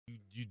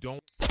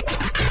don't.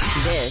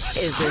 This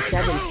is the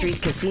 7th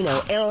Street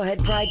Casino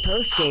Arrowhead Pride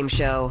postgame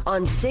show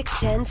on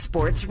 610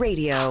 Sports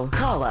Radio.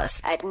 Call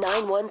us at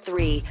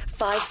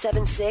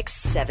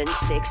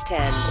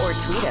 913-576-7610 or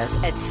tweet us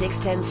at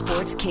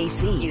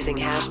 610SportsKC using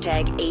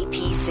hashtag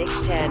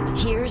AP610.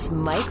 Here's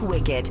Mike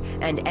Wickett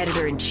and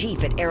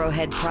editor-in-chief at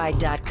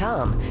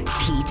arrowheadpride.com,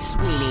 Pete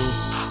Sweeney.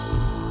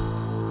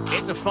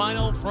 It's a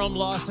final from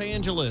Los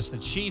Angeles. The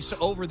Chiefs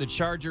over the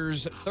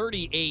Chargers,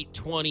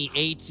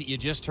 38-28. You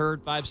just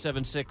heard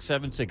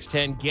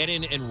 576-7610. Get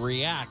in and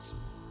react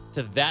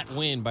to that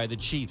win by the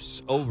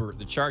Chiefs over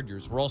the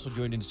Chargers. We're also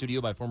joined in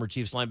studio by former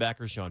Chiefs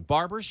linebacker Shawn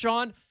Barber.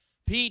 Shawn,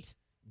 Pete,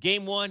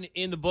 game one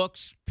in the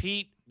books.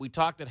 Pete, we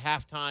talked at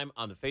halftime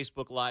on the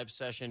Facebook Live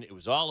session. It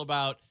was all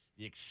about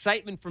the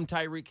excitement from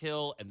Tyreek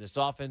Hill and this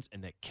offense,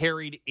 and that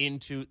carried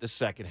into the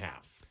second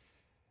half.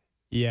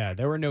 Yeah,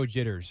 there were no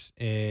jitters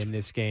in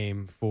this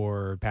game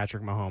for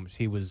Patrick Mahomes.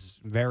 He was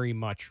very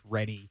much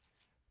ready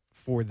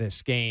for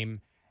this game.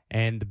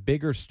 And the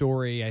bigger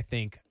story, I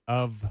think,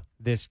 of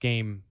this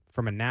game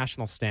from a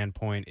national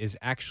standpoint is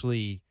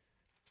actually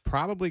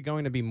probably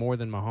going to be more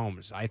than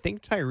Mahomes. I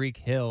think Tyreek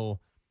Hill,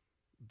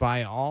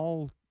 by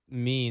all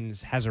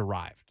means, has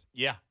arrived.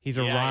 Yeah. He's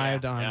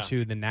arrived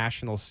onto the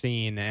national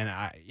scene. And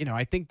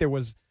I think there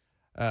was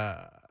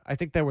a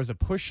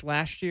push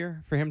last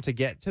year for him to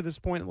get to this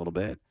point a little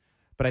bit.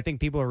 But I think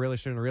people are really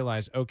starting to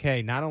realize,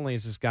 okay, not only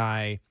is this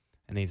guy,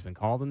 and he's been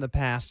called in the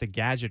past, a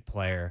gadget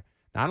player,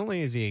 not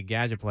only is he a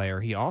gadget player,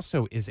 he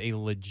also is a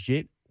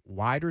legit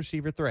wide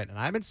receiver threat. And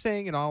I've been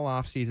saying it all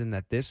offseason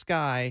that this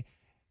guy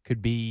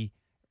could be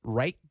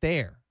right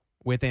there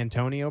with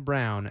Antonio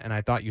Brown, and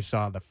I thought you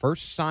saw the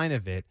first sign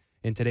of it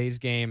in today's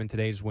game and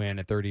today's win,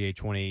 a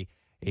 38-28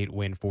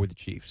 win for the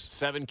Chiefs.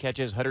 7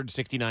 catches,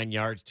 169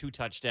 yards, 2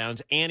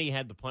 touchdowns, and he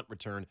had the punt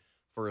return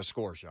for a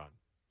score, Shawn.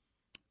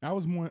 I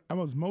was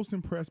most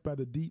impressed by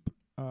the deep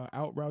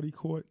out route he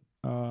caught.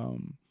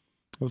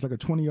 It was like a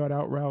 20-yard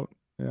out route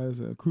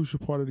as a crucial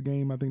part of the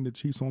game. I think the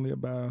Chiefs only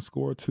up by a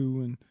score or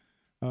two,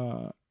 and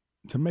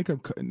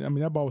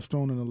that ball was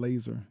thrown in a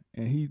laser,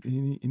 and he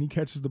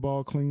catches the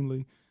ball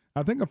cleanly.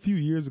 I think a few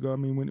years ago,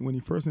 when he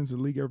first entered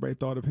the league, everybody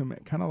thought of him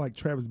kind of like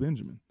Travis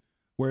Benjamin,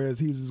 whereas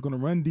he was just going to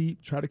run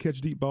deep, try to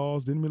catch deep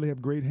balls, didn't really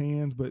have great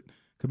hands, but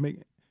could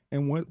make.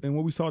 And what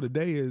we saw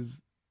today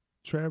is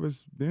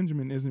Travis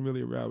Benjamin isn't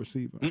really a wide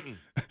receiver.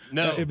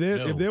 No. If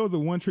there was a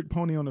one-trick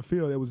pony on the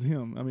field, it was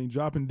him.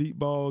 Dropping deep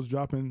balls,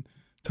 dropping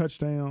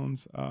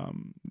touchdowns.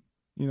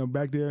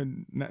 Back there,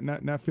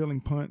 not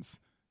feeling punts.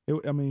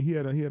 He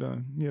had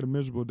a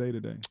miserable day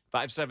today.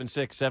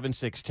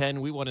 576-7610.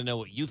 We want to know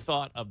what you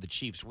thought of the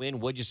Chiefs' win.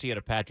 What'd you see out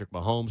of Patrick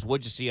Mahomes?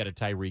 What'd you see out of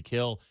Tyreek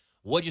Hill?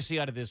 What'd you see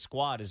out of this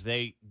squad as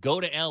they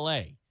go to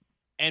L.A.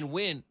 and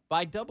win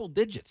by double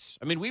digits?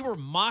 We were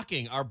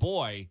mocking our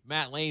boy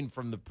Matt Lane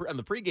on the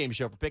pregame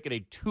show for picking a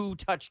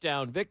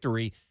 2-touchdown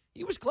victory.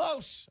 He was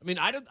close.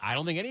 I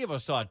don't think any of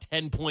us saw a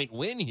 10-point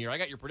win here. I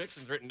got your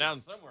predictions written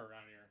down somewhere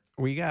around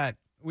here.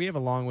 We have a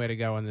long way to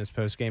go in this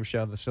postgame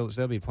show, so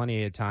there'll be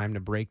plenty of time to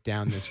break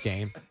down this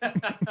game.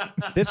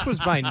 This was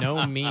by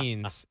no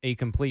means a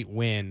complete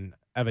win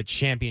of a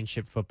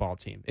championship football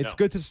team. It's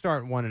good to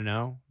start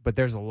 1-0, but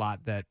there's a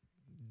lot that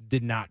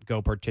did not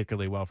go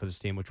particularly well for this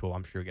team, which we'll,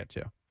 I'm sure, get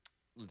to.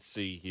 Let's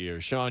see here.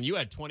 Shawn, you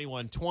had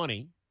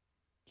 21-20,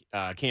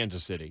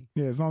 Kansas City.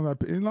 Yeah, as long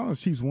as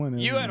Chiefs won.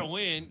 You had a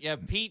win. Yeah,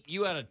 Pete,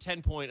 you had an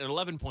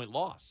 11-point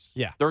loss.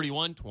 Yeah.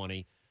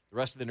 31-20. The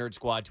rest of the Nerd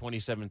Squad,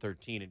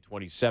 27-13 and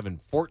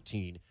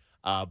 27-14,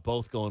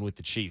 both going with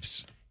the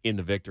Chiefs in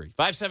the victory.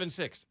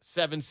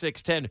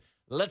 576-7610.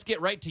 Let's get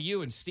right to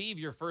you. And, Steve,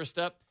 you're first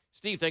up.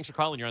 Steve, thanks for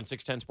calling. You're on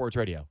 610 Sports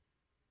Radio.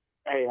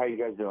 Hey, how you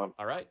guys doing?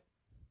 All right.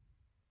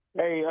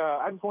 Hey,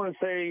 I just want to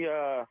say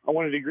I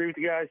wanted to agree with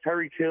you guys.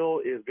 Tyreek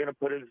Hill is going to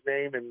put his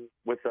name in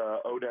with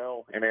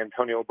Odell and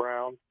Antonio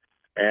Brown.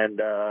 And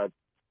that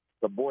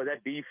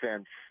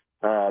defense,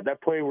 that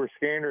play where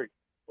Skandrick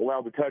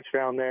allowed the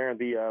touchdown there in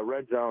the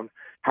red zone,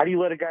 how do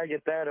you let a guy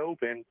get that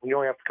open when you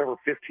only have to cover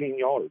 15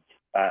 yards?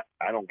 I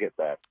don't get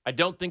that. I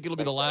don't think it'll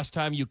be the last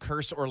time you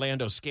curse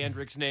Orlando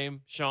Skandrick's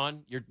name,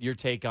 Shawn. Your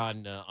take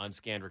on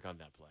Skandrick on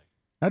that play.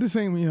 I just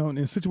think, in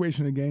a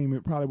situation of the game,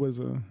 it probably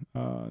was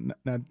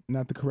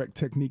not the correct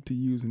technique to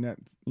use in that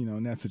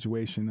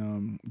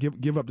situation.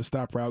 Give up the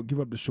stop route, give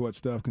up the short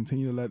stuff,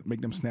 continue to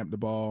make them snap the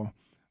ball,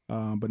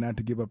 but not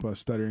to give up a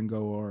stutter and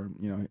go. Or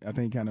I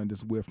think he kind of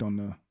just whiffed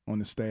on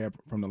the stab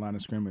from the line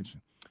of scrimmage.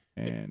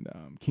 And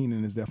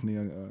Keenan is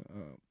definitely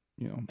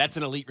that's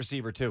an elite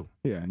receiver too.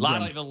 Yeah, a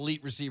lot of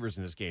elite receivers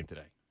in this game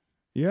today.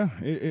 Yeah,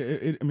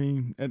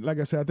 like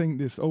I said, I think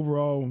this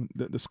overall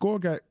the score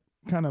got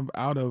kind of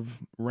out of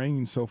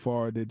range so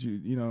far that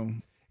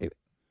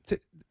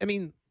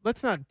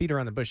let's not beat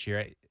around the bush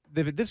here.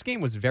 This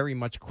game was very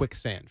much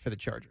quicksand for the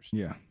Chargers.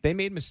 Yeah. They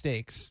made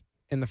mistakes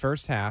in the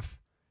first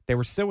half. They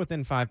were still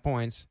within 5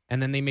 points,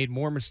 and then they made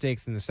more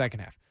mistakes in the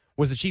second half.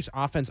 Was the Chiefs'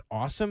 offense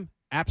awesome?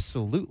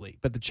 Absolutely.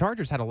 But the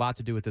Chargers had a lot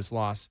to do with this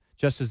loss,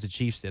 just as the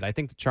Chiefs did. I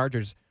think the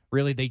Chargers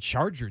really they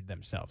chargered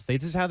themselves.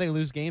 This is how they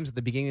lose games at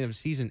the beginning of the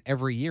season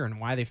every year, and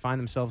why they find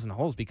themselves in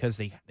holes, because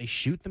they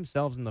shoot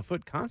themselves in the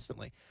foot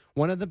constantly.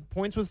 One of the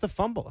points was the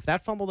fumble. If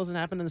that fumble doesn't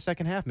happen in the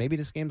second half, maybe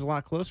this game's a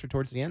lot closer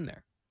towards the end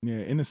there.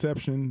 Yeah,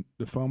 interception,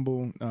 the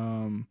fumble.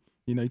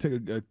 You take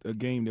a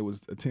game that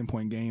was a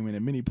 10-point game, and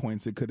at many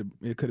points it could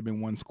have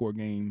been one-score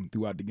game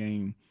throughout the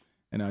game.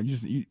 And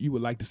you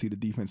would like to see the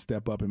defense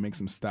step up and make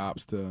some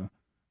stops to,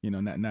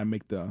 not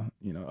make the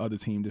other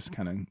team just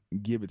kind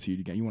of give it to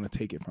you. You want to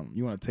take it from them.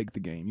 You want to take the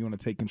game. You want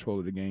to take control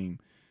of the game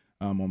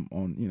on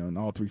in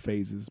all three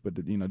phases. But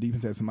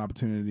defense has some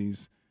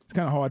opportunities. It's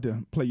kind of hard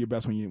to play your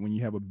best when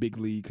you have a big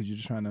lead, because you're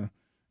just trying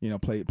to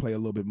play a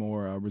little bit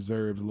more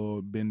reserved, a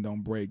little bend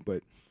don't break.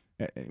 But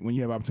when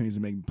you have opportunities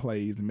to make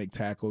plays and make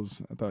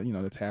tackles, I thought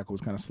the tackle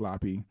was kind of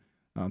sloppy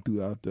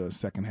throughout the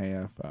second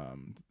half.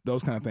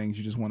 Those kind of things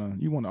you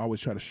want to always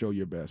try to show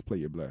your best, play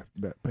your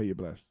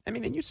best. I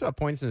mean, and you saw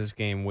points in this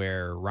game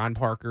where Ron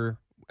Parker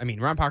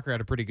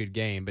had a pretty good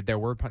game, but there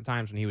were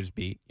times when he was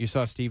beat. You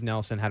saw Steve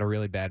Nelson had a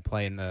really bad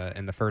play in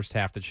the first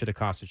half that should have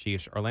cost the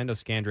Chiefs. Orlando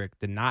Scandrick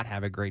did not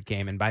have a great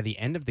game, and by the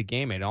end of the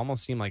game, it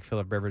almost seemed like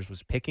Phillip Rivers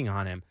was picking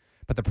on him.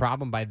 But the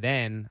problem by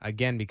then,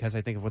 again, because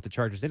I think of what the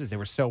Chargers did, is they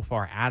were so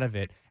far out of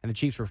it, and the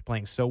Chiefs were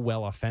playing so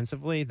well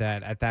offensively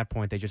that at that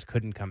point they just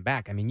couldn't come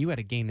back. I mean, you had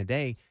a game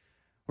today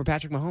where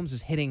Patrick Mahomes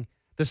is hitting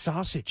the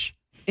sausage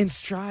in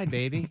stride,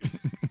 baby.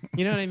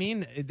 You know what I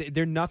mean?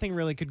 Nothing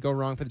really could go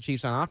wrong for the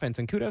Chiefs on offense,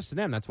 and kudos to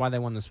them. That's why they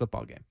won this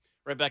football game.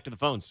 Right back to the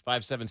phones,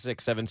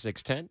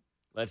 576-7610.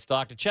 Let's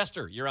talk to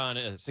Chester. You're on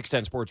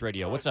 610 Sports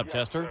Radio. What's up,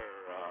 Chester?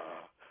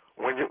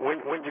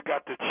 When you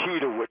got the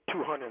cheetah with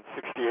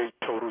 268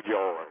 total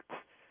yards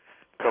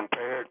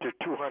compared to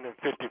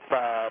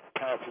 255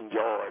 passing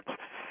yards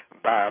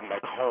by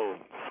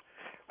Mahomes,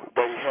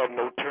 they had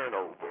no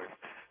turnovers.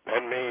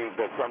 That means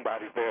that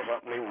somebody's there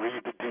helping him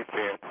read the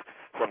defense.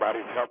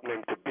 Somebody's helping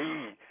him to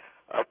be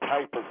a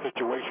type of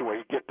situation where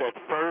you get that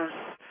first,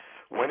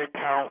 when it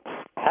counts,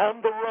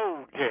 on the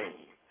road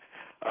game.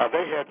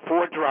 They had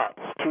 4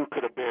 drops. 2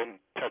 could have been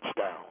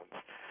touchdowns.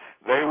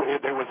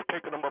 They was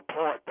picking them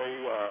apart.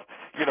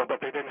 But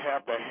they didn't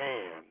have the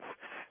hands,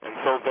 and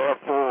so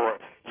therefore,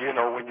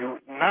 when you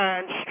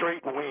 9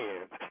 straight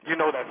wins,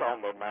 that's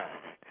on their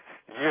mind.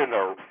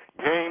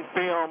 Game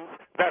films,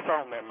 that's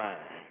on their mind.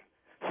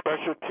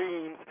 Special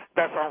teams,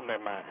 that's on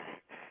their mind.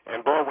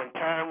 And boy, when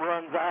time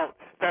runs out,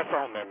 that's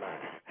on their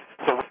mind.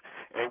 So,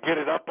 and get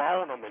it up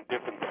on them in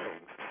different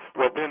things.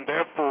 Well, then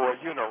therefore,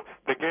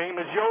 the game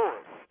is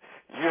yours.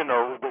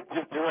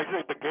 Like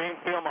I said, the game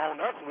film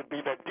on us would be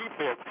that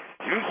defense.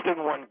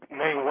 Houston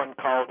wasn't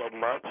called that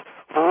much.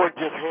 Ford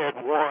just had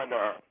one,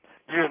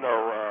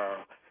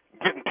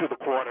 getting to the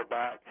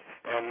quarterback.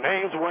 And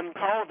names wasn't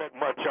called that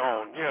much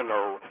on,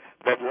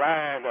 that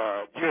line,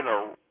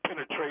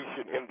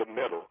 penetration in the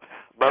middle.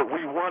 But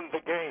we won the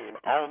game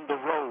on the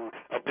road,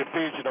 a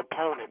division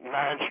opponent,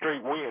 9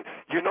 straight wins.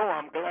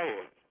 I'm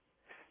glad.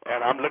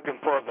 And I'm looking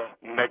for the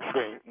next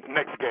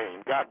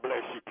game. God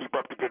bless you. Keep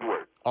up the good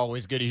work.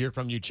 Always good to hear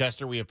from you,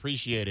 Chester. We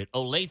appreciate it.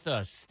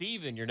 Olathe,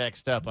 Steven, you're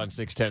next up on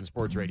 610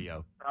 Sports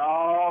Radio.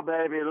 Oh,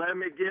 baby, let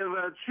me give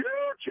a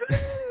choo-choo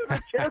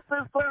to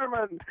Chester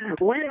Sermon.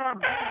 We are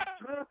back.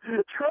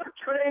 Truck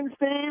Train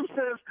Steve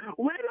says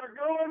we are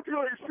going to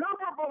a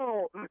Super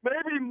Bowl,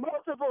 maybe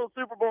multiple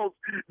Super Bowls.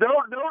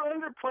 Don't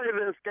underplay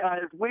this,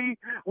 guys. We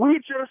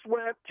just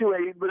went to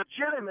a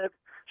legitimate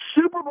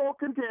Super Bowl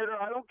contender.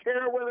 I don't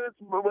care whether it's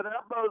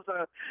without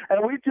Bosa.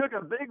 And we took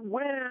a big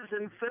whiz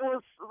in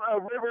Phyllis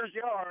Rivers'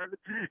 yard,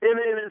 in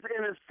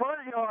his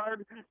front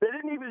yard. They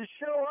didn't even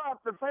show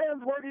up. The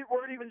fans weren't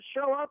even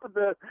show up at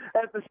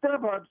the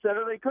StubHub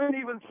Center. They couldn't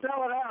even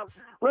sell it out.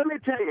 Let me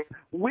tell you,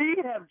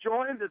 we have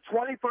joined the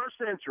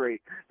 21st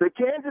century. The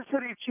Kansas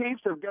City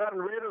Chiefs have gotten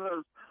rid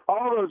of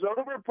all those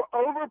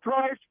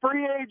overpriced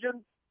free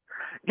agents.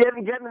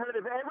 Getting rid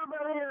of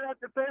everybody in that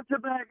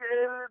defensive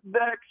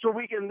back so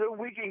we can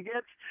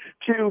get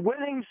to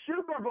winning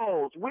Super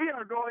Bowls. We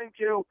are going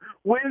to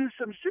win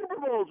some Super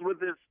Bowls with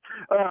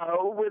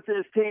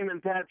this team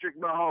and Patrick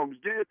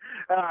Mahomes. Dude,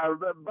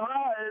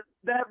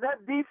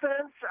 that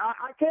defense,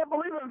 I can't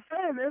believe I'm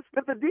saying this,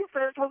 but the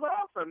defense was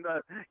awesome.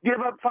 Give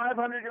up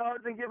 500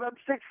 yards and give up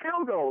 6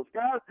 field goals.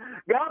 God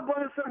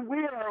bless them.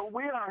 We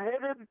are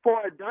headed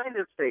for a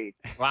dynasty.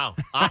 Wow,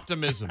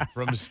 optimism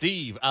from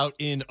Steve out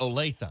in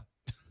Olathe.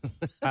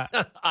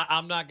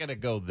 I'm not going to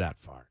go that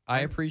far.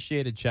 I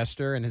appreciated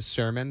Chester and his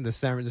sermon, the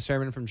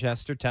sermon from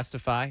Chester,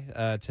 testify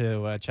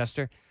to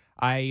Chester.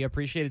 I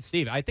appreciated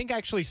Steve. I think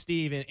actually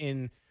Steve,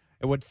 in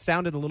what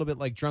sounded a little bit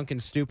like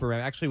drunken stupor,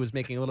 actually was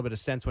making a little bit of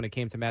sense when it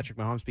came to Patrick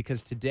Mahomes,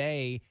 because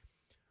today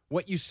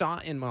what you saw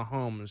in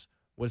Mahomes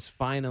was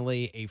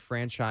finally a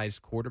franchise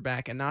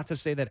quarterback. And not to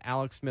say that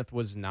Alex Smith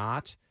was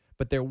not,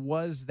 but there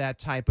was that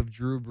type of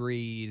Drew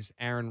Brees,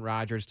 Aaron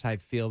Rodgers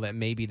type feel that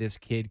maybe this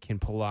kid can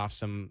pull off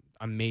some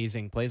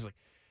amazing plays. Like,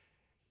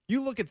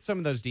 you look at some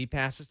of those deep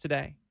passes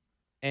today,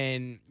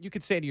 and you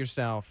could say to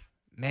yourself,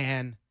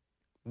 man,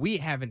 we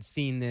haven't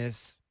seen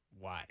this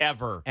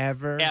ever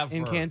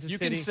in Kansas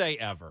City. You can say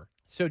ever.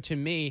 So to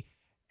me,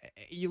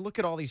 you look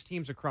at all these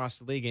teams across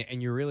the league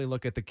and you really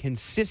look at the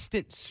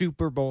consistent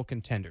Super Bowl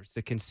contenders,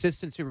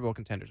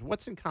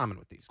 What's in common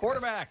with these guys?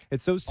 Quarterback.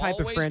 It's those type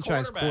Always of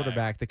franchise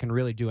quarterback that can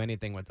really do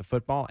anything with the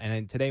football.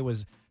 And today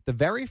was the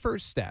very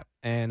first step.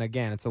 And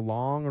again, it's a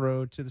long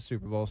road to the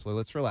Super Bowl, so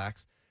let's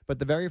relax. But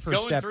the very first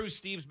Going step. through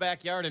Steve's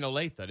backyard in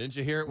Olathe. Didn't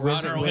you hear it? We're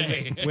on our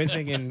way.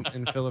 Whizzing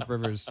in Phillip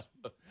Rivers'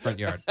 front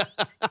yard.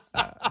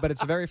 But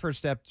it's the very first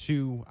step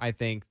to, I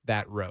think,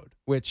 that road,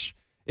 which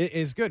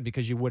is good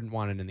because you wouldn't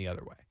want it in the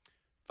other way.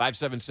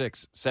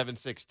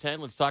 576-7610.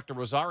 Let's talk to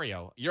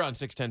Rosario. You're on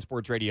 610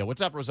 Sports Radio.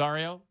 What's up,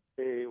 Rosario?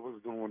 Hey,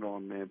 what's going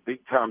on, man?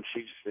 Big time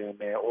Chiefs fan,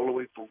 man. All the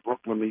way from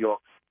Brooklyn, New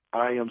York.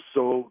 I am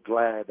so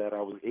glad that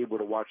I was able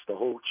to watch the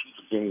whole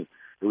Chiefs game.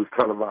 It was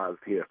televised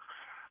here.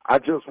 I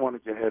just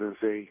wanted to head and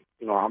say,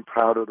 I'm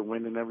proud of the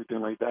win and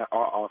everything like that.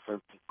 Our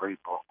offense is great,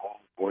 but oh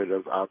boy,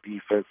 does our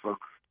defense look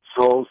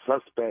so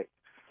suspect.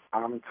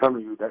 I'm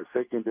telling you, that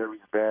secondary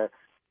is bad.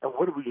 And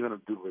what are we going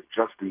to do with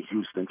Justin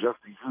Houston?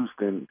 Justin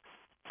Houston,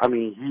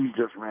 he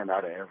just ran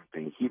out of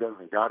everything. He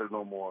doesn't got it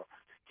no more.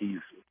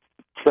 He's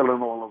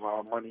killing all of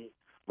our money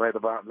right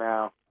about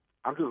now.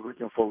 I'm just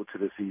looking forward to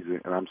the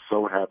season, and I'm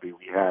so happy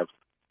we have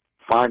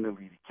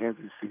finally the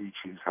Kansas City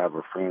Chiefs have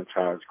a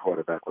franchise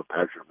quarterback with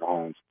Patrick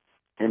Mahomes.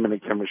 Him and the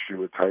chemistry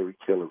with Tyreek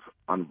Hill is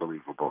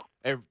unbelievable.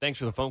 Hey, thanks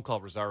for the phone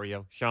call,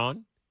 Rosario.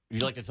 Sean, would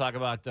you like to talk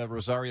about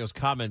Rosario's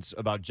comments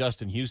about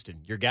Justin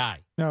Houston, your guy?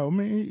 No,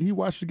 man, he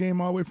watched the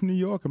game all the way from New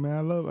York. Man, I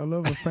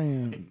love a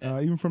fan,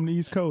 even from the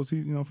East Coast.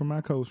 From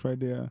my coast right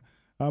there.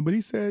 But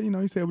he said,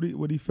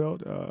 what he felt.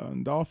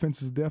 The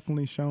offense has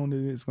definitely shown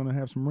that it's going to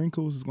have some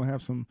wrinkles. It's going to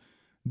have some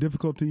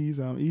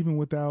difficulties, even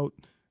without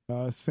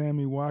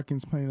Sammy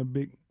Watkins playing a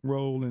big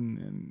role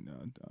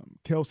and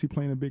Kelsey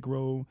playing a big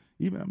role.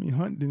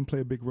 Hunt didn't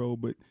play a big role,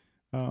 but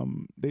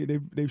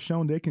they've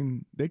shown they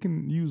can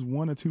use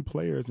one or two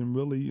players and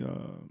really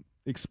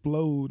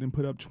explode and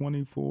put up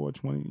 20,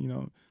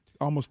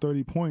 almost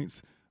 30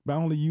 points by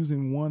only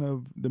using one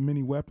of the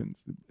many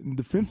weapons.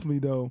 Defensively,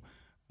 though,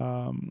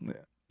 did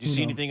you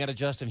see anything out of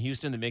Justin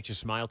Houston that makes you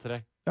smile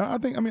today? I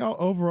think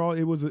overall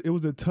it was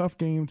a tough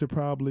game to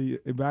probably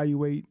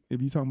evaluate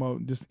if you're talking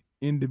about just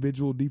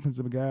individual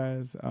defensive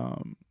guys.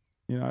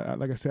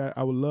 Like I said,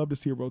 I would love to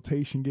see a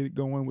rotation get it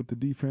going with the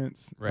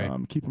defense, right.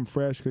 Keep them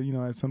fresh.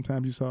 Because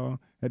sometimes you saw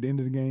at the end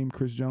of the game,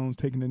 Chris Jones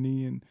taking the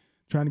knee and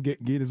trying to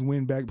get his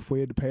win back before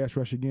he had to pass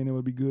rush again. It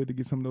would be good to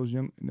get some of those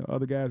young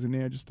other guys in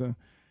there, just to,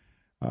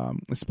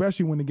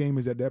 especially when the game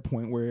is at that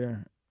point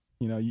where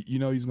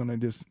he's gonna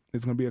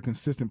it's gonna be a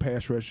consistent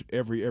pass rush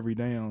every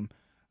down.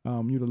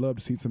 You'd love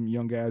to see some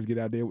young guys get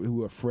out there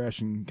who are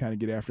fresh and kind of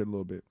get after it a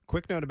little bit.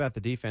 Quick note about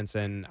the defense,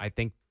 and I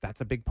think that's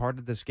a big part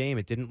of this game.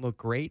 It didn't look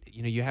great.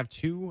 You have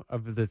two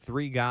of the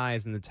three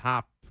guys in the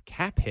top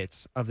cap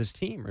hits of this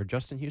team are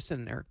Justin Houston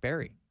and Eric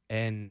Berry.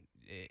 And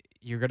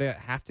you're going to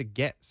have to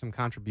get some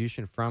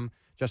contribution from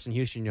Justin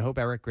Houston. You hope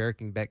Eric Berry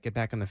can get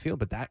back on the field,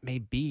 but that may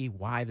be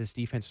why this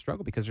defense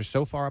struggled, because they're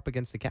so far up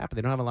against the cap and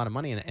they don't have a lot of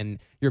money, and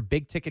your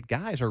big-ticket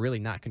guys are really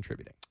not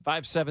contributing.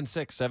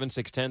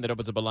 576-7610. That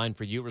opens up a line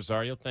for you,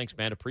 Rosario. Thanks,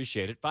 man.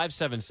 Appreciate it.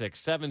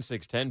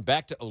 576-7610.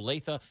 Back to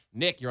Olathe.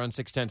 Nick, you're on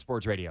 610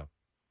 Sports Radio.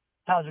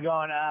 How's it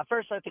going?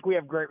 First, I think we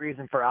have great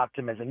reason for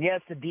optimism.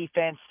 Yes, the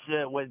defense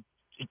was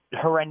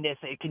horrendous.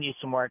 It can use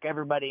some work.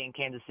 Everybody in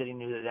Kansas City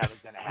knew that was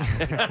going to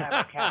happen. We don't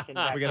have a captain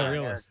back We got a there,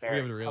 realist. We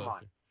have a realist. Come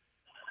on.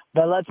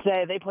 But let's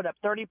say they put up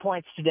 30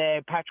 points today.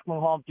 Patrick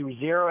Mahomes threw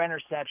 0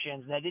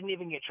 interceptions, and they didn't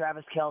even get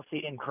Travis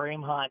Kelce and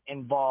Kareem Hunt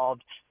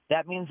involved.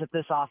 That means that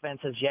this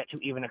offense has yet to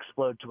even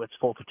explode to its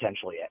full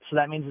potential yet. So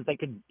that means that they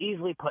could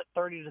easily put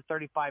 30 to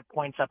 35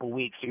 points up a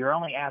week. So you're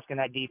only asking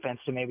that defense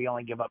to maybe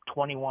only give up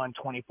 21,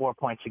 24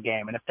 points a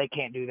game. And if they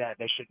can't do that,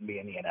 they shouldn't be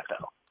in the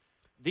NFL.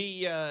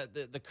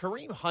 The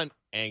Kareem Hunt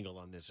angle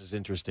on this is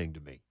interesting to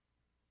me.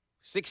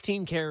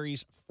 16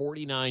 carries,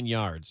 49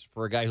 yards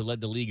for a guy who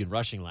led the league in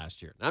rushing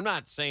last year. I'm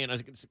not saying I'm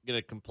going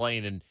to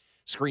complain and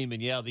scream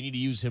and yell. They need to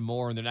use him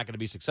more, and they're not going to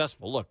be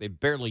successful. Look, they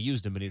barely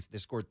used him, and they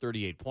scored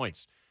 38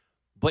 points.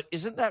 But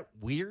isn't that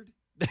weird?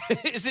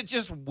 Is it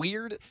just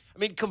weird? I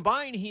mean,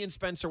 combined, he and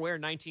Spencer Ware,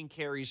 19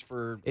 carries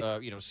for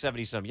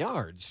 70-some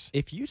yards.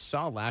 If you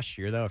saw last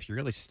year, though, if you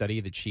really study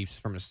the Chiefs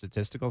from a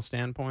statistical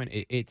standpoint,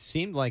 it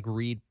seemed like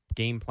Reed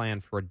game plan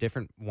for a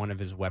different one of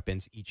his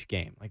weapons each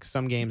game. Like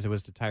some games it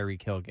was the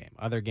Tyreek Hill game.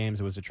 Other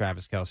games it was the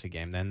Travis Kelce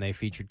game. Then they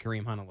featured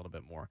Kareem Hunt a little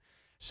bit more.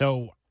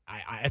 So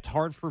it's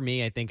hard for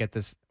me, I think,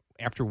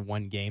 after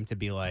one game to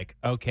be like,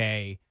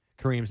 okay,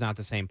 Kareem's not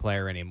the same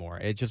player anymore.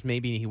 It just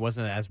maybe he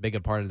wasn't as big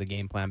a part of the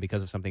game plan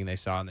because of something they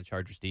saw in the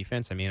Chargers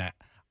defense. I mean,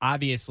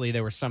 obviously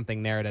there was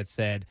something there that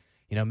said,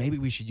 maybe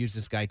we should use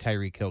this guy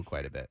Tyreek Hill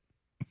quite a bit.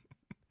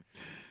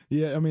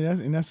 Yeah, I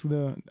think that's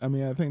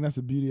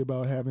the beauty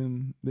about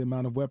having the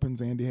amount of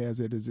weapons Andy has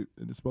at his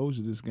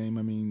disposal this game.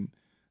 I mean,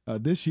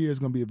 this year is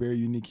going to be a very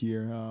unique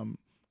year.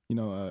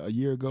 A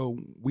year ago,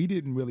 we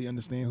didn't really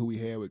understand who we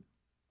had with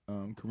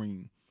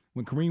Kareem.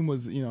 When Kareem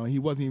was, he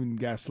wasn't even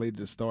the guy slated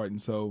to start, and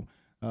so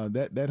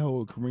that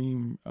whole the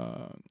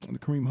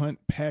Kareem Hunt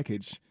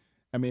package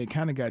I mean, it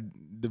kind of got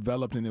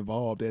developed and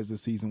evolved as the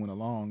season went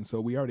along. So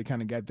we already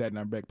kind of got that in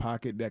our back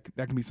pocket. That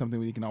can be something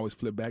we can always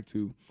flip back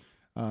to.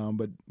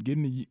 But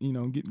getting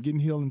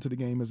Hill into the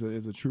game as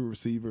a true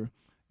receiver,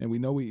 and we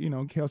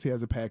know Kelsey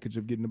has a package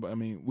of getting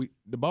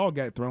the ball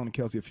got thrown to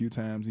Kelsey a few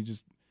times. He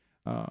just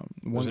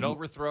was an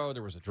overthrow.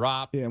 There was a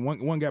drop. Yeah,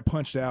 one got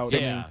punched out.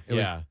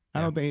 I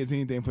don't think it's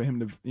anything for him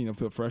to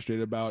feel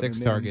frustrated about. 6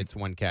 targets,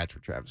 1 catch for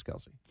Travis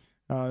Kelsey.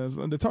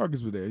 The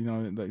targets were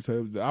there,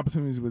 so the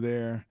opportunities were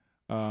there.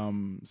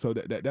 So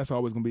that's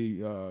always going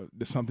to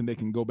be something they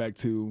can go back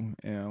to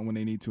when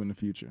they need to in the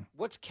future.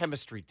 What's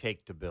chemistry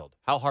take to build?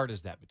 How hard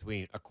is that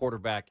between a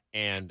quarterback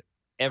and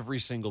every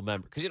single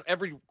member? Because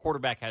every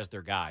quarterback has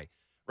their guy.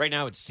 Right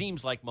now, it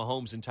seems like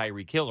Mahomes and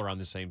Tyreek Hill are on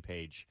the same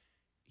page.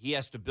 He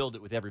has to build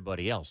it with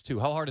everybody else too.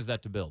 How hard is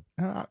that to build?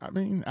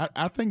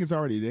 I think it's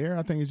already there.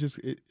 I think it's just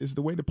it's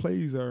the way the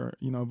plays are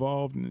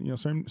evolved. And,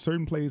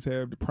 certain plays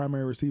have the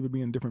primary receiver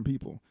being different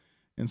people.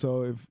 And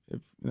so if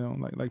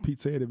like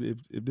Pete said,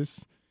 if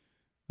this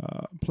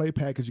play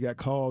package got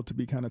called to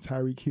be kind of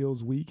Tyreek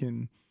Hill's week,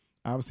 and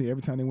obviously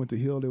every time they went to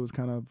Hill, it was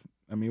kind of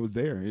it was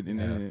there.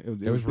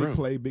 It was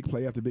big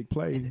play after big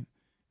play.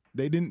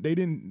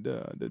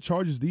 The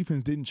Chargers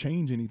defense didn't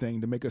change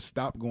anything to make us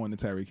stop going to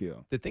Tyreek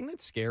Hill. The thing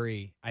that's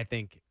scary, I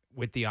think,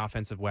 with the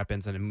offensive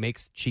weapons, and it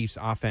makes Chiefs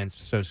offense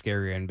so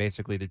scary, and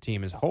basically the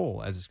team as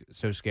whole as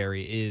so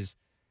scary, is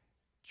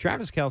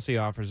Travis Kelsey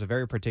offers a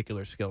very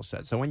particular skill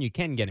set. So when you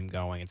can get him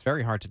going, it's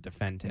very hard to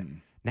defend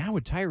him. Now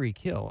with Tyreek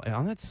Hill,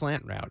 on that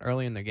slant route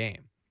early in the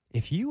game,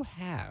 if you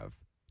have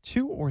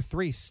 2 or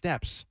 3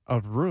 steps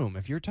of room,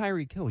 if you're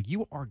Tyreek Hill,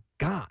 you are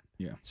gone.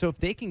 Yeah. So if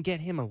they can get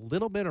him a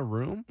little bit of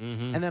room,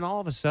 and then all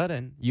of a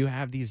sudden you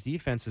have these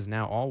defenses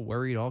now all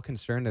worried, all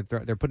concerned, that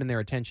they're putting their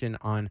attention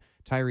on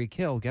Tyreek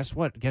Hill. Guess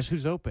what? Guess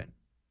who's open?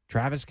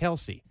 Travis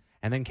Kelsey.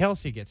 And then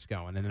Kelsey gets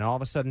going, and then all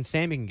of a sudden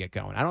Sammy can get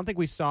going. I don't think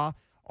we saw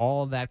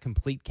all of that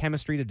complete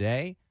chemistry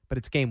today, but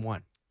it's game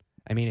 1.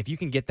 I mean, if you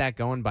can get that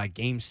going by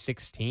game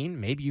 16,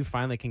 maybe you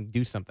finally can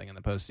do something in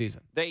the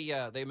postseason.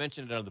 They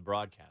mentioned it on the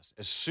broadcast.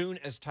 As soon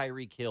as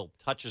Tyreek Hill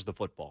touches the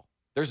football,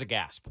 there's a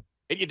gasp.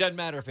 It doesn't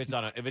matter if it's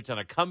on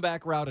a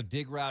comeback route, a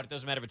dig route. It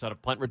doesn't matter if it's on a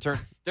punt return.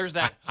 There's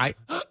that.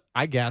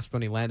 I gasped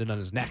when he landed on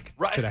his neck.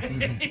 Right.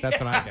 Today. That's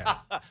when I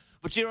gasped.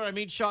 But you know what I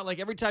mean, Shawn? Like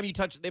every time you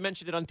touch, they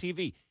mentioned it on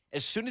TV.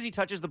 As soon as he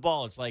touches the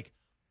ball, it's like,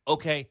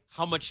 okay,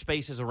 how much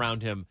space is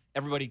around him?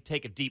 Everybody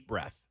take a deep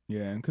breath.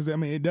 Yeah, because,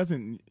 it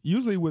doesn't –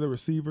 usually with a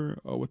receiver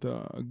or with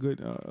a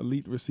good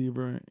elite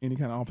receiver, any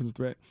kind of offensive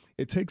threat,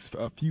 it takes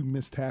a few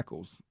missed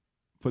tackles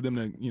for them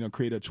to,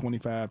 create a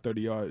 25,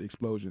 30-yard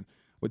explosion.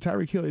 With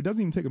Tyreek Hill, it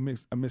doesn't even take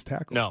a missed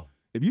tackle. No.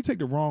 If you take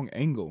the wrong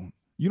angle,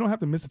 you don't have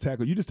to miss a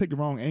tackle. You just take the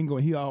wrong angle,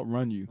 and he'll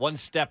outrun you. One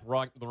step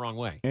the wrong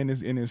way. And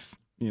it's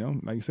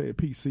like you say,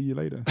 Pete, see you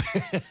later.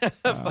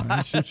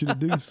 He shoots you the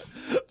deuce.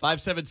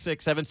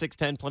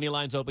 576-7610, plenty of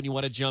lines open. You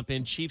want to jump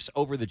in. Chiefs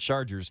over the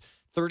Chargers,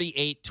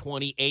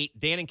 38-28.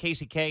 Dan and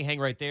Casey K, hang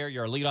right there.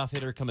 You're our leadoff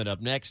hitter coming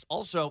up next.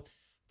 Also,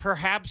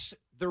 perhaps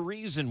the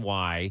reason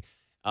why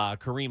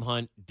Kareem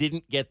Hunt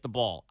didn't get the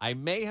ball. I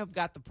may have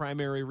got the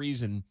primary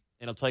reason,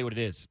 and I'll tell you what it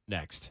is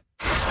next.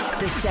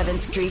 The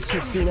 7th Street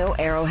Casino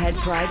Arrowhead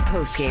Pride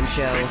postgame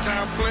show.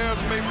 Big-time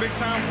players make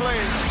big-time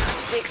plays.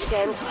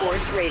 610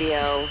 Sports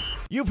Radio.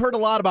 You've heard a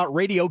lot about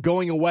radio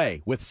going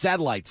away with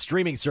satellite,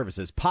 streaming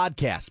services,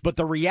 podcasts, but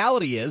the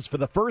reality is, for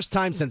the first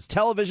time since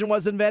television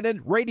was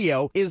invented,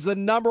 radio is the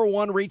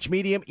 #1 reach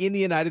medium in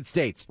the United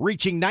States,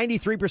 reaching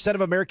 93%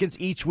 of Americans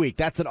each week.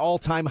 That's an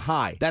all-time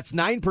high. That's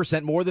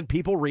 9% more than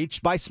people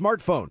reached by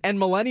smartphone. And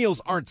millennials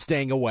aren't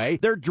staying away.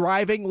 They're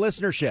driving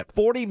listenership.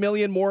 40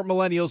 million more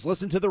millennials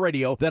listen to the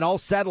radio than all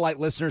satellite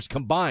listeners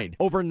combined.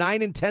 Over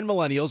 9 in 10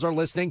 millennials are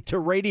listening to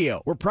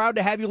radio. We're proud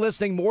to have you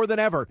listening more than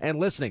ever and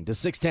listening to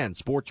 610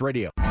 Sports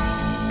Radio.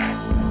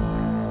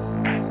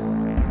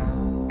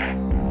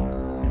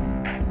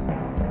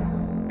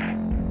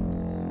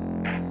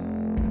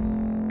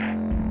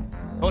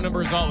 Phone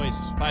number is always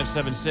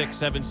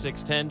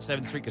 576-7610,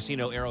 7th Street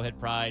Casino, Arrowhead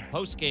Pride.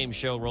 Post-game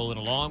show rolling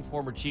along.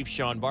 Former Chief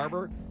Shawn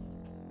Barber,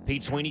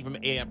 Pete Sweeney from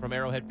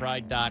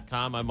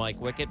ArrowheadPride.com. I'm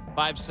Mike Wickett.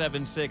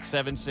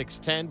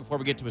 576-7610. Before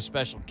we get to a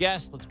special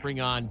guest, let's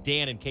bring on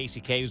Dan and Casey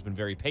K, who's been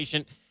very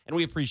patient, and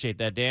we appreciate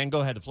that, Dan.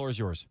 Go ahead. The floor is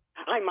yours.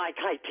 Hi, Mike.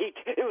 Hi, Pete.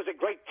 It was a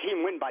great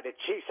team win by the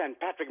Chiefs and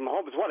Patrick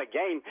Mahomes. What a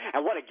game,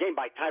 and what a game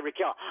by Tyreek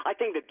Hill. I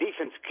think the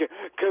defense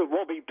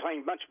will be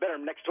playing much better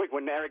next week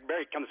when Eric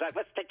Berry comes out.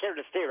 Let's take care of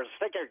the Steelers.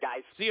 Take care,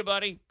 guys. See you,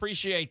 buddy.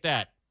 Appreciate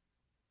that.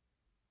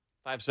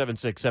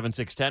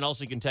 576-7610.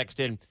 Also, you can text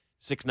in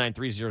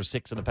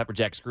 69306 on the Pepper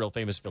Jack Skrill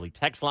Famous Philly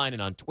text line,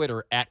 and on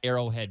Twitter at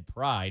Arrowhead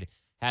Pride,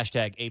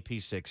 hashtag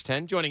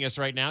AP610. Joining us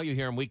right now, you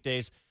hear him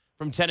weekdays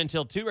from 10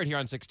 until 2 right here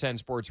on 610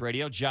 Sports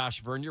Radio.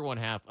 Josh Vern, you're one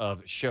half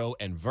of Show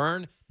and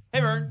Vern. Hey,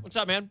 Vern. What's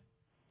up, man?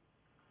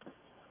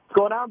 What's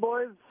going on,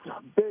 boys?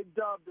 Big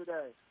dub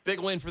today. Big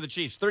win for the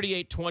Chiefs,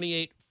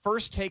 38-28.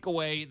 First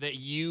takeaway that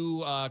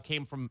you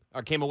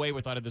came away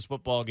with out of this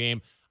football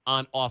game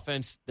on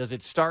offense. Does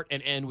it start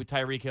and end with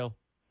Tyreek Hill?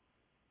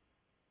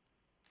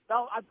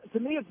 No, to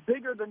me, it's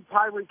bigger than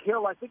Tyreek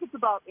Hill. I think it's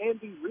about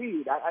Andy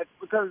Reid.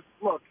 Because,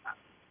 look,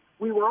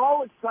 we were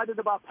all excited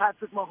about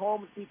Patrick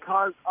Mahomes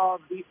because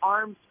of the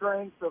arm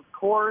strength, of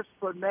course.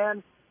 But,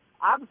 man,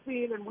 I've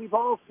seen and we've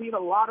all seen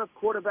a lot of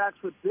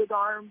quarterbacks with big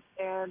arms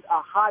and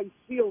a high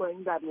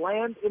ceiling that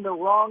land in the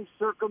wrong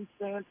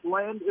circumstance,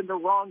 land in the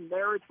wrong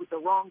marriage with the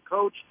wrong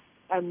coach,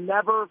 and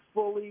never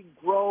fully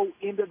grow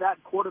into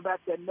that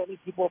quarterback that many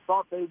people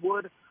thought they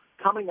would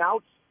coming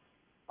out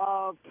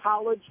of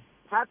college.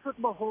 Patrick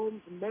Mahomes,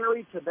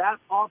 married to that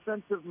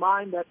offensive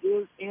mind that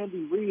is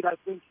Andy Reid, I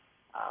think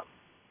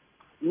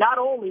not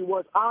only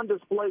was on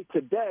display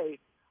today,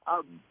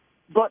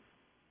 but,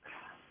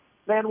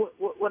 man,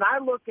 when I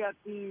look at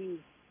the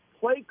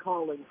play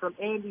calling from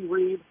Andy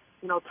Reid,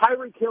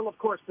 Tyreek Hill, of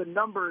course, the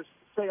numbers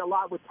say a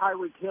lot with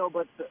Tyreek Hill,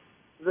 but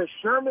the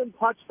Sherman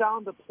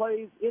touchdown, the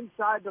plays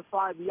inside the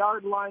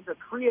 5-yard line, the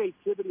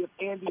creativity of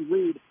Andy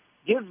Reid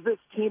gives this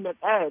team an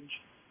edge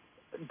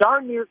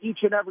darn near each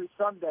and every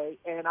Sunday,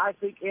 and I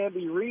think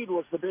Andy Reid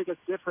was the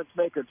biggest difference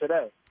maker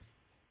today.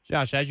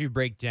 Josh, as you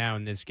break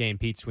down this game,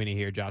 Pete Sweeney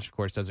here. Josh, of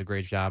course, does a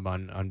great job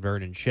on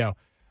Vernon's show.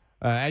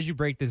 As you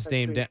break this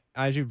game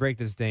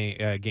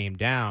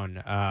down,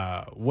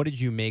 what did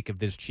you make of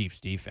this Chiefs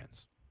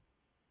defense?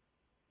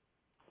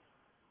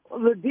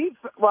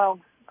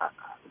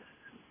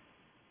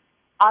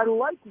 I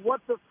like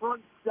what the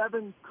front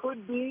seven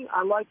could be.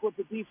 I like what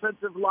the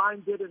defensive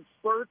line did in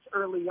spurts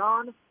early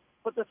on.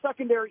 But the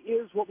secondary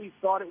is what we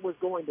thought it was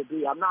going to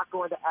be. I'm not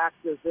going to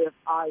act as if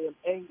I am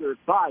angered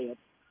by it.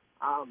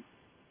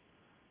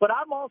 But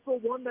I'm also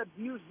one that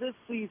views this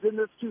season,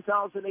 this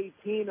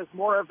 2018, as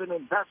more of an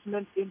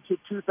investment into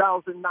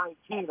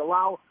 2019.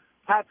 Allow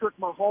Patrick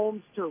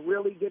Mahomes to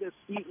really get his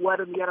feet wet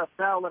in the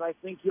NFL, and I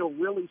think you'll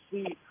really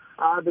see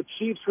the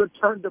Chiefs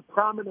return to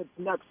prominence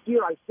next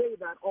year. I say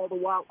that all the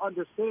while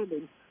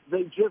understanding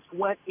they just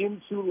went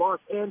into Los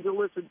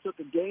Angeles and took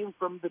a game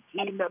from the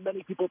team that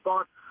many people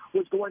thought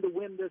was going to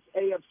win this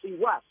AFC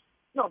West.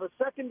 No, the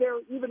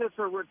secondary, even if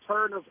a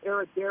return of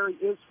Eric Berry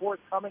is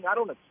forthcoming, I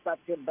don't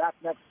expect him back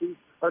next season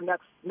or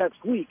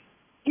next week.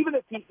 Even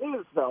if he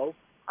is, though,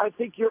 I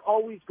think you're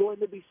always going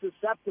to be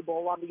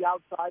susceptible on the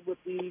outside with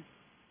the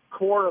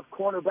core of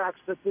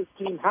cornerbacks that this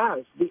team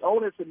has. The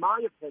onus, in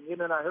my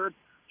opinion, and I heard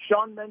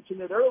Shawn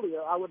mention it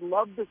earlier, I would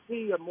love to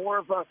see more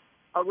of a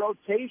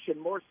rotation,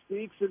 more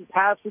Speaks and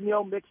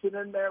Passanio mixing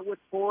in there with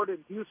Ford and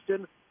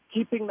Houston,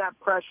 keeping that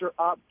pressure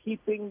up,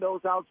 keeping those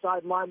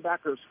outside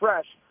linebackers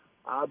fresh,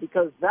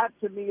 because that,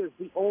 to me, is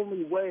the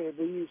only way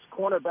these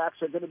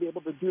cornerbacks are going to be able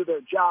to do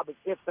their job, is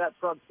if that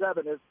front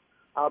seven is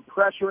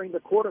pressuring the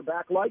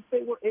quarterback like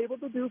they were able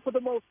to do for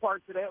the most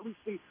part today. At least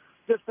the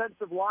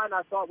defensive line,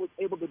 I thought, was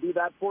able to do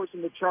that,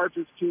 forcing the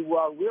Chargers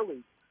to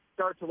really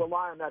start to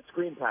rely on that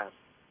screen pass.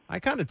 I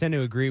kind of tend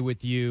to agree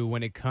with you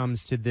when it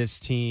comes to this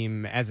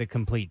team as a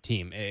complete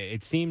team.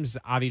 It seems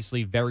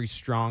obviously very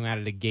strong out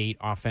of the gate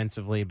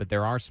offensively, but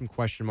there are some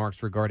question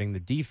marks regarding the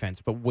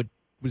defense. But what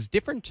was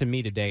different to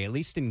me today, at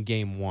least in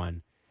game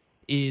one,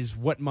 is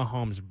what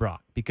Mahomes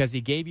brought, because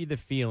he gave you the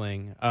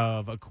feeling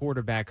of a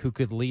quarterback who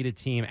could lead a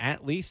team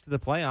at least to the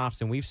playoffs,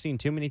 and we've seen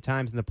too many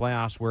times in the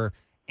playoffs where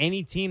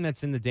any team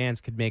that's in the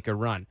dance could make a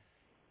run.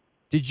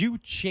 Did you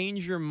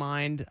change your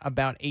mind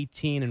about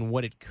 18 and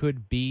what it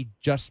could be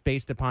just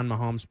based upon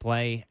Mahomes'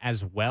 play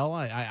as well?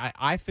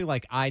 I feel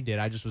like I did.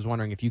 I just was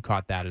wondering if you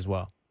caught that as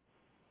well.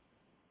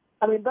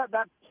 I mean, that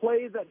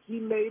play that he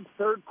made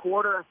third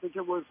quarter, I think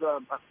it was a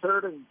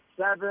 3rd and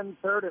 7,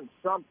 3rd and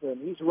something.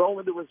 He's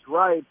rolling to his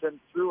right and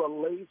threw a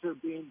laser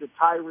beam to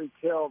Tyreek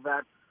Hill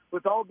that,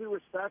 with all due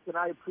respect, and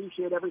I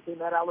appreciate everything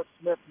that Alex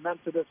Smith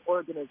meant to this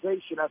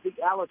organization, I think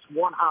Alex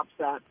one-hops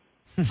that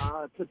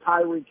to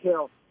Tyreek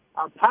Hill.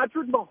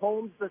 Patrick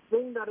Mahomes, the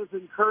thing that has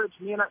encouraged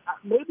me, and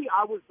maybe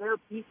I was there,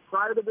 Pete,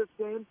 prior to this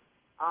game,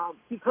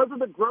 because of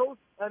the growth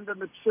and the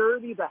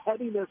maturity, the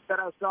headiness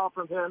that I saw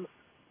from him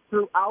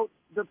throughout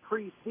the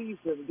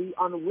preseason, the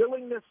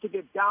unwillingness to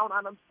get down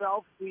on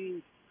himself,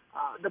 the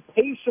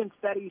patience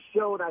that he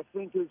showed, I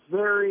think, is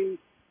very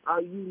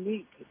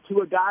unique to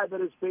a guy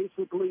that is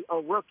basically a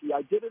rookie.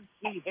 I didn't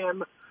see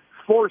him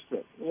force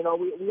it. You know,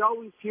 we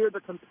always hear the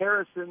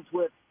comparisons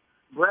with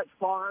Brett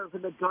Favre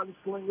and the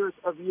gunslingers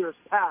of years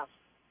past.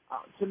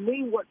 To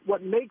me,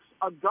 what makes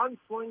a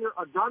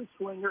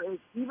gunslinger is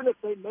even if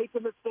they make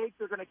a mistake,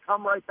 they're going to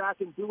come right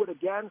back and do it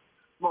again.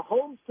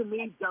 Mahomes, to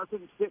me,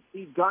 doesn't fit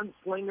the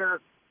gunslinger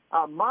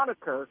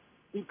moniker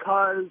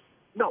because,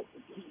 no,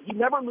 he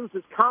never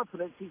loses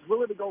confidence. He's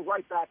willing to go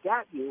right back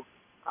at you.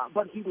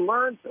 But he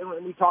learns,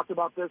 and we talked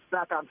about this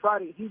back on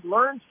Friday, he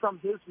learns from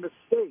his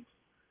mistakes.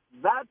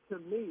 That, to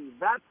me,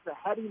 that's the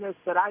headiness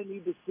that I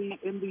need to see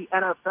in the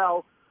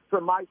NFL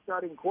from my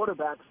starting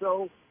quarterback.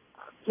 So,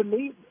 to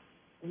me,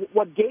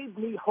 what gave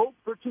me hope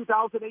for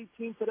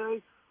 2018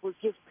 today was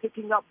just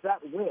picking up that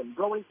win,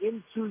 going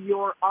into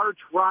your arch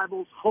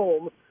rival's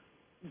home,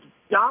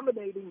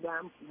 dominating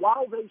them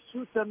while they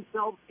shoot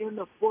themselves in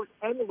the foot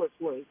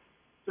endlessly.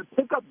 To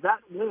pick up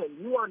that win,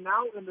 you are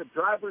now in the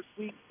driver's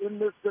seat in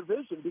this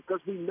division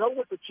because we know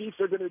what the Chiefs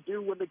are going to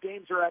do when the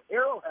games are at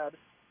Arrowhead.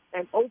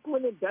 And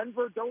Oakland and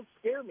Denver don't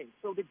scare me.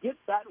 So to get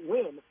that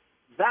win,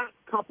 that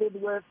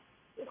coupled with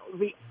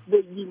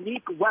the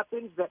unique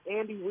weapons that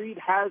Andy Reid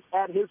has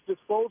at his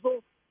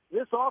disposal,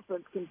 this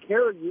offense can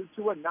carry you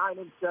to a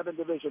 9-7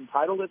 division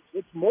title.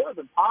 It's more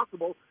than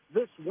possible.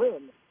 This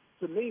win,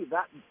 to me,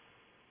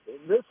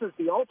 this is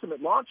the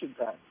ultimate launching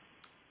pad.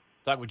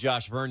 Talk with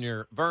Josh Vern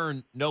here.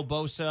 Vern, no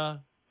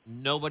Bosa,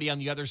 nobody on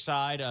the other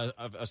side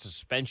of a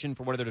suspension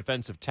for one of their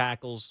defensive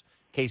tackles.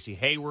 Casey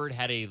Hayward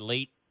had a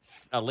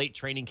late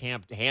training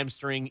camp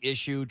hamstring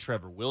issue.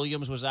 Trevor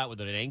Williams was out with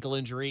an ankle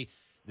injury.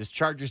 This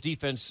Chargers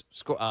defense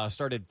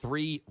started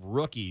 3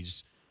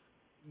 rookies.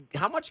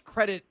 How much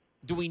credit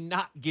do we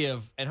not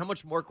give, and how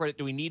much more credit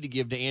do we need to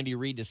give to Andy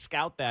Reid to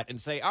scout that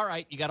and say, all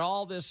right, you got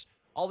all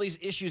these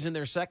issues in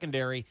their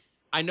secondary.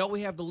 I know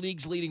we have the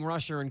league's leading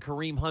rusher in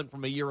Kareem Hunt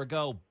from a year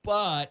ago,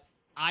 but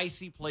I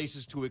see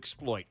places to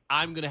exploit.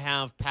 I'm going to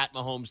have Pat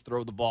Mahomes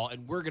throw the ball,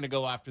 and we're going to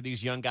go after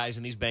these young guys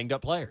and these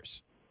banged-up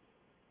players.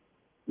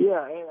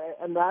 Yeah,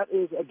 and that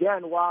is,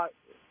 again, why,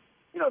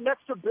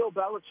 next to Bill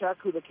Belichick,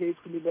 who the case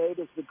can be made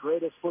as the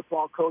greatest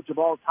football coach of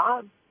all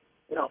time,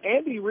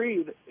 Andy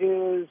Reid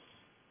is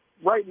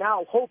right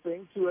now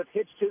hoping to have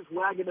hitched his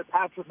wagon to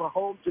Patrick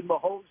Mahomes, and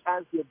Mahomes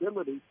has the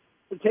ability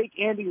to take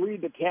Andy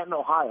Reid to Canton,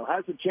 Ohio,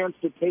 has a chance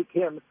to take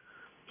him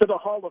to the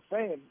Hall of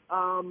Fame.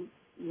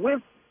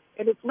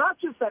 And it's not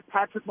just that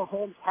Patrick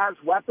Mahomes has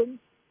weapons,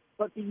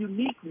 but the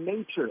unique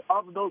nature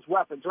of those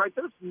weapons, right?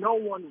 There's no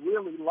one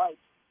really like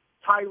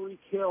Tyreek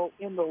Hill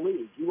in the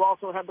league. You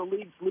also have the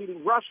league's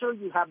leading rusher,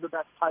 you have the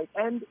best tight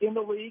end in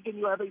the league, and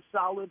you have a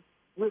solid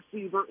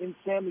receiver in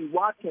Sammy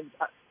Watkins.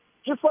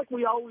 Just like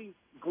we always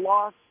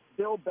gloss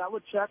Bill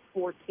Belichick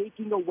for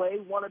taking away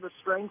one of the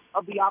strengths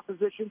of the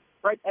opposition,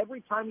 right?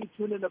 Every time you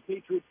tune in a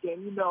Patriots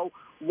game,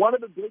 one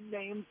of the big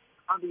names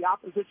on the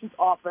opposition's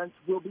offense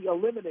will be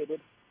eliminated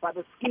by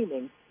the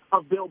scheming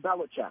of Bill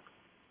Belichick.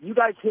 You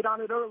guys hit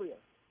on it earlier.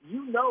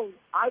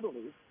 I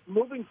believe,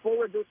 moving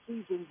forward this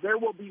season, there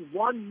will be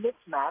one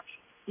mismatch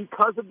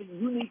because of the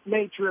unique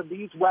nature of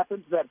these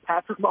weapons that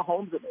Patrick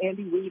Mahomes and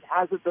Andy Reid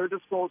has at their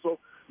disposal.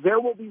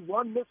 There will be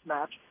one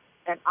mismatch.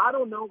 And I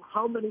don't know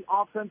how many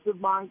offensive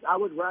minds I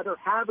would rather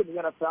have in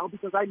the NFL,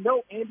 because I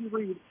know Andy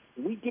Reid,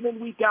 week in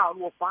and week out,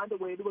 will find a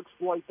way to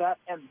exploit that.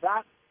 And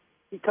that,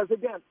 because,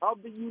 again,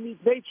 of the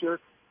unique nature,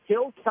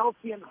 Hill,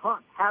 Kelsey, and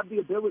Hunt have the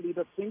ability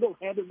to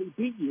single-handedly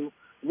beat you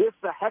with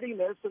the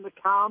headiness and the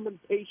calm and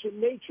patient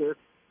nature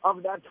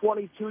of that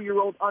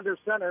 22-year-old under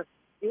center.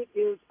 It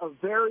is a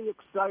very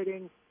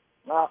exciting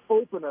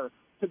opener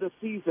to the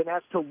season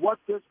as to what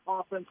this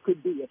offense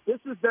could be. If this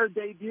is their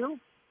debut,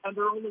 and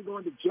they're only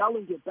going to gel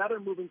and get better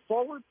moving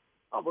forward,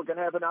 we're going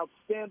to have an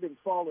outstanding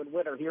fall and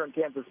winter here in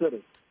Kansas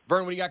City.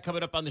 Vern, what do you got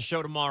coming up on the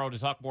show tomorrow to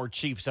talk more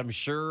Chiefs? I'm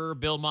sure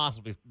Bill Moss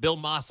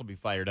will be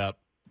fired up.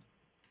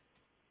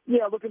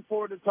 Yeah, looking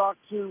forward to talk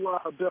to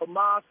Bill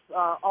Moss.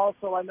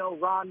 Also, I know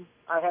Ron,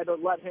 I had to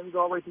let him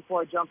go right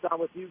before I jumped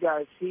on with you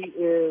guys. He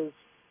is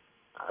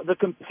the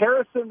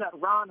comparison that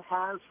Ron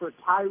has for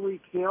Tyreek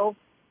Hill.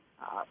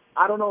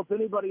 I don't know if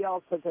anybody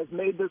else has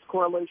made this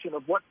correlation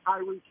of what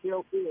Tyreek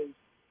Hill is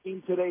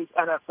in today's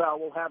NFL.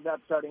 We'll have that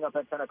starting up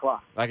at 10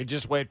 o'clock. I can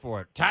just wait for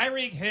it.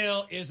 Tyreek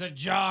Hill is a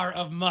jar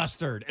of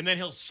mustard. And then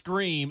he'll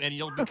scream, and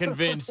you'll be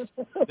convinced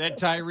that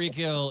Tyreek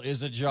Hill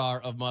is a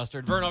jar of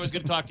mustard. Vern, always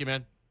good to talk to you,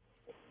 man.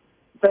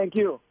 Thank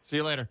you. See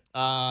you later.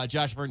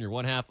 Josh Vern, you're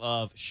one half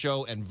of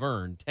Show and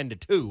Vern, 10 to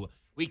 2,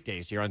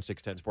 weekdays here on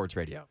 610 Sports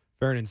Radio.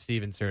 Vern and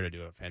Steven Serta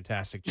do a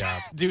fantastic job.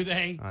 Do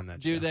they? On that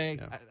do show. they?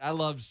 Yeah. I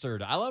love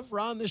Serta. I love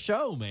Ron the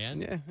show,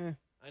 man. Yeah.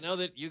 I know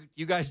that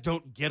you guys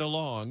don't get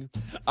along.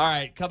 All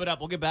right, coming up,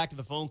 we'll get back to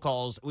the phone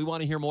calls. We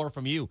want to hear more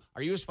from you.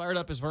 Are you as fired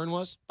up as Vern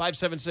was?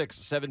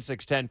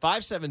 576-7610,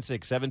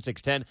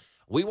 576-7610.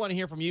 We want to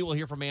hear from you. We'll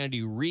hear from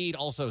Andy Reid.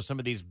 Also, some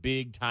of these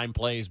big-time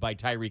plays by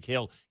Tyreek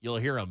Hill. You'll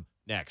hear them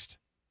next.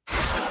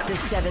 The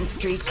 7th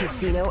Street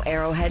Casino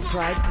Arrowhead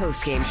Pride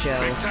postgame show.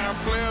 Big-time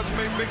players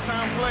make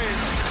big-time plays.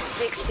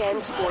 610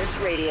 Sports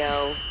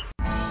Radio.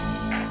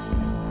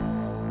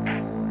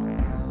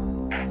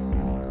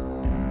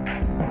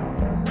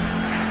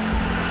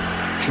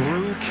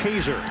 Drew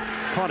Kaiser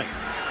punting.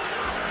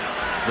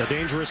 The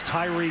dangerous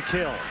Tyreek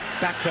Hill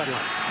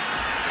backpedaling.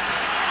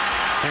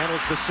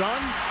 Handles the sun.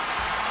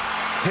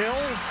 Hill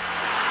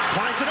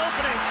finds an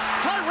opening.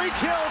 Tyreek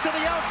Hill to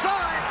the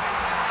outside.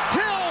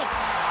 Hill,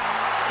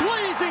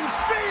 blazing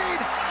speed.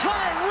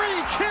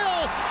 Tyreek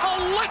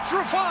Hill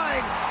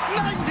electrified.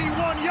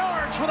 91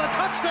 yards for the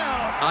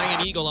touchdown.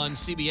 Iron Eagle on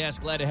CBS.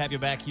 Glad to have you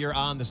back here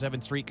on the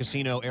 7th Street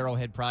Casino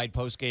Arrowhead Pride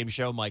postgame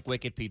show. Mike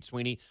Wickett, Pete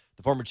Sweeney,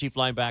 the former chief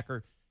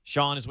linebacker.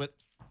 Shawn is with.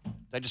 Did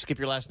I just skip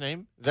your last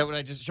name? Is that what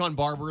I just? Shawn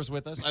Barber is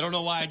with us. I don't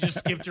know why I just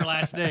skipped your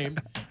last name.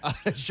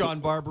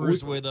 Shawn Barber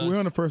is with us. We're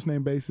on a first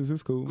name basis.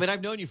 It's cool. I mean,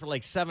 I've known you for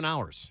like 7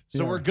 hours,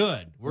 so Yeah. we're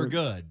good. We're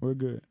good. We're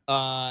good.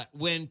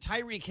 When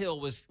Tyreek Hill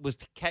was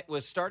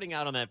starting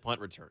out on that punt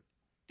return,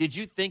 did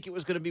you think it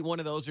was going to be one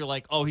of those? You're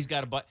like, oh, he's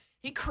got a butt.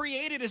 He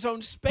created his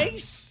own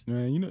space.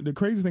 Man, the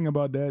crazy thing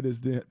about that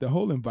is the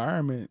whole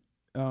environment,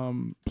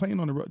 playing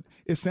on the road.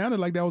 It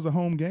sounded like that was a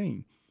home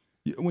game.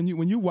 when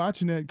you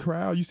watching that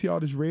crowd, you see all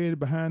this red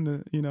behind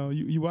the,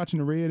 you watching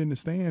the red in the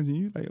stands, and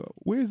you like,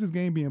 where's this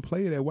game being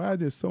played at? Why are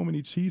there so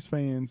many Chiefs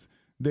fans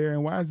there,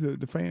 and why is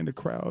the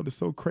crowd is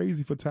so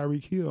crazy for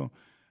Tyreek Hill?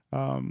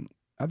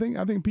 I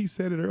think Pete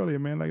said it earlier,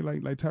 man.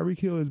 Like Tyreek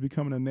Hill is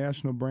becoming a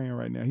national brand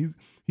right now.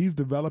 He's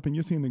developing.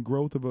 You're seeing the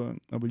growth of a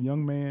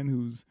young man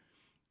who's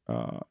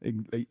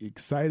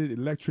excited,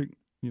 electric.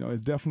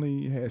 It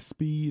definitely has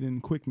speed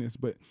and quickness,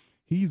 but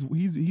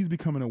he's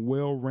becoming a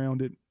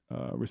well-rounded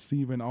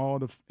receiver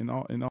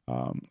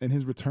and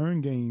his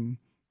return game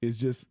is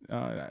just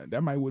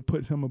that would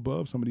put him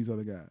above some of these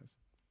other guys.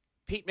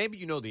 Pete, maybe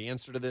you know the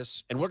answer to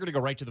this, and we're going to go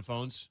right to the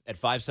phones at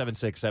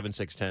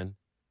 576-7610.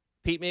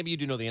 Pete, maybe you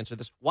do know the answer to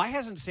this. Why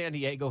hasn't San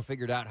Diego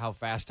figured out how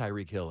fast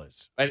Tyreek Hill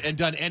is and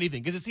done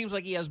anything? Because it seems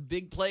like he has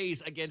big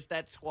plays against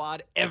that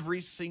squad every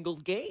single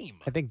game.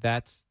 I think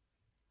that's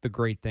the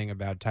great thing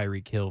about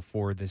Tyreek Hill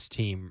for this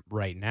team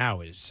right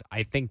now is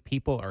I think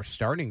people are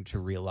starting to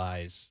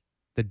realize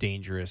the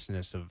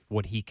dangerousness of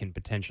what he can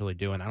potentially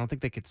do, and I don't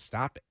think they could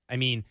stop it. I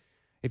mean,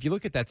 if you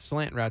look at that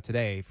slant route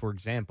today, for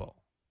example,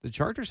 the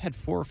Chargers had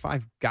 4 or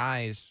 5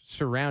 guys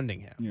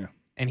surrounding him,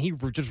 and he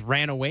just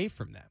ran away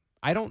from them.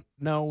 I don't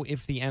know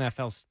if the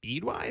NFL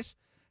speed-wise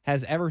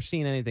has ever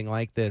seen anything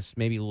like this,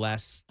 maybe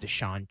less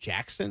Deshaun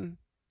Jackson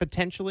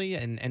potentially,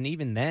 and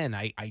even then,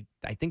 I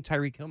think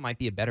Tyreek Hill might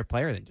be a better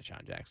player than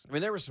Deshaun Jackson. I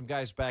mean, there were some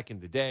guys back in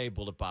the day,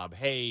 Bullet Bob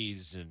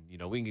Hayes, and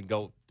we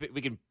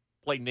can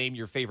play name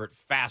your favorite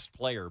fast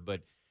player,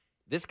 but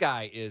this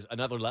guy is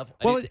another level.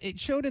 Well, it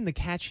showed in the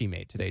catch he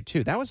made today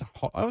too. That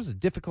was a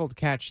difficult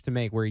catch to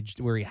make, where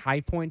he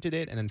high pointed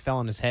it and then fell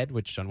on his head,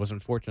 which was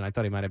unfortunate. I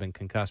thought he might have been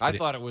concussed. I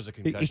thought it was a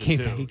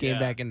concussion He came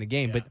back in the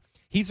game, but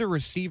he's a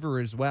receiver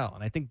as well,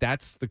 and I think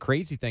that's the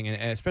crazy thing,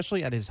 and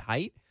especially at his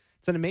height,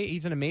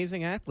 he's an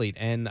amazing athlete,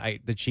 and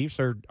the Chiefs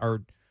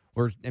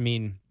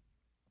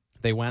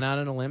they went out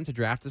on a limb to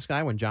draft this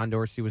guy when John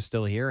Dorsey was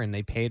still here, and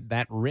they paid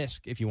that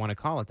risk, if you want to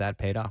call it that,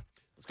 paid off.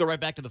 Let's go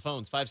right back to the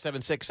phones.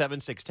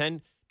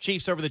 576-7610.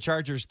 Chiefs over the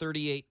Chargers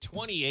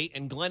 38-28,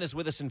 and Glenn is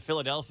with us in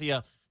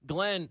Philadelphia.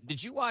 Glenn,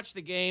 did you watch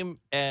the game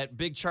at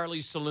Big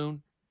Charlie's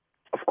Saloon?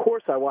 Of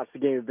course I watched the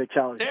game at Big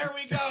Charlie's. There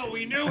we go.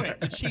 We knew it.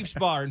 The Chiefs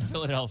bar in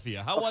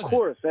Philadelphia. How was it? Of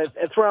course.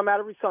 That's where I'm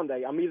at every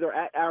Sunday. I'm either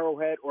at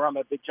Arrowhead or I'm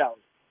at Big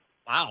Charlie's.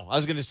 Wow. I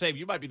was going to say,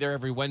 you might be there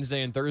every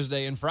Wednesday and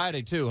Thursday and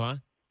Friday too, huh?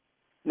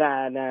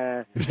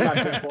 Nah. It's not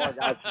good bar,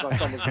 guys. It's not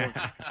summer game.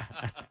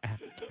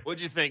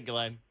 What'd you think,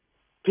 Glenn?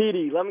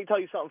 Petey, let me tell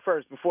you something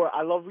first.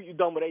 I love what you've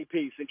done with AP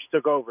since you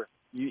took over.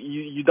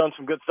 You done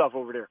some good stuff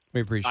over there.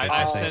 We appreciate it.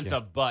 I sense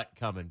a butt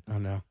coming. Oh,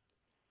 no.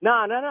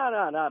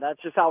 No. That's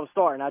just how it's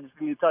starting. I just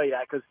need to tell you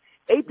that because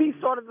AP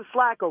started to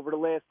slack over the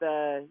last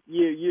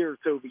year or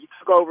two. But you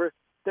took over,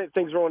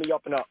 things are only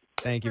up and up.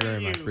 Thank you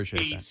very much.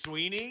 Appreciate Pete that.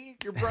 Sweeney,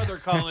 your brother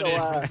calling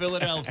in from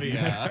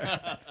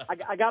Philadelphia.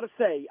 I got to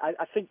say,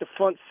 I think the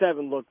front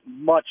seven looked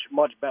much,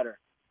 much better.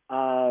 There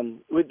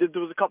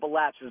was a couple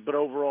lapses, but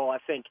overall, I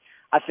think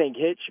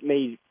Hitch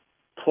made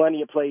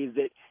plenty of plays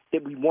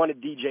that we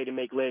wanted DJ to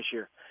make last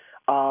year.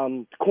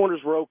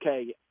 Corners were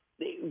okay.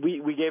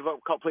 We gave up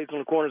a couple plays on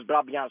the corners, but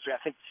I'll be honest with you,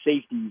 I think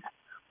the safeties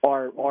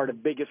are the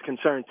biggest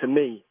concern to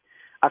me.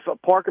 I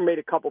thought Parker made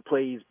a couple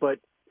plays, but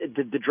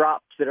the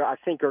drops that I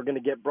think are going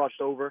to get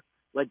brushed over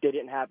like they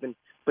didn't happen.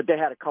 But they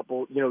had a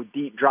couple,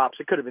 deep drops.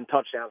 It could have been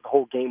touchdowns. The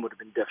whole game would have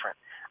been different.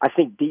 I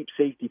think deep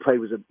safety play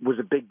was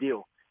a big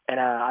deal, and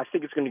I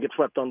think it's going to get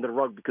swept under the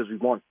rug because we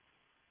won.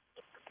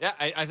 Yeah,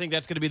 I think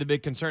that's going to be the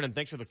big concern, and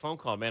thanks for the phone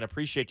call, man. I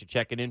appreciate you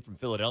checking in from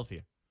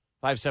Philadelphia.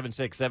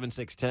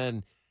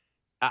 576-7610.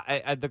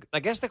 I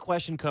guess the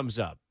question comes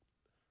up.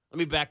 Let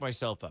me back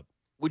myself up.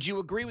 Would you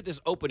agree with this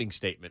opening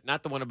statement?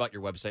 Not the one about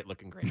your website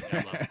looking great.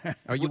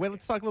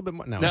 Let's talk a little bit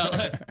more. No,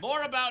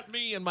 more about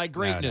me and my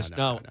greatness.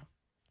 No.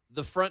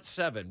 The front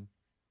seven,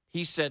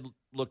 he said,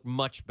 looked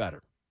much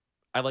better.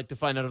 I'd like to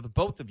find out if the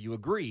both of you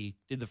agree.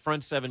 Did the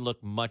front seven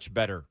look much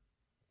better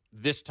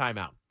this time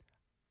out?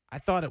 I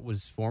thought it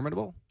was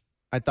formidable.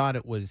 I thought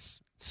it was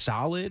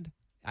solid.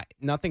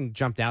 Nothing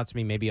jumped out to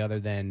me maybe other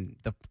than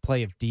the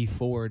play of D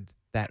Ford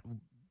that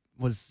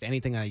was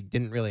anything I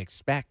didn't really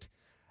expect.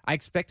 I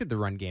expected the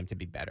run game to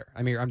be better.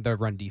 I mean, the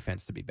run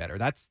defense to be better.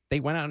 They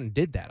went out and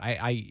did that.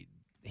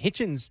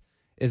 Hitchens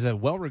is a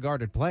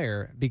well-regarded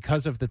player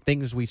because of the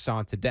things we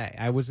saw today.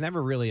 I was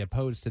never really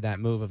opposed to that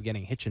move of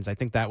getting Hitchens. I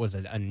think that was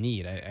a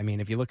need. I mean,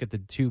 if you look at the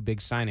two big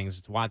signings,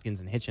 it's Watkins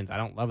and Hitchens. I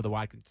don't love the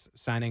Watkins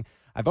signing.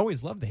 I've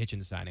always loved the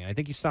Hitchens signing. I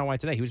think you saw why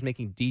today. He was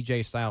making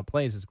DJ-style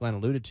plays, as Glenn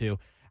alluded to,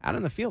 out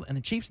on the field, and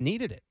the Chiefs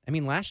needed it. I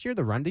mean, last year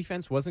the run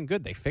defense wasn't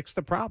good. They fixed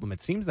the problem.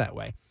 It seems that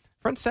way.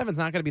 Front seven's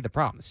not going to be the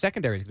problem. The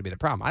secondary is going to be the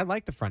problem. I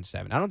like the front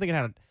seven. I don't think it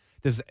had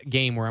this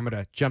game where I'm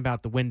going to jump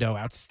out the window,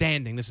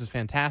 outstanding, this is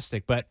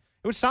fantastic, but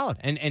it was solid.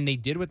 And they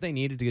did what they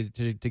needed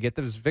to get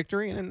this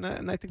victory, and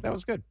I think that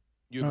was good.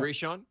 You agree,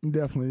 Shawn?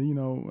 Definitely.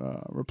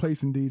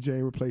 Replacing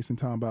DJ, replacing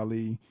Tom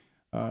Bali,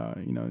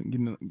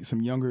 getting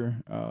some younger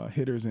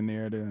hitters in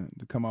there to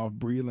come off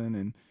Breland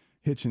and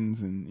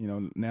Hitchens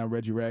and now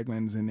Reggie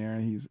Ragland's in there,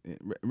 and he's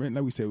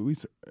like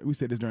we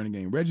said this during the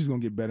game. Reggie's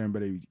gonna get better and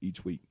better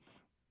each week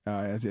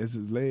as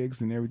his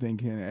legs and everything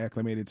can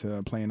acclimated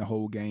to playing the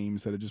whole game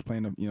instead of just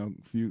playing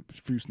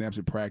few snaps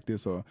at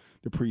practice or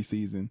the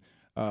preseason.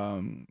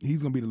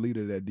 He's gonna be the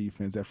leader of that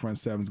defense. That front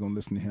seven's gonna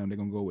listen to him. They're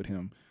gonna go with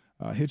him.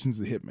 Hitchens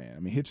is a hit man. I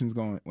mean, Hitchens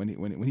going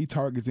when he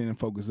targets in and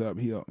focus up,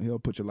 he'll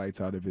put your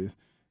lights out if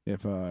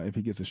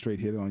he gets a straight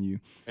hit on you.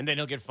 And then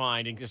he'll get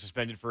fined and get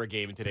suspended for a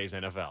game in today's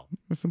NFL.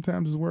 But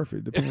sometimes it's worth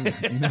it. Depending,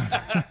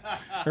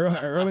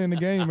 early in the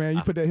game, man,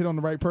 you put that hit on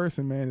the right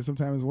person, man, and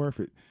sometimes it's worth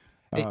it.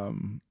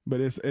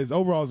 But it's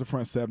overall as a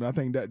front seven. I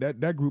think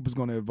that group is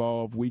going to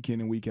evolve week in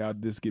and week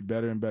out. Just get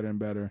better and better and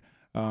better.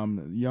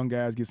 Young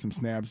guys get some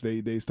snaps.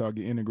 They start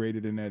getting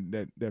integrated in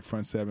that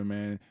front seven,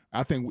 man.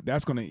 I think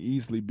that's going to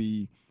easily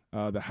be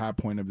the high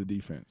point of the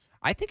defense.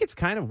 I think it's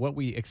kind of what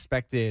we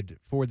expected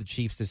for the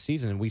Chiefs this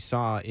season, and we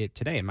saw it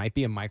today. It might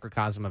be a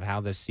microcosm of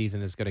how this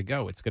season is going to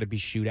go. It's going to be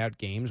shootout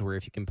games where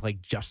if you can play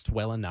just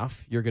well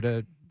enough, you're going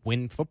to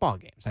win football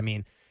games. I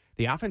mean,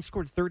 the offense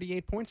scored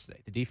 38 points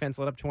today. The defense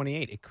let up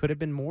 28. It could have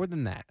been more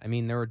than that. I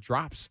mean, there were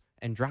drops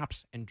and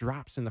drops and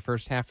drops in the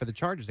first half for the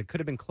Chargers. It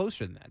could have been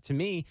closer than that. To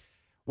me,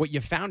 what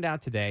you found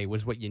out today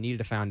was what you needed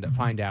to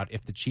find out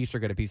if the Chiefs are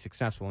going to be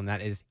successful, and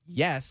that is,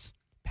 yes,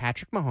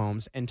 Patrick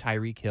Mahomes and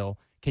Tyreek Hill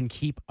can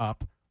keep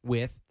up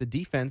with the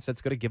defense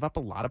that's going to give up a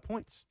lot of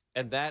points.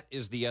 And that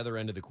is the other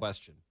end of the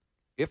question.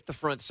 If the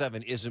front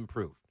seven is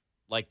improved,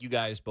 like you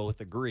guys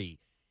both agree,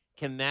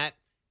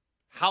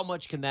 how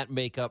much can that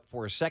make up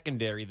for a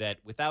secondary that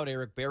without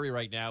Eric Berry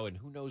right now, and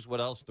who knows what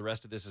else the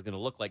rest of this is going to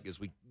look like as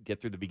we get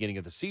through the beginning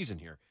of the season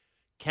here,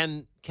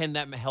 can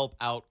that help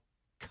out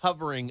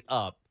covering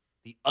up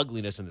the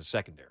ugliness in the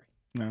secondary?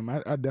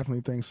 I definitely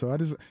think so.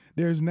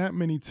 There's not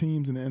many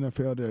teams in the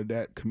NFL that are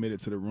that committed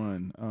to the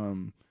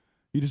run.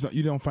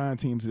 You don't find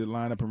teams that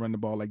line up and run the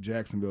ball like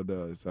Jacksonville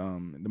does. The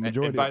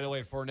majority. And by the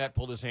way, Fournette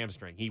pulled his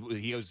hamstring. He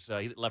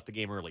left the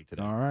game early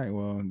today. All right.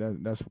 Well,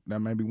 that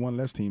might be one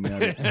less team now.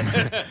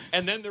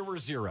 And then there were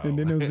zero. And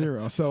then there was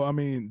zero. So I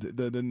mean,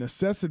 the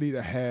necessity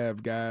to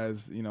have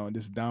guys,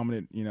 this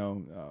dominant,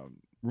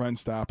 run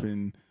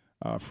stopping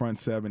front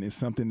seven is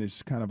something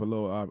that's kind of a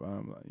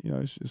little,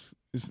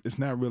 it's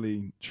not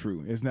really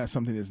true. It's not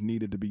something that's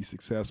needed to be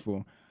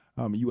successful.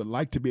 You would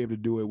like to be able to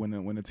do it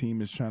when a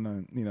team is trying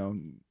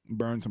to,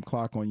 burn some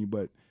clock on you.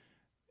 But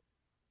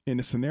in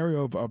the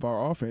scenario of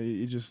our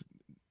offense,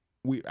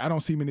 I don't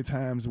see many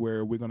times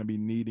where we're going to be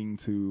needing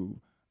to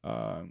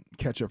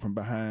catch up from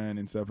behind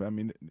and stuff. I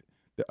mean,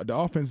 the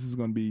offense is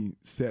going to be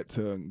set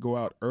to go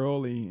out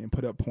early and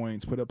put up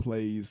points, put up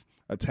plays,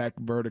 attack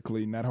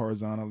vertically, not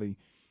horizontally.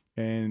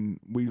 And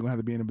we're going to have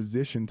to be in a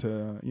position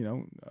to,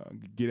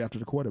 get after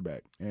the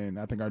quarterback. And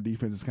I think our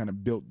defense is kind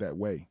of built that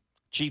way.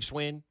 Chiefs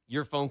win,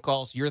 your phone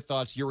calls, your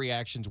thoughts, your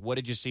reactions. What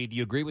did you see? Do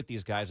you agree with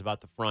these guys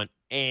about the front?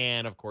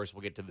 And, of course,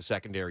 we'll get to the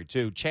secondary,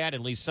 too. Chad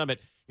and Lee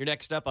Summit, you're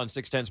next up on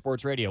 610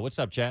 Sports Radio. What's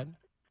up, Chad?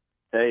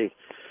 Hey,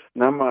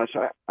 not much.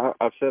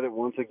 I've said it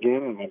once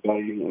again, and my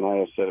buddy and I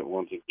have said it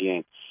once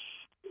again.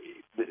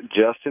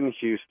 Justin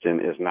Houston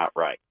is not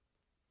right.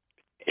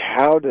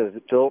 How does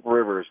Philip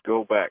Rivers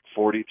go back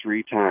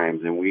 43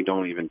 times and we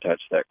don't even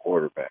touch that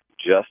quarterback?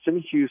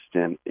 Justin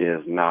Houston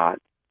is not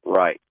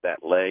right.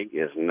 That leg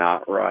is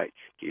not right.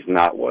 He's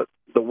not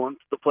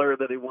the player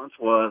that he once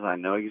was. I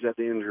know he's at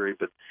the injury,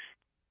 but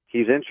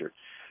he's injured.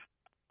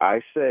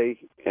 I say,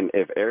 and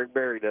if Eric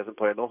Berry doesn't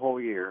play the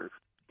whole year,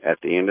 at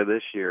the end of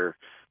this year,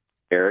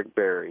 Eric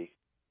Berry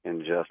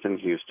and Justin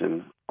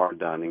Houston are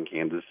done in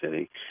Kansas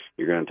City.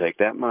 You're going to take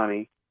that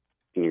money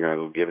and you're going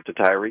to go give it to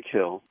Tyreek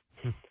Hill,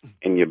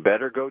 and you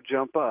better go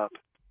jump up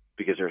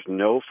because there's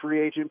no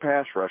free agent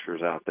pass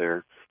rushers out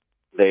there.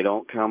 They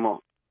don't come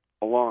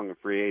along in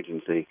free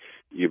agency.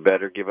 You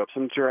better give up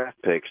some draft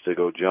picks to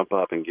go jump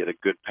up and get a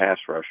good pass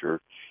rusher.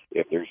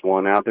 If there's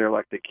one out there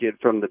like the kid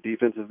from the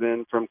defensive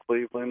end from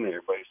Cleveland,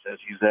 everybody says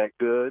he's that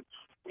good.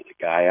 There's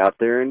a guy out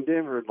there in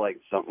Denver, like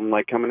something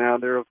like coming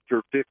out there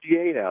for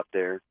 58 out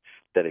there,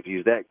 that if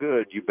he's that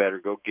good, you better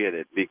go get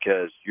it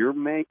because you're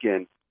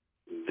making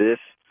this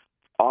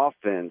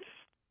offense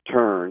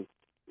turn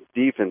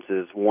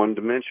defenses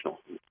one-dimensional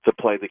to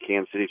play the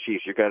Kansas City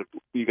Chiefs. You got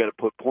to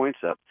put points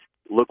up.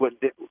 Look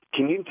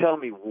can you tell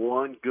me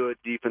one good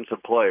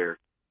defensive player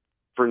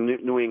for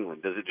New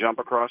England? Does it jump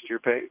across your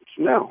page?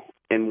 No.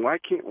 And why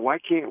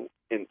can't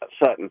in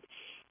Sutton?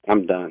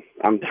 I'm done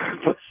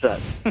with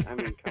Sutton. I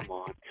mean, come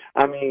on.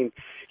 I mean,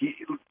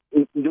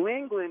 New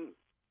England,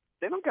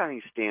 they don't got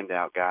any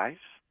standout guys.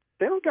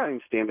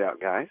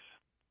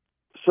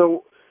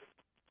 So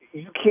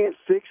you can't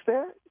fix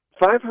that?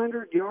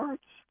 500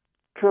 yards?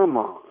 Come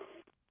on.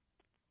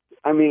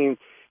 I mean,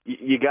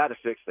 you got to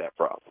fix that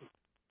problem.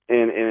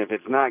 And if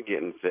it's not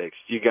getting fixed,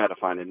 you got to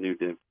find a new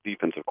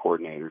defensive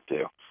coordinator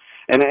too.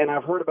 And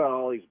I've heard about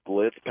all these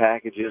blitz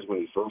packages when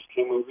he first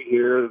came over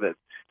here that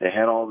they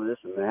had all this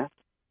and that.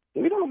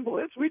 We don't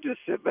blitz. We just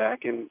sit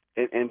back and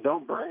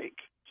don't break.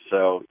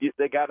 So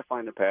they got to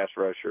find a pass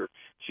rusher.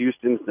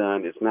 Houston's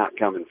done. It's not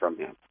coming from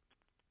him.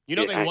 You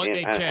know they won.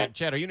 Hey,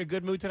 Chad, are you in a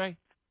good mood today?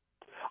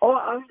 Oh,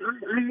 I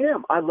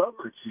am. I love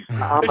my Chiefs.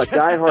 I'm a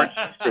diehard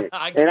Chiefs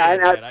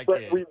fan.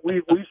 But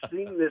we've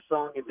seen this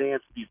song and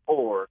dance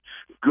before.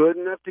 Good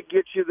enough to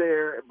get you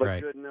there,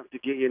 but good enough to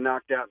get you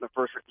knocked out in the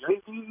first round. You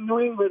ain't beating New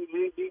England,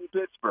 you ain't beating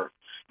Pittsburgh.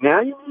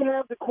 Now you may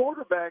have the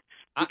quarterback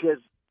because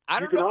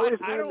you can always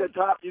name the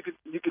top.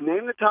 You can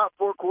name the top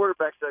 4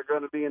 quarterbacks that are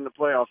going to be in the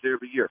playoffs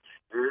every year.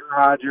 Aaron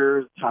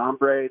Rodgers, Tom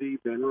Brady,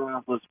 Ben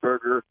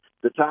Roethlisberger.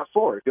 The top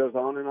 4. It goes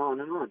on and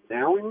on and on.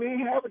 Now we may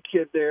have a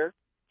kid there.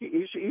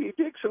 He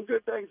did some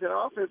good things. That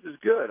offense is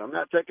good. I'm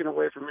not taking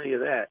away from any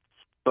of that.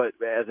 But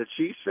as a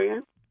Chiefs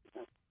fan,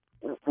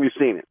 we've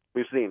seen it.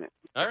 We've seen it.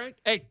 All right.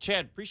 Hey,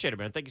 Chad, appreciate it,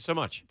 man. Thank you so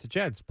much. To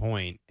Chad's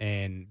point,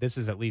 and this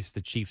is at least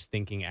the Chiefs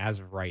thinking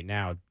as of right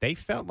now, they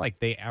felt like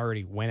they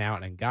already went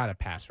out and got a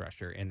pass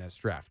rusher in this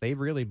draft. They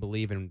really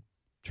believe in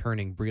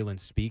turning Breeland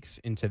Speaks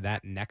into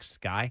that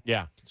next guy.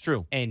 Yeah, it's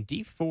true. And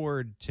D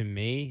Ford, to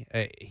me,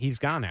 he's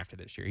gone after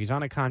this year. He's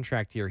on a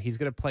contract year. He's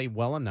going to play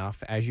well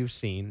enough, as you've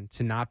seen,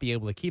 to not be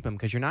able to keep him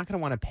because you're not going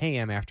to want to pay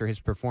him after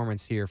his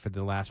performance here for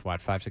the last,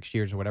 5-6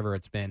 years or whatever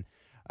it's been.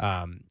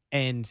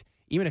 And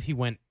even if he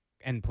went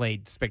and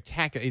played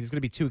spectacular, it's going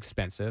to be too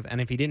expensive.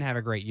 And if he didn't have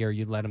a great year,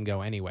 you'd let him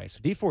go anyway.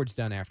 So D Ford's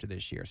done after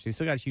this year. So you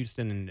still got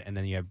Houston, and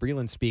then you have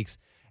Breeland Speaks.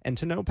 And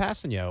to know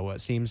Passanio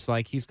seems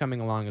like he's coming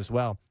along as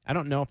well. I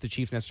don't know if the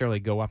Chiefs necessarily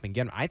go up and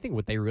get him. I think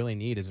what they really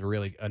need is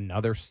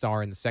another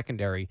star in the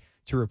secondary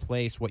to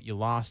replace what you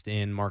lost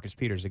in Marcus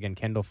Peters. Again,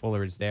 Kendall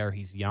Fuller is there.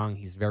 He's young.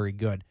 He's very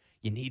good.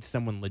 You need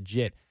someone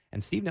legit.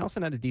 And Steve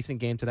Nelson had a decent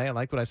game today. I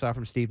like what I saw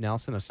from Steve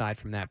Nelson aside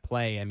from that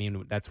play. I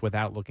mean, that's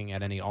without looking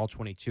at any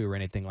all-22 or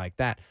anything like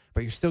that.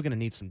 But you're still going to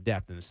need some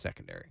depth in the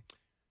secondary.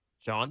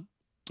 Sean?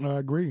 I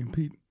agree.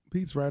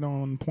 Pete's right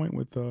on point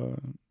with the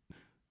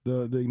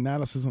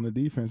analysis on the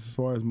defense as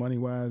far as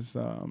money-wise.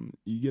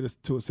 You get us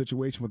to a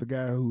situation with a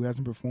guy who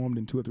hasn't performed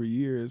in 2 or 3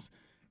 years,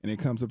 and it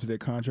comes up to their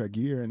contract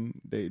year, and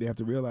they have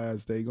to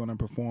realize they're going to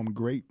perform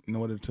great in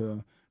order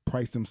to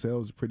price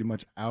themselves pretty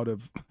much out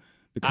of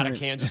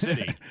Kansas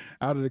City,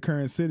 out of the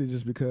current city,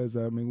 just because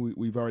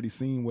we've already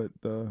seen what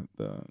the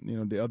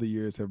other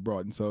years have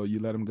brought, and so you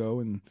let them go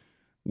and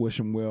wish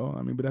them well.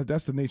 I mean, but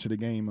that's the nature of the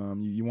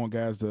game. You want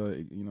guys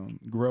to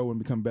grow and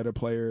become better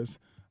players.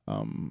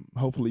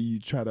 Hopefully you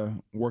try to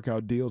work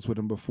out deals with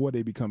them before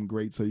they become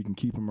great so you can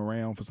keep them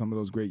around for some of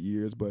those great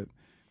years. But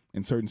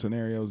in certain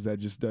scenarios, that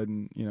just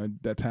doesn't,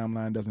 that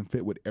timeline doesn't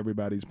fit with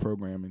everybody's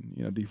program.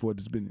 And, D Ford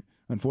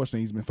unfortunately,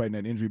 he's been fighting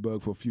that injury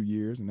bug for a few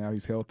years, and now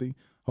he's healthy.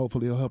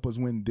 Hopefully he'll help us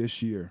win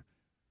this year.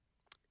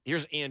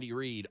 Here's Andy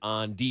Reid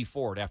on D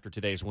Ford after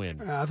today's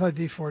win. I thought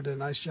D Ford did a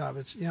nice job.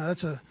 It's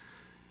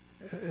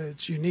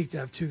it's unique to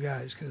have 2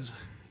 guys because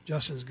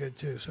Justin's good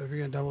too. So if you're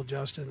going to double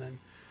Justin, then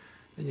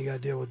you got to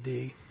deal with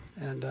D.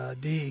 And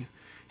D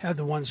had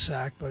the 1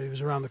 sack, but he was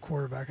around the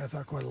quarterback, I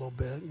thought, quite a little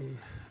bit.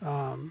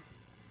 And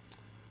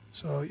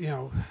so,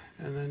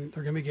 and then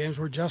there are going to be games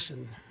where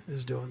Justin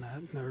is doing that,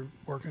 and they're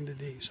working to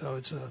D. So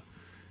it's a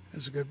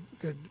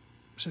good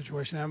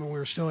situation. I mean, we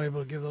were still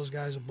able to give those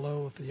guys a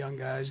blow with the young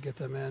guys, get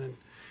them in and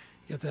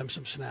get them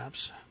some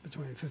snaps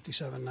between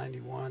 57,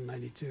 91,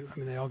 92. I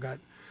mean, they all got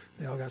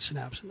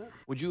snaps in there.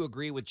 Would you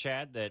agree with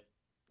Chad that?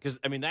 Because,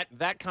 I mean,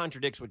 that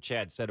contradicts what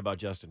Chad said about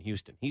Justin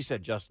Houston. He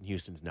said Justin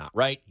Houston's not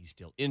right. He's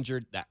still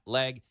injured, that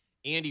leg.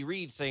 Andy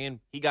Reid saying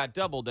he got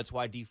doubled. That's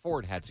why D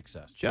Ford had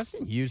success.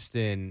 Justin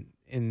Houston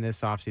in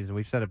this offseason,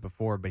 we've said it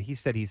before, but he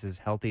said he's as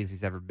healthy as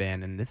he's ever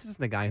been. And this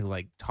isn't the guy who,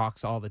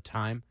 talks all the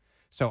time.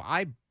 So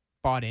I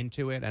bought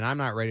into it, and I'm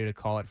not ready to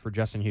call it for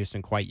Justin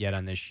Houston quite yet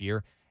on this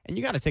year. And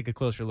you got to take a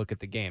closer look at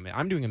the game.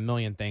 I'm doing a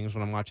million things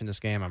when I'm watching this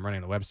game. I'm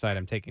running the website.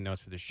 I'm taking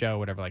notes for the show,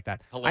 whatever like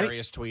that.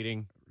 Hilarious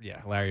tweeting.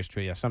 Yeah, hilarious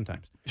tweet. Yeah,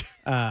 sometimes.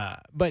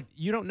 But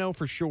you don't know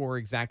for sure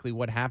exactly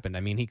what happened. I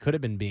mean, he could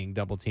have been being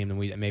double teamed,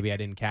 and maybe I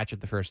didn't catch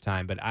it the first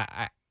time. But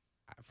I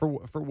for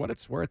what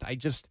it's worth,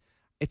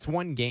 it's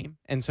one game,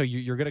 and so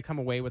you're going to come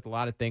away with a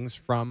lot of things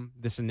from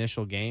this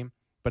initial game.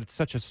 But it's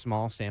such a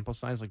small sample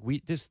size.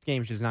 This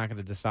game's just not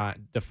going to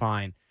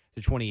define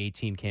the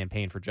 2018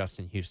 campaign for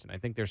Justin Houston. I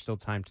think there's still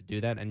time to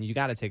do that, and you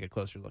got to take a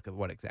closer look at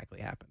what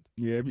exactly happened.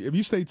 Yeah, if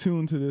you stay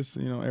tuned to this,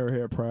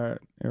 Arrowhead Pride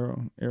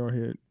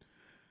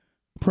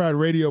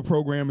radio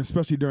program,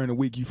 especially during the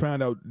week, you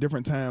find out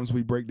different times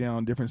we break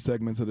down different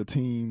segments of the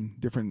team,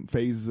 different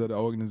phases of the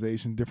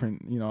organization,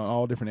 different,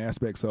 all different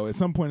aspects. So at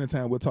some point in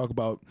time, we'll talk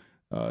about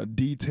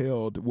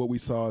detailed what we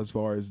saw as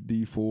far as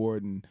D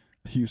Ford and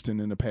Houston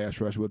in the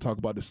pass rush. We'll talk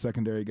about the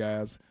secondary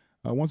guys.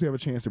 Once we have a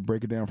chance to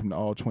break it down from the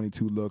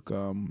all-22 look,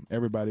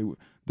 everybody,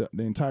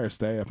 the entire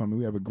staff. I mean,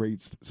 we have a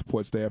great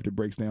support staff that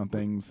breaks down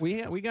things.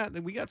 We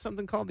got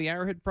something called the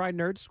Arrowhead Pride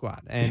Nerd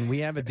Squad, and we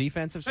have a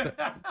defensive.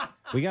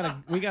 We got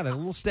a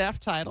little staff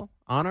title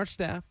on our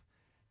staff.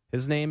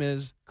 His name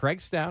is Craig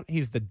Stout.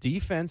 He's the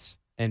defense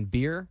and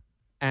beer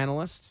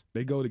analyst.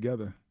 They go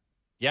together.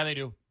 Yeah, they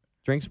do.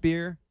 Drinks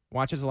beer,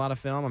 watches a lot of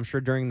film. I'm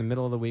sure during the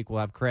middle of the week we'll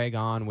have Craig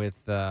on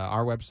with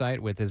our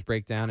website with his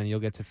breakdown, and you'll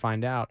get to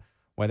find out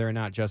whether or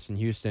not Justin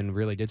Houston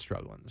really did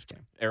struggle in this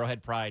game.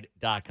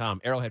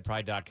 Arrowheadpride.com.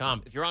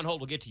 Arrowheadpride.com. If you're on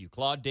hold, we'll get to you.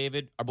 Claude,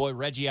 David, our boy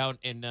Reggie out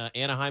in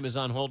Anaheim is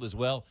on hold as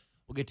well.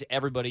 We'll get to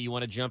everybody you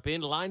want to jump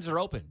in. Lines are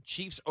open.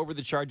 Chiefs over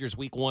the Chargers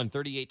week 1,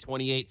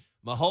 38-28.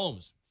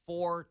 Mahomes,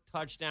 4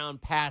 touchdown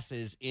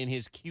passes in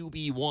his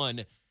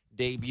QB1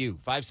 debut.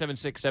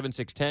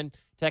 576-7610.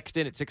 Text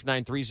in at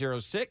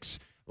 69306.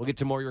 We'll get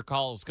to more of your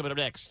calls coming up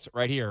next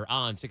right here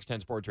on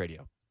 610 Sports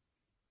Radio.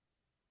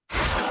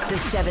 The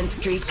 7th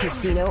Street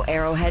Casino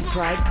Arrowhead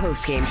Pride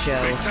postgame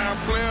show. Big-time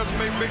players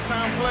make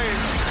big-time plays.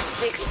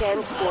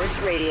 610 Sports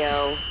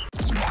Radio.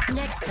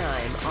 Next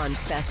time on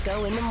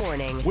Fesco in the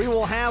Morning. We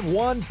will have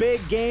one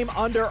big game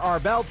under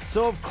our belts,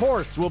 so of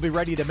course we'll be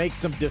ready to make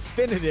some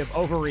definitive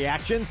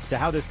overreactions to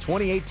how this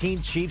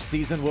 2018 Chiefs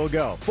season will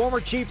go. Former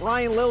Chief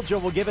Ryan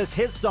Lilja will give us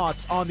his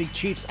thoughts on the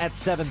Chiefs at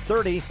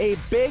 7:30. A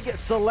big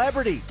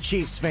celebrity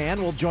Chiefs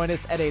fan will join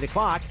us at 8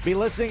 o'clock. Be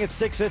listening at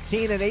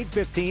 6:15 and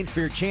 8:15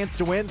 for your chance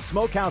to win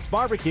Smokehouse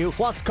Barbecue.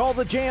 Plus, call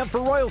the Jam for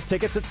Royals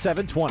tickets at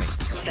 7:20.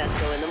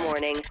 Fesco in the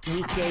Morning.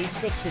 Weekdays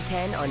 6 to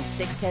 10 on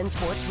 610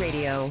 Sports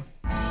Radio.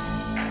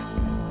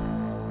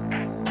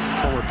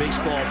 Former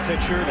baseball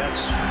pitcher.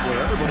 That's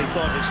where everybody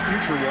thought his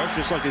future was,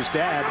 just like his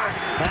dad,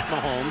 Pat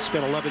Mahomes,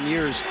 spent 11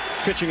 years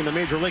pitching in the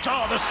major leagues.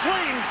 Oh, the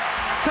swing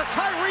to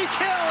Tyreek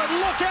Hill, and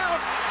look out!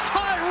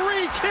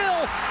 Tyreek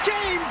Hill,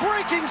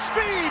 game-breaking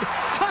speed,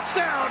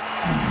 touchdoand,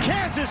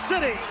 Kansas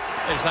City.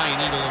 There's Ian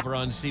Eagle over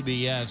on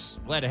CBS.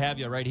 Glad to have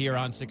you right here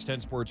on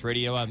 610 Sports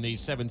Radio on the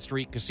 7th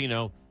Street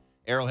Casino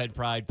Arrowhead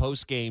Pride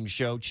post-game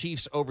show.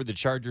 Chiefs over the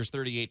Chargers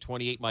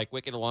 38-28. Mike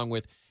Wickett along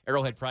with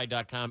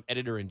Arrowheadpride.com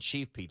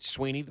editor-in-chief Pete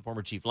Sweeney. The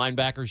former Chief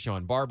linebacker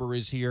Shawn Barber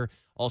is here.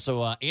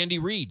 Also, Andy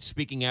Reid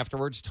speaking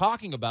afterwards,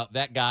 talking about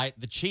that guy,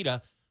 the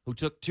cheetah, who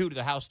took 2 to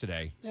the house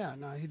today. Yeah,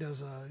 no, he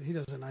does a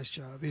nice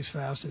job. He's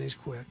fast and he's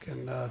quick,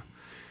 and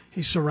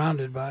he's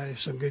surrounded by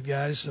some good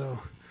guys,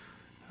 so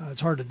it's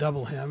hard to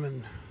double him.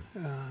 And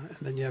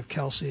then you have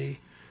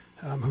Kelsey,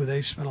 who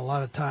they've spent a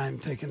lot of time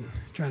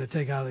trying to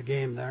take out of the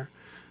game there.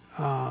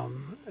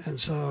 And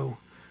so,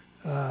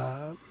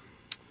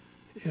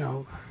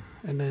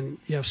 and then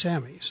you have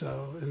Sammy.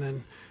 So, and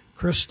then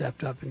Chris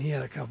stepped up and he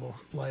had a couple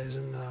plays,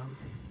 and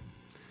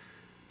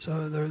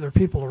so there are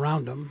people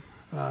around him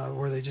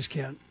where they just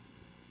can't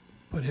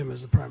put him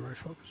as the primary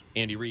focus.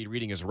 Andy Reid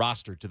reading his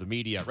roster to the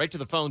media. Right to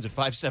the phones at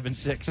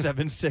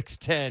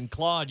 576-7610.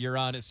 Claude, you're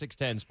on at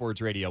 610 Sports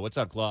Radio. What's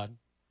up, Claude?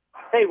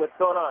 Hey, what's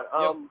going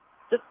on?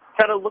 Just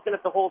kind of looking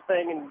at the whole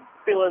thing and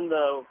feeling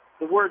the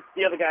words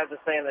the other guys are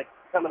saying that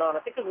coming on. I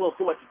think there's a little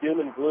too much doom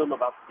and gloom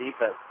about the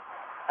defense.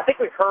 I think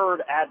we've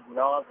heard ad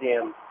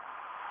nauseum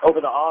over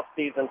the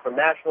offseason from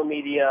national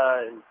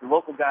media and from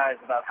local guys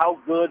about how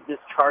good this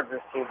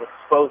Chargers team was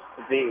supposed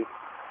to be,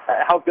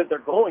 how good they're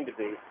going to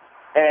be.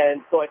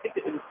 And so I think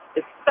it was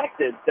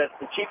expected that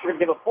the Chiefs were going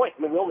to give up points.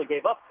 I mean, we only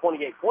gave up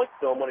 28 points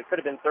to them when it could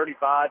have been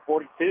 35,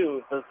 42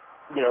 if those,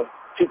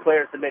 2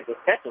 players had made those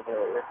catches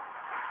earlier.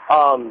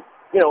 And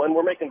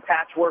we're making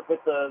patchwork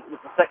with the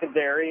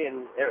secondary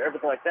and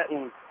everything like that.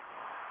 And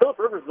Phillip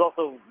Rivers is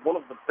also one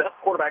of the best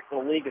quarterbacks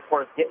in the league as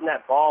far as getting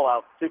that ball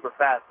out super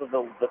fast. So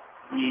the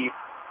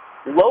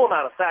low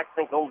amount of sacks, I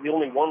think the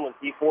only one was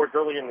D Ford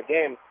earlier in the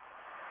game,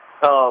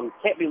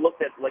 can't be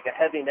looked at like a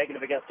heavy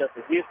negative against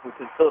Justin Houston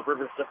because Phillip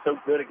Rivers is just so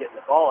good at getting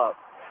the ball out.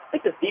 I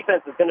think this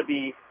defense is going to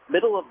be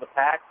middle of the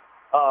pack,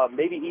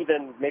 maybe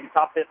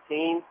top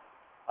 15.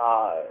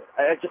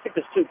 I just think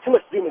there's too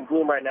much doom and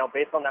gloom right now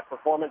based on that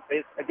performance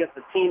against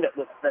a team that's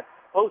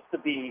supposed to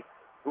be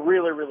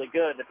really, really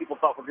good that people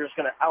thought were just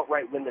going to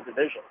outright win the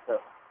division. So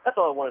that's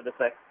all I wanted to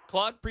say.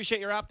 Claude, appreciate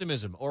your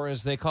optimism, or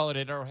as they call it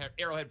at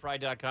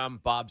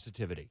Arrowheadpride.com, Bob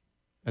Sativity.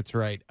 That's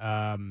right.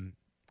 I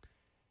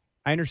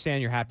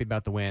understand you're happy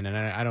about the win, and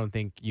I don't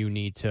think you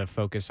need to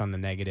focus on the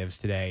negatives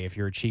today. If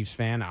you're a Chiefs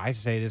fan, I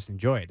say this,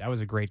 enjoy it. That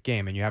was a great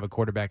game, and you have a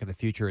quarterback of the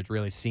future. It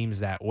really seems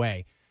that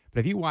way.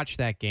 But if you watch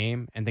that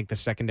game and think the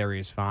secondary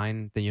is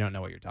fine, then you don't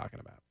know what you're talking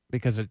about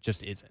because it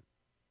just isn't.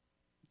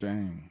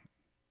 Dang.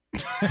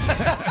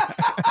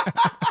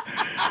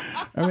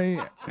 I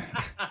mean,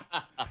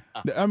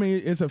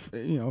 it's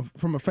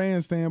from a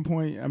fan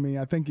standpoint. I mean,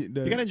 I think you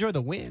gotta enjoy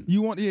the win.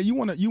 You want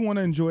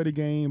to enjoy the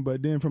game,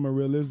 but then from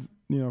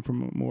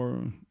from a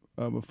more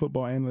of a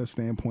football analyst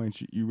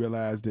standpoint, you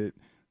realize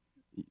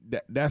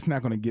that's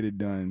not going to get it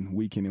done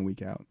week in and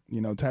week out.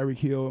 Tyreek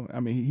Hill.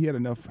 I mean, he had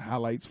enough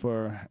highlights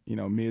for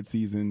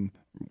mid-season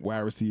wide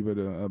receiver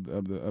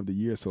of the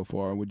year so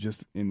far, with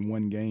just in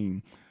one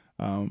game.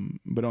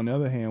 But on the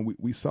other hand,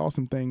 we saw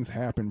some things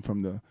happen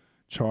from the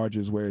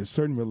Chargers where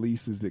certain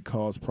releases that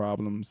cause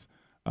problems,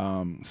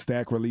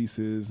 stack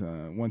releases.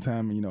 One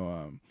time,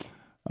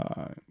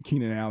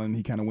 Keenan Allen,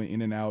 he kind of went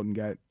in and out and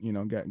got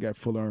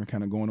Fuller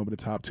kind of going over the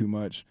top too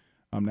much.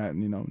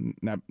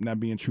 Not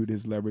being true to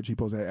his leverage. He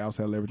supposed to have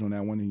outside leverage on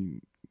that one.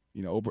 He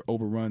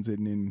overruns it,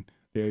 and then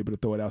they're able to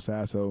throw it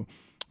outside. So.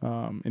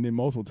 And then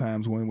multiple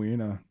times when we're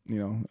in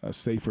a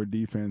safer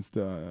defense,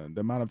 the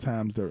amount of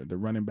times the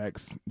running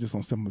backs just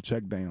on simple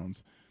check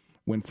downs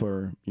went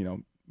for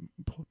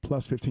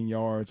plus 15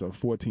 yards or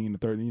 14 to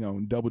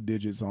 30, double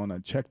digits on a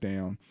check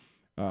down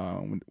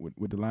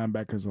with the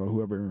linebackers or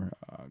whoever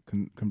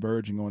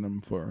converging on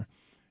them for.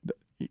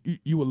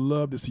 You would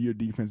love to see your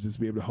defenses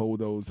be able to hold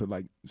those to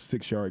like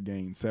 6-yard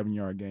gains,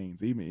 7-yard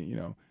gains, even,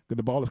 because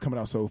the ball is coming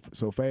out so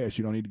fast,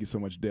 you don't need to get so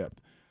much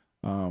depth.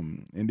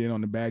 And then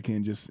on the back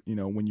end, just,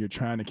 when you're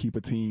trying to keep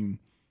a team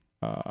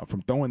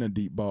from throwing a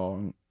deep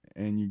ball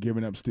and you're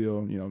giving up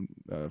still,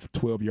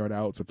 12-yard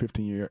outs or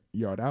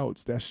 15-yard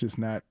outs, that's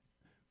not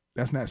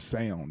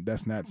sound.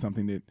 That's not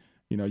something that,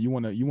 you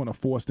want to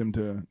force them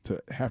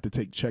to have to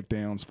take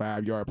checkdowns,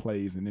 5-yard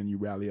plays, and then you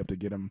rally up to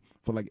get them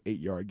for like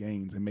 8-yard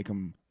gains and make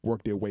them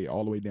work their way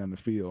all the way down the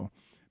field,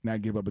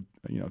 not give up a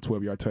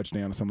 12-yard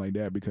touchdown or something like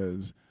that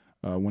because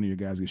one of your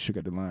guys gets shook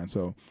at the line.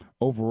 So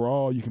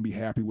overall, you can be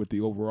happy with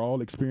the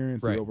overall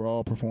experience, the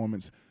overall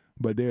performance,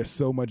 but there's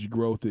so much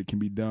growth that can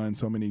be done,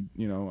 so many,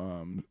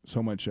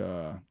 so much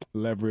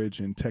leverage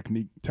and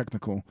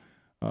technical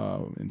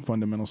and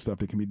fundamental stuff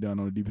that can be done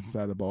on the defensive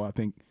side of the ball. I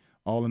think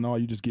all in all,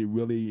 you just get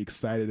really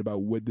excited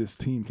about what this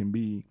team can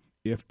be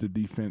if the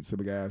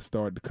defensive guys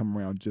start to come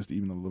around just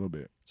even a little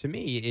bit. To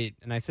me,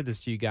 and I said this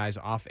to you guys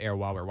off air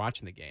while we're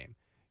watching the game,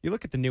 you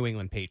look at the New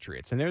England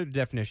Patriots, and they're the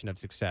definition of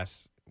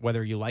success,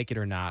 whether you like it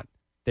or not.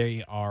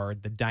 They are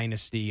the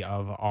dynasty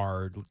of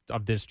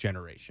this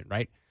generation,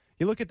 right?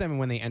 You look at them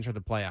when they enter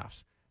the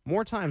playoffs.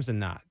 More times than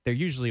not, they're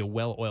usually a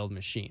well-oiled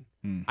machine.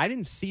 I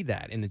didn't see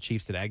that in the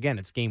Chiefs today. Again,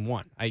 it's game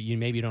one. You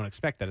maybe don't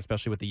expect that,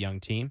 especially with the young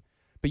team.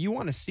 But you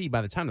want to see,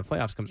 by the time the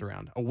playoffs comes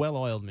around, a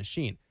well-oiled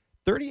machine.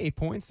 38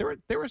 points.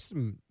 There were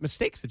some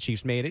mistakes the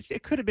Chiefs made.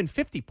 It could have been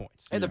 50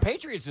 points. And the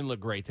Patriots didn't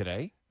look great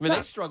today. I mean, they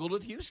struggled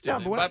with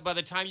Houston. No, by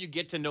the time you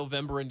get to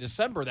November and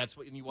December, that's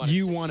what you want to see.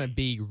 You want to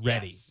be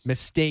ready. Yes.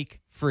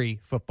 Mistake-free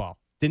football.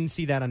 Didn't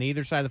see that on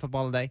either side of the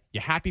football today.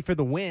 You're happy for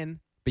the win,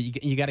 but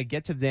you got to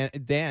get to the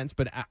dance.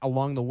 But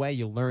along the way,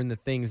 you learn the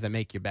things that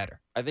make you better.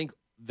 I think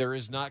there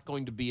is not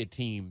going to be a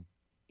team,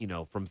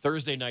 from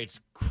Thursday night's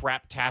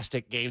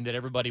craptastic game that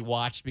everybody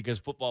watched because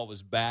football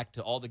was back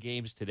to all the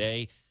games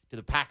today, to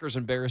the Packers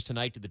and Bears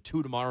tonight, to the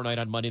 2 tomorrow night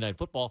on Monday Night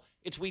Football.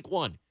 It's week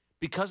 1.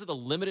 Because of the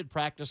limited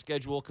practice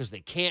schedule, because they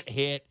can't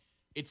hit,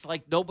 it's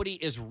like nobody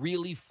is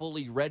really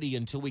fully ready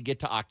until we get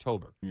to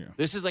October. Yeah.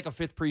 This is like a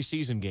 5th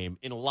preseason game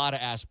in a lot of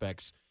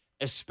aspects,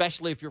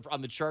 especially if you're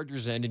on the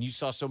Chargers end and you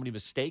saw so many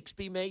mistakes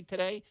be made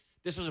today.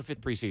 This was a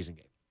 5th preseason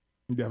game.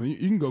 Definitely.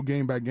 You can go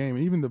game by game.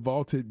 Even the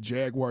vaulted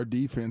Jaguar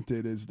defense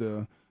that is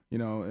the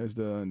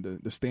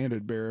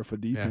standard bearer for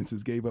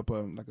defenses gave up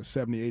a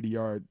 70,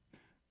 80-yard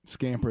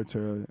scamper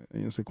to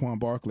Saquon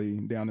Barkley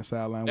down the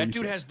sideline. That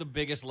dude has the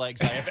biggest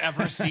legs I have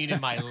ever seen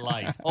in my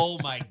life. Oh,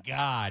 my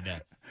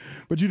God.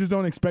 But you just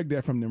don't expect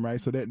that from them,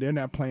 right? So they're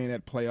not playing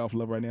at playoff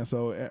level right now.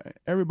 So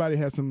everybody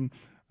has some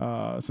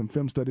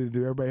film study to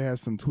do. Everybody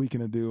has some tweaking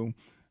to do.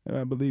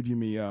 Believe you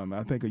me,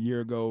 I think a year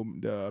ago,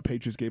 the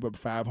Patriots gave up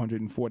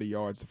 540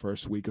 yards the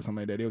first week or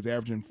something like that. They was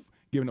averaging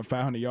giving up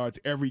 500 yards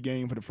every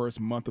game for the first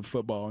month of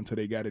football until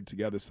they got it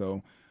together.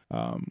 So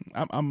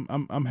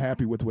I'm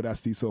happy with what I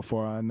see so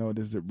far. I know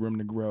there's a room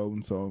to grow,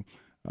 and so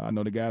I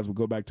know the guys will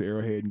go back to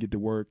Arrowhead and get to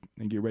work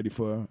and get ready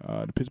for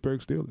the Pittsburgh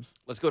Steelers.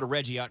 Let's go to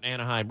Reggie out in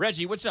Anaheim.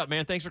 Reggie, what's up,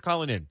 man? Thanks for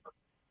calling in.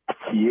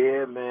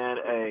 Yeah, man.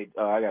 Hey,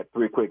 I got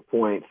 3 quick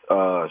points.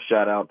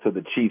 Shout out to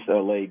the Chiefs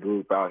LA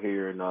group out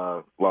here in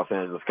Los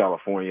Angeles,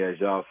 California. As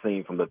y'all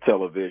seen from the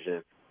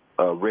television,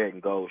 Red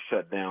and Gold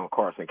shut down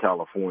Carson,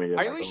 California.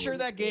 Are you really sure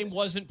that game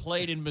wasn't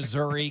played in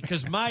Missouri?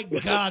 Because, my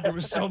God, there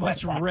was so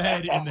much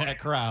red in that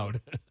crowd.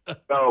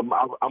 No,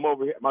 I'm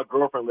over here. My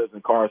girlfriend lives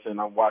in Carson.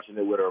 I'm watching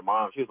it with her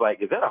mom. She was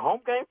like, is that a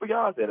home game for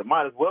y'all? I said, it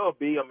might as well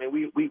be. I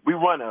mean, we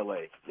run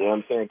L.A. You know what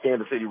I'm saying?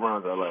 Kansas City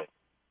runs L.A.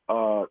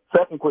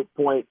 Second quick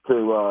point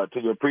to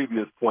your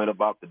previous point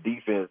about the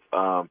defense.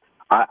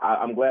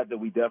 I'm glad that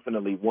we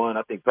definitely won.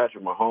 I think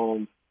Patrick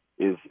Mahomes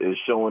is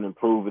showing and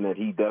proving that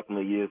he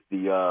definitely is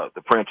the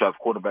franchise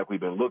quarterback we've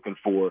been looking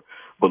for.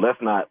 But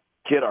let's not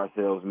kid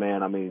ourselves,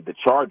 man. I mean, the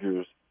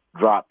Chargers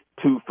dropped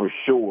 2 for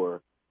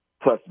sure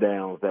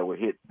touchdowns that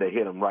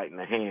hit them right in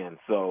the hand.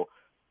 So,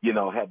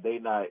 had they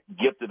not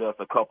gifted us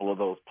a couple of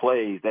those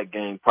plays, that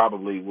game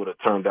probably would have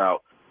turned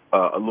out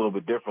a little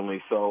bit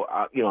differently. So,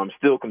 I'm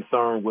still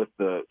concerned with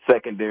the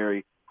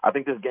secondary. I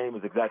think this game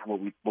is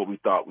exactly what we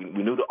thought. We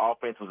knew the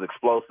offense was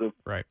explosive.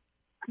 Right.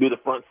 We knew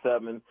the front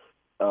seven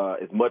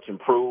is much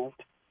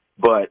improved,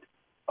 but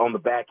on the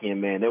back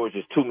end, man, there was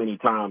just too many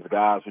times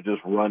guys were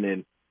just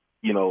running,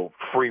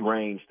 free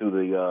range through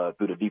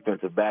the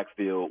defensive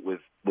backfield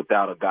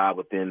without a guy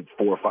within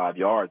 4 or 5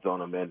 yards on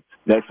them. And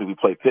next week we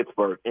play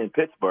Pittsburgh in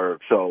Pittsburgh,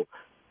 so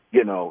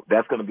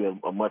that's going to be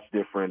a much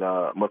different,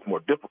 much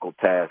more difficult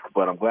task.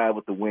 But I'm glad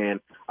with the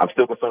win. I'm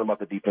still concerned about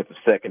the defensive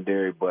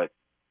secondary, but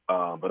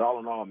all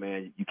in all,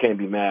 man, you can't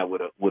be mad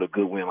with a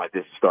good win like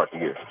this to start the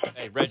year.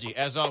 Hey, Reggie,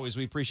 as always,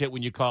 we appreciate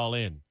when you call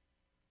in.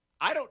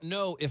 I don't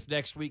know if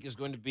next week is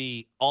going to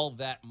be all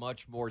that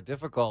much more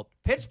difficult.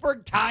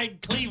 Pittsburgh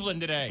tied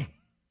Cleveland today.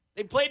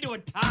 They played to a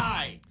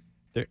tie.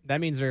 That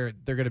means they're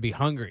going to be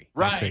hungry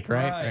next week,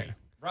 right?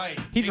 Right.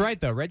 He's right,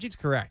 though. Reggie's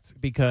correct,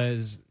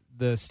 because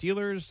the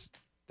Steelers,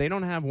 they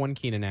don't have one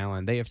Keenan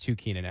Allen. They have two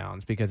Keenan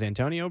Allens because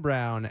Antonio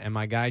Brown and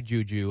my guy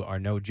Juju are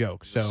no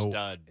joke. So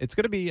Stud. it's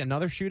going to be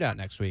another shootout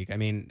next week. I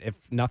mean,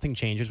 if nothing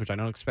changes, which I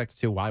don't expect it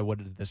to, why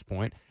would it at this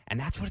point? And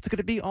that's what it's going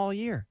to be all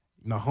year.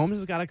 Mahomes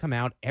has got to come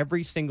out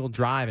every single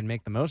drive and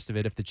make the most of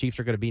it if the Chiefs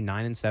are going to be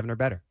 9-7 or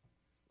better.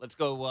 Let's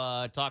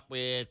go talk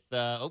with,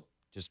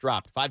 just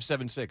dropped,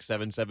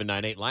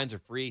 576-7798. Lines are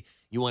free.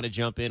 You want to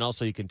jump in.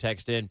 Also, you can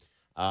text in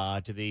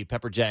to the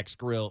Pepper Jack's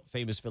Grill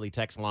Famous Philly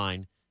text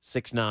line,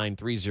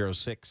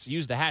 69306.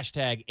 Use the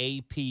hashtag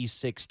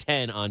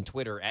AP610 on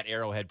Twitter at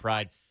Arrowhead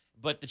Pride.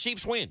 But the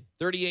Chiefs win,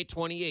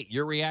 38-28.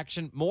 Your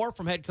reaction? More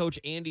from head coach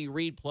Andy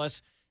Reid.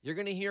 Plus, you're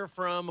going to hear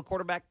from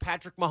quarterback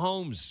Patrick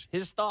Mahomes,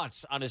 his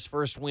thoughts on his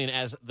first win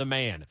as the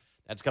man.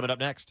 That's coming up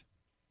next.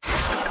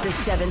 The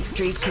 7th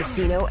Street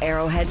Casino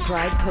Arrowhead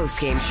Pride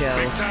postgame show.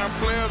 Big-time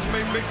players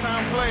make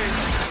big-time plays.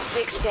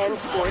 610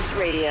 Sports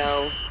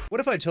Radio. What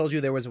if I told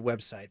you there was a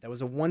website that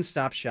was a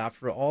one-stop shop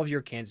for all of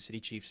your Kansas City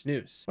Chiefs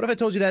news? What if I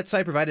told you that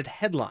site provided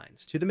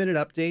headlines, to-the-minute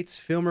updates,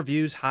 film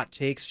reviews, hot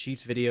takes,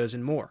 Chiefs videos,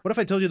 and more? What if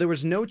I told you there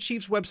was no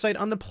Chiefs website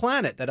on the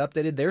planet that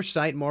updated their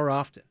site more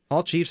often?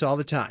 All Chiefs all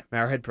the time.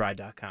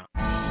 ArrowheadPride.com.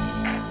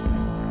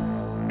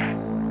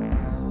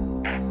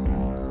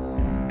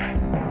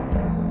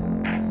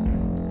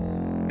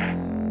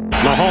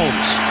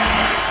 Mahomes,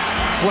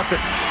 flip it.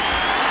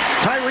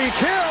 Tyreek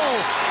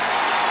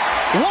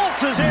Hill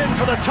waltzes in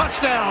for the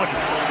touchdown.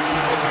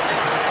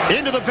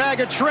 Into the bag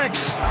of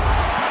tricks.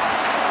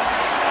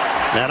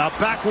 And a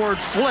backward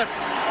flip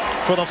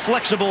for the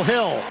flexible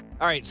Hill.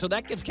 All right, so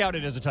that gets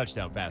counted as a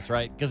touchdown pass,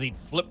 right? Because he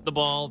flipped the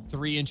ball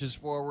 3 inches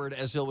forward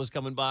as Hill was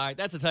coming by.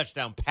 That's a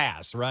touchdown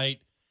pass, right?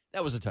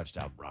 That was a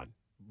touchdown run.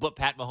 But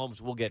Pat Mahomes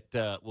will get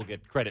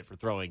credit for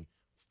throwing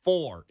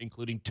 4,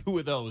 including 2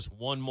 of those,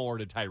 1 more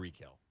to Tyreek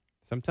Hill.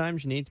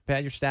 Sometimes you need to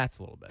pad your stats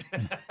a little bit.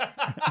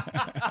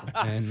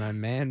 And my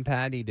man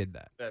Patty did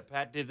that.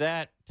 Pat did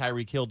that.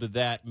 Tyreek Hill did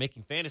that,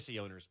 making fantasy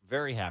owners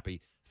very happy.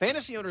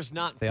 Fantasy owners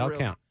not They thrilled. all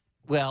count.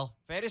 Well,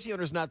 fantasy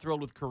owners not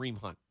thrilled with Kareem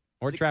Hunt.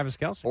 Or Travis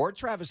Kelce. Or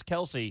Travis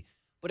Kelce.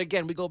 But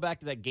again, we go back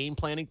to that game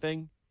planning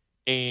thing,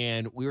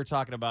 and we were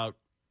talking about,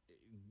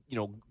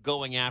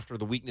 going after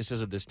the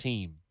weaknesses of this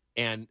team.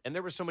 And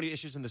there were so many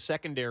issues in the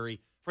secondary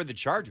for the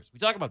Chargers. We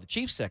talk about the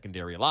Chiefs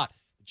secondary a lot.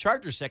 The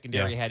Chargers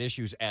secondary had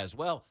issues as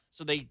well.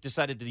 So they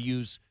decided to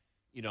use,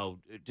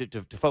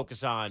 to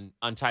focus on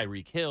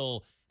Tyreek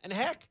Hill. And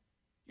heck,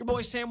 your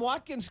boy Sam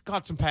Watkins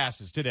caught some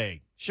passes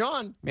today.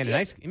 Shawn he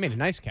made a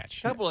nice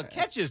catch. Couple of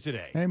catches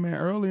today. Hey man,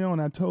 early on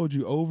I told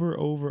you over.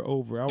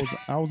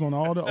 I was on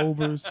all the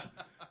overs.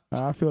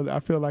 I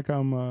feel like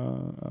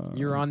I'm.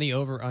 You're on the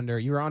over under.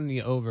 You're on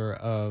the over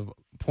of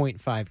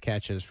 0.5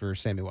 catches for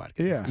Sammy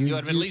Watkins. Yeah, you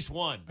had at least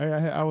one.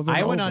 I was.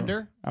 I went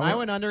under. I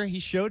went under. He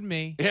showed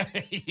me.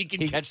 He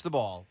can catch the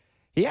ball.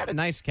 He had a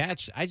nice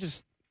catch. I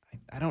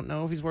don't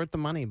know if he's worth the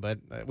money, but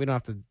we don't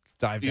have to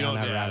dive down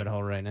that rabbit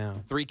hole right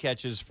now. 3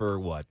 catches for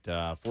what?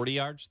 40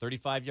 yards,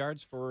 35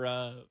 yards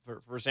for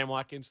Sam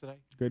Watkins today.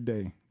 Good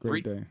day.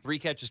 Great day. 3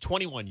 catches,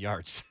 21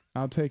 yards.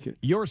 I'll take it.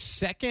 Your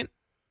second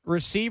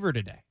receiver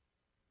today,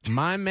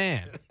 my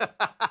man,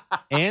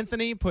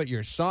 Anthony. Put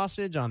your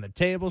sausage on the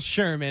table,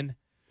 Sherman.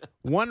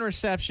 1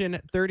 reception,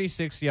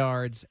 36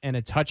 yards, and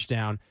a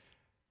touchdown.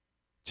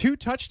 2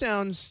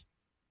 touchdowns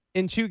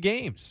in 2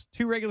 games,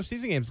 2 regular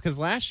season games, because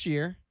last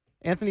year,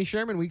 Anthony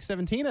Sherman, week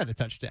 17, had a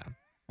touchdown.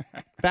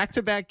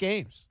 Back-to-back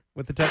games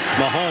with the touchdown.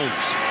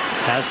 Mahomes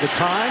has the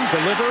time,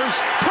 delivers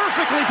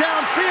perfectly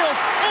downfield.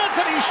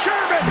 Anthony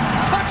Sherman,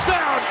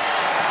 touchdown.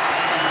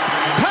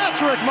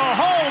 Patrick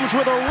Mahomes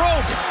with a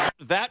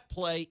rope. That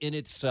play in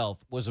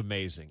itself was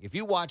amazing. If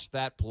you watched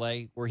that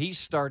play where he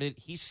started,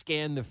 he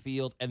scanned the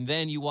field, and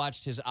then you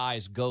watched his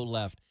eyes go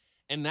left.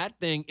 And that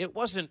thing, it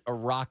wasn't a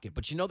rocket,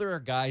 but there are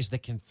guys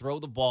that can throw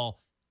the ball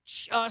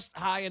just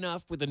high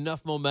enough with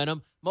enough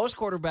momentum. Most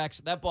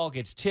quarterbacks, that ball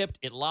gets tipped,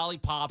 it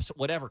lollipops,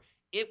 whatever.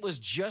 It was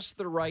just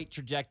the right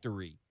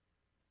trajectory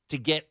to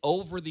get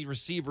over the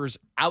receiver's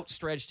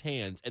outstretched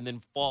hands and then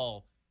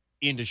fall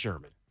into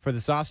Sherman. For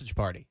the sausage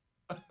party.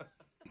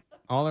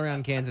 All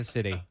around Kansas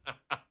City.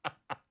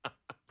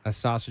 A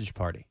sausage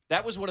party.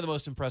 That was one of the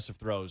most impressive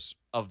throws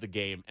of the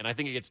game, and I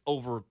think it gets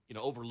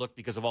overlooked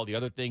because of all the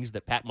other things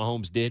that Pat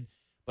Mahomes did.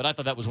 But I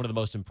thought that was one of the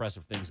most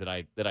impressive things that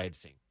I had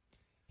seen.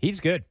 He's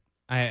good.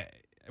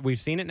 We've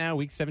seen it now,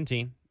 week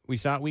 17. We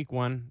saw it week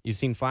 1. You've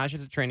seen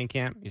flashes at training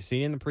camp. You've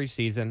seen it in the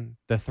preseason.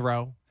 The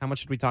throw. How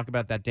much did we talk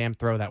about that damn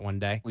throw that one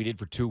day? We did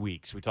for 2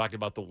 weeks. We talked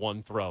about the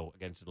one throw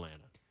against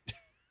Atlanta.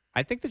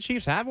 I think the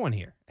Chiefs have one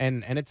here,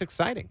 and it's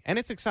exciting. And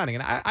it's exciting.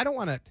 And I don't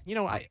want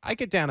to, I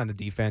get down on the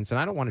defense, and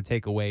I don't want to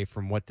take away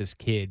from what this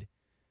kid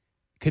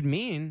could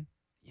mean,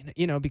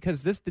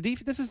 because this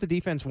is the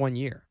defense 1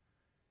 year.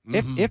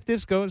 Mm-hmm. If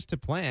this goes to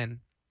plan,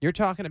 you're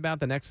talking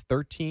about the next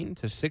 13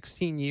 to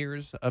 16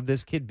 years of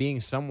this kid being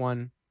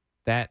someone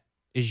that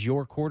is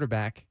your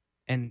quarterback,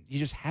 and you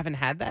just haven't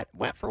had that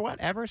for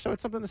whatever, so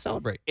it's something to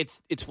celebrate. It's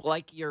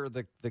like you're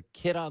the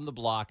kid on the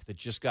block that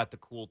just got the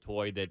cool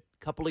toy that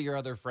a couple of your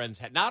other friends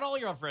had. Not all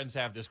your friends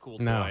have this cool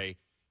toy.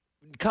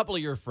 a couple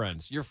of your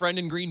friends. Your friend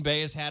in Green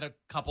Bay has had a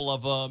couple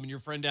of them, and your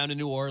friend down in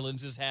New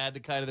Orleans has had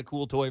the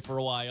cool toy for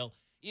a while.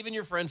 Even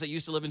your friends that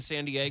used to live in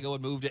San Diego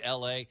and moved to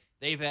L.A.,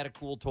 they've had a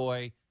cool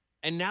toy.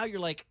 And now you're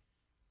like,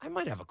 I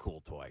might have a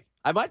cool toy.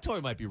 My toy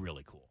might be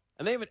really cool.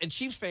 And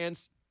Chiefs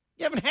fans,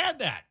 you haven't had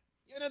that.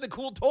 You haven't had the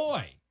cool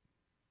toy.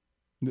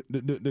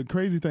 The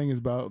crazy thing is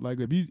about, like,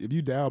 if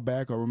you dial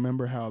back or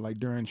remember how, like,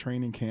 during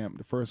training camp,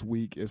 the first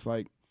week, it's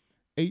like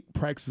 8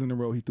 practices in a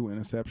row he threw an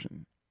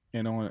interception.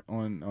 And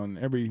on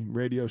every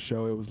radio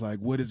show, it was like,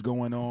 what is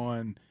going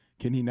on?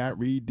 Can he not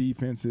read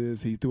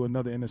defenses? He threw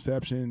another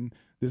interception.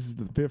 This is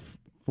the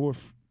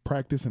fourth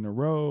practice in a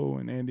row.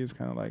 And Andy's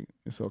kind of like,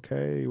 it's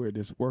okay. We're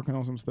just working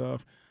on some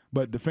stuff.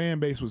 But the fan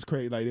base was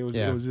crazy. Like, it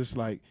was just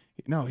like,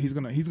 no, he's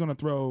gonna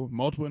throw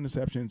multiple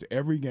interceptions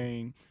every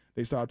game.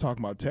 They started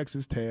talking about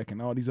Texas Tech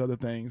and all these other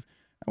things.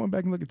 I went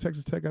back and looked at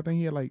Texas Tech. I think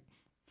he had like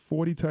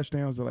 40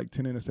 touchdowns or like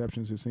 10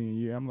 interceptions his senior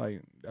year. I'm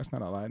like, that's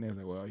not a lot. And they're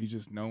like, well, he's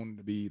just known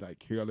to be like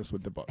careless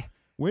with the ball.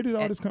 Where did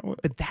all this come from?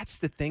 But that's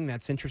the thing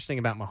that's interesting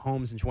about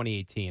Mahomes in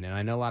 2018. And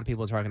I know a lot of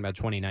people are talking about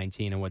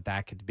 2019 and what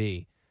that could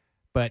be.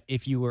 But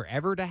if you were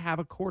ever to have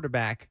a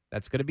quarterback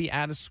that's going to be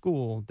out of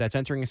school, that's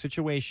entering a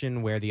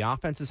situation where the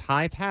offense is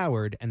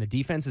high-powered and the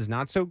defense is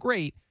not so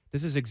great,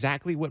 this is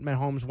exactly what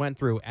Mahomes went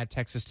through at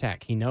Texas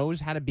Tech. He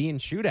knows how to be in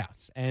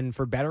shootouts. And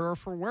for better or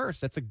for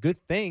worse, that's a good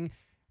thing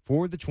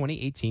for the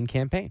 2018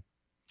 campaign.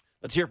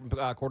 Let's hear from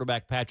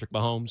quarterback Patrick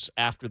Mahomes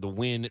after the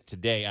win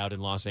today out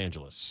in Los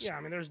Angeles. Yeah,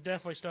 I mean, there's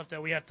definitely stuff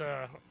that we have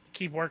to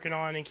keep working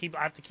on and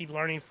I have to keep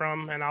learning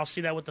from, and I'll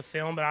see that with the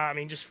film. But I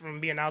mean, just from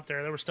being out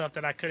there was stuff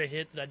that I could have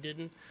hit that I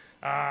didn't.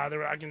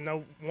 I can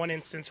know one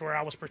instance where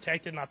I was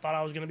protected and I thought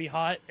I was going to be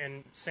hot,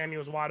 and Sammy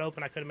was wide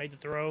open. I could have made the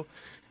throw,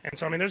 and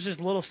so I mean, there's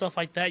just little stuff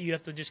like that you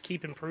have to just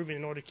keep improving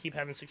in order to keep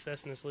having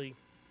success in this league.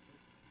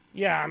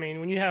 Yeah, I mean,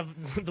 when you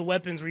have the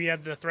weapons where you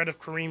have the threat of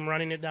Kareem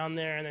running it down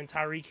there and then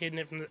Tyreek hitting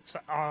it from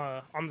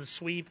on the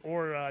sweep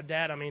or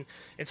Dad, I mean,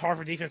 it's hard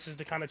for defenses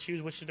to kind of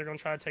choose which they're going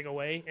to try to take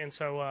away. And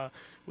so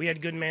we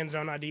had good man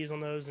zone IDs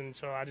on those, and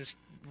so I just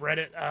read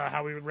it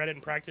how we read it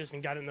in practice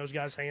and got it in those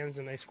guys' hands,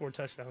 and they scored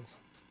touchdowns.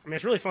 I mean,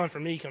 it's really fun for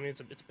me. I mean,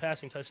 it's a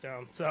passing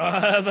touchdown. So,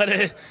 I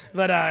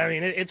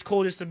mean, it's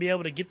cool just to be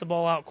able to get the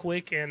ball out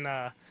quick and.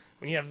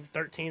 When you have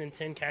 13 and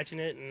 10 catching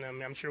it, and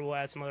I'm sure we'll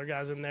add some other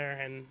guys in there,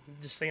 and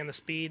just staying the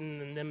speed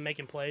and them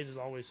making plays is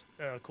always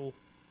cool.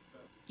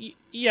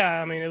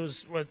 Yeah, I mean, it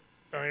was what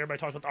everybody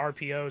talks about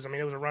the RPOs. I mean,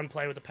 it was a run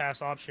play with a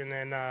pass option,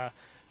 and I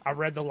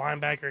read the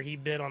linebacker. He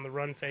bid on the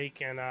run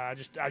fake, and I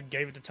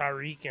gave it to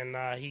Tyreek,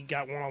 and he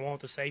got one-on-one with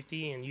the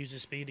safety and used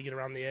his speed to get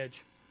around the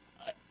edge.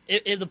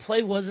 The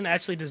play wasn't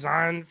actually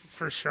designed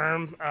for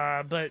Sherm,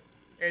 but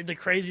the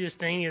craziest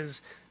thing is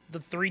the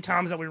 3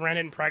 times that we ran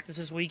it in practice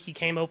this week, he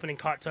came open and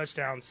caught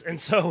touchdowns. And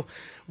so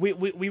we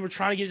were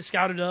trying to get it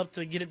scouted up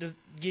to get it to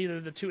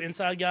get the 2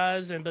 inside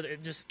guys, but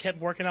it just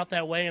kept working out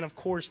that way. And, of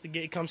course,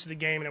 it comes to the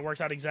game, and it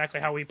worked out exactly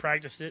how we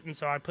practiced it. And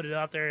so I put it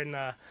out there, and,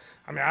 I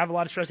mean, I have a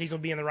lot of trust he's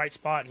going to be in the right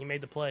spot, and he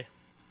made the play.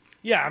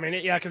 Yeah, I mean,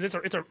 because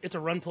it's a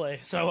run play.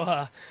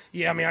 So,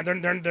 yeah, I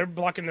mean, they're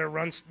blocking their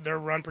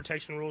run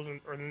protection rules,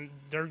 or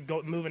they're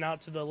moving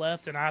out to the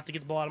left, and I have to get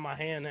the ball out of my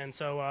hand. And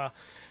so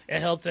it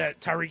helped that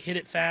Tyreek hit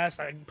it fast.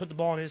 I put the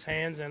ball in his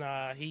hands, and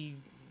he,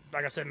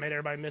 like I said, made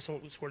everybody miss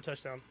and scored a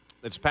touchdown.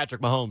 It's Patrick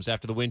Mahomes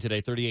after the win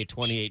today,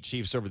 38-28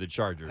 Chiefs over the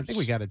Chargers. I think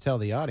we got to tell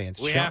the audience.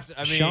 Have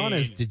Shawn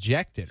is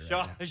dejected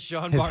right now.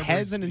 Shawn His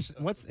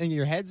Barber.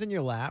 Your head's in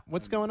your lap.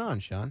 What's going on,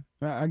 Shawn?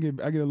 I get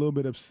a little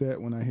bit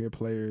upset when I hear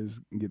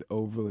players get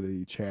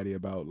overly chatty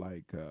about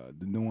like the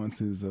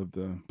nuances of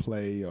the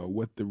play or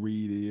what the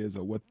read is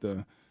or what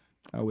the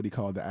what do you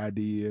call it, the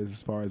ID is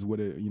as far as what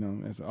it,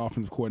 as an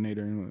offensive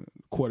coordinator and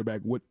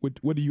quarterback, what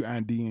are you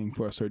IDing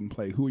for a certain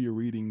play? Who are you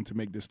reading to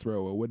make this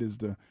throw, or what is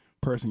the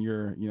person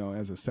you're,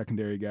 as a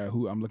secondary guy,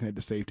 who I'm looking at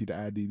the safety to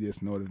ID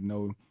this in order to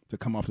know to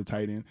come off the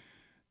tight end.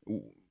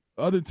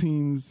 Other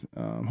teams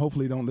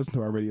hopefully don't listen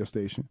to our radio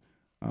station,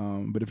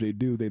 but if they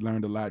do, they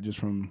learned a lot just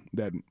from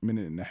that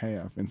minute and a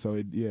half. And so,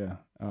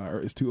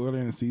 it's too early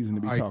in the season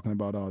to be talking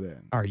about all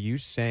that. Are you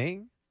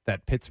saying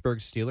that Pittsburgh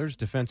Steelers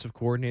defensive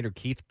coordinator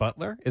Keith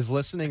Butler is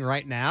listening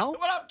right now?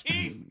 What up,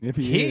 Keith? If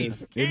he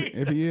is,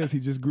 if he is, he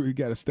just grew. He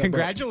got to step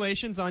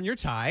Congratulations on your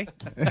tie.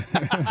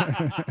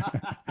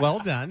 Well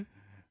done.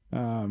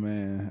 Oh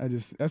man,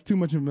 that's too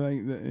much of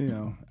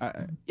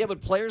Yeah,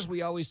 but players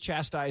we always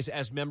chastise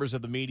as members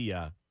of the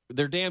media.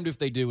 They're damned if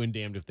they do and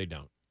damned if they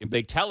don't. If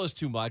they tell us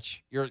too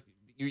much,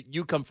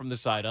 you come from the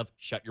side of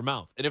shut your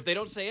mouth. And if they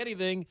don't say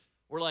anything,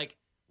 we're like,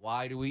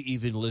 why do we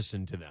even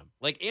listen to them?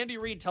 Like Andy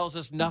Reid tells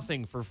us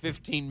nothing for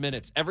 15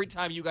 minutes. Every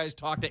time you guys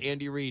talk to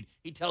Andy Reid,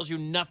 he tells you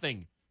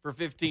nothing for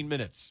 15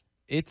 minutes.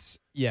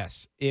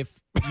 Yes. If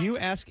you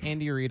ask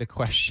Andy Reid a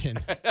question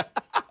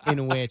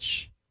in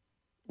which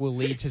will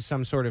lead to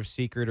some sort of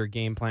secret or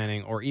game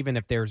planning, or even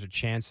if there's a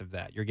chance of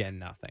that, you're getting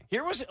nothing.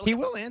 He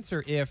will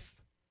answer if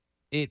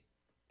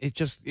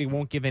it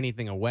won't give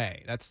anything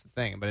away. That's the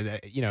thing.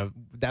 But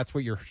that's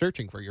what you're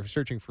searching for. You're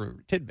searching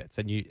for tidbits,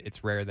 and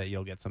it's rare that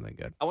you'll get something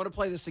good. I want to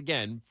play this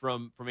again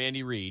from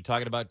Andy Reid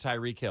talking about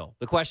Tyreek Hill.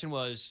 The question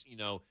was,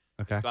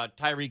 about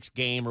Tyreek's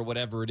game or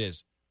whatever it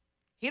is.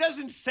 He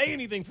doesn't say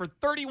anything for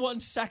 31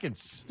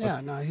 seconds.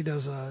 Yeah, no, he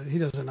does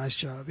a nice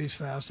job. He's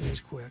fast and he's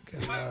quick,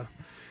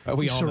 and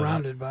he's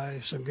surrounded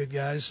by some good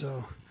guys,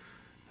 so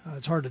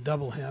it's hard to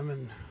double him.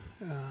 And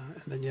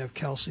then you have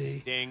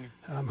Kelsey,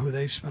 who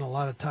they've spent a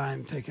lot of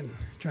time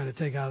trying to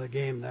take out of the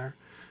game there,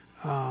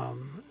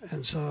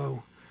 and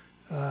so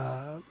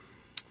and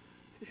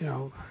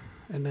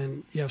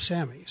then you have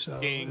Sammy. So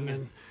and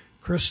then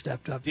Chris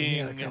stepped up and he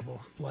had a couple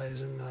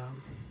plays, and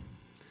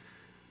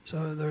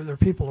so there are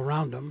people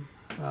around him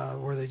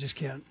where they just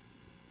can't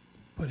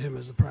put him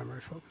as the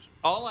primary focus.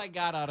 All I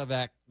got out of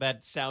that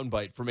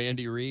soundbite from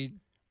Andy Reid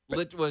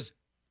was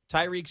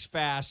Tyreek's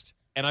fast,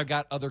 and I've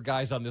got other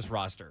guys on this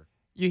roster.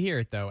 You hear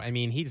it, though. I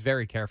mean, he's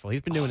very careful.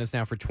 He's been doing this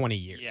now for 20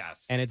 years.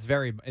 Yes. And it's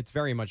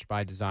very much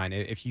by design.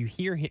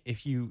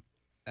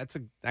 That's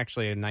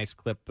actually a nice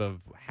clip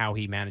of how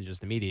he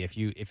manages the media.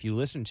 If you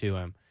listen to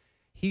him,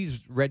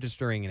 he's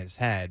registering in his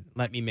head,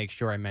 let me make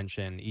sure I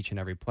mention each and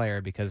every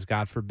player, because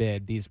God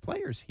forbid these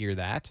players hear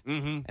that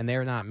and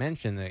they're not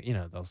mentioned. That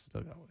they'll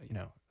still go,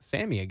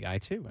 Sammy, a guy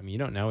too. I mean, you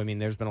don't know. I mean,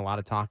 there's been a lot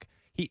of talk.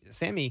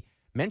 Sammy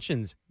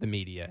mentions the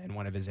media in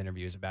one of his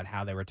interviews about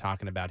how they were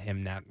talking about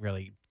him not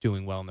really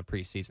doing well in the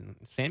preseason.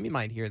 Sammy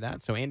might hear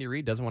that, so Andy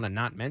Reid doesn't want to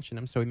not mention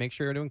him, so he makes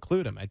sure to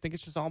include him. I think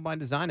it's just all by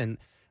design. And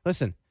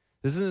listen,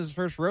 this isn't his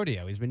first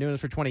rodeo. He's been doing this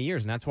for 20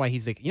 years, and that's why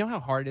he's like, you know how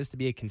hard it is to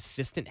be a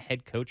consistent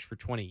head coach for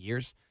 20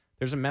 years?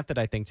 There's a method,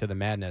 I think, to the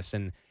madness.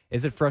 And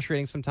is it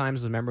frustrating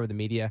sometimes as a member of the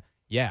media?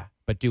 Yeah.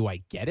 But do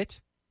I get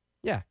it?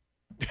 Yeah.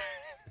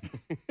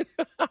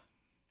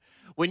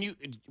 When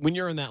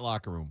you're in that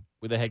locker room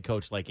with a head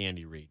coach like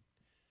Andy Reid,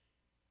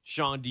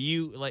 Shawn, do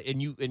you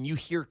and you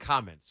hear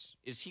comments?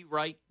 Is he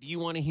right? Do you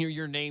want to hear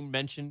your name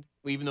mentioned,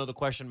 even though the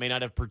question may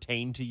not have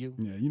pertained to you?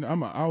 Yeah,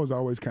 I was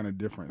always kind of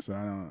different, so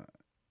I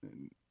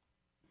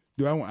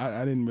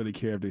didn't really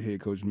care if the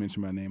head coach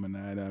mentioned my name or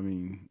not. I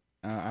mean,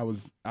 I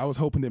was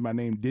hoping that my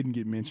name didn't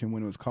get mentioned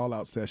when it was call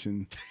out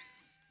session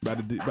by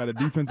the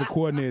defensive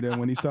coordinator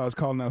when he starts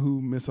calling out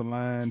who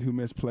misaligned, who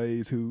missed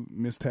plays, who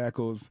missed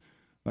tackles.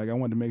 Like, I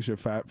wanted to make sure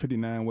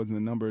 59 wasn't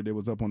a number that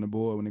was up on the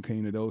board when it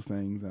came to those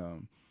things.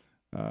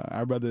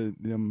 I'd rather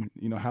them,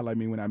 highlight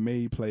me when I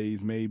made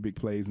big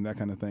plays and that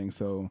kind of thing.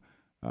 So,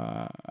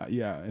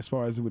 as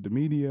far as with the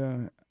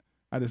media,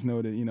 I just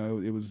know that,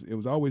 it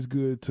was always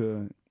good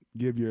to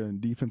give your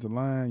defensive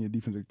line, your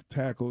defensive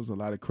tackles a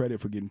lot of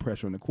credit for getting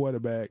pressure on the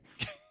quarterback.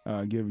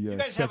 Give you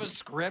guys have a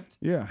script?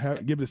 Yeah,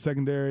 give the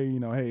secondary,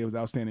 hey, it was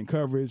outstanding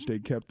coverage. They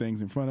kept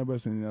things in front of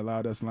us and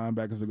allowed us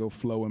linebackers to go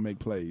flow and make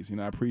plays.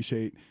 I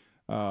appreciate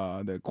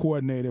the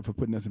coordinator for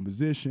putting us in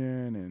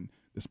position, and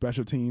the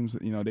special teams,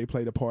 they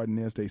played a part in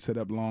this. They set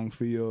up long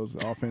fields.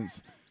 The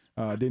offense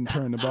didn't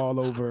turn the ball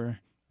over.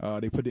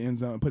 They put it in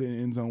the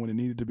end zone when it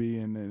needed to be,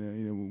 and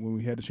when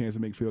we had the chance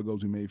to make field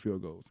goals, we made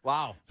field goals.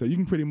 Wow! So you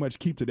can pretty much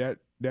keep to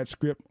that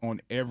script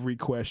on every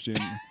question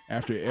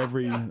after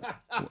every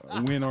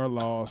win or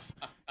loss,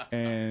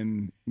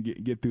 and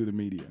get through the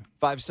media.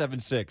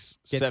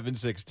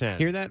 576-7610.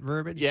 Hear that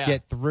verbiage? Yeah.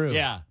 Get through.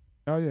 Yeah.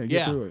 Oh yeah,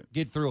 get through it.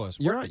 Get through us.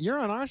 You're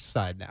on our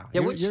side now.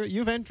 Yeah,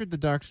 you've entered the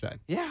dark side.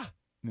 Yeah.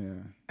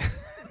 Yeah.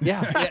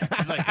 Yeah.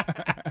 It's like,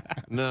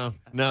 no,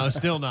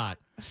 still not.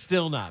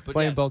 But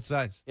playing both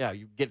sides. Yeah,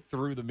 you get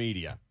through the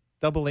media.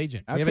 Double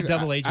agent. We have a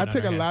double agent. I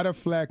took a lot of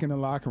flack in the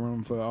locker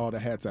room for all the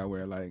hats I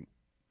wear. Like,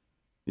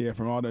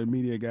 from all the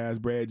media guys,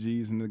 Brad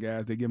G's and the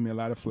guys, they give me a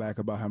lot of flack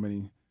about how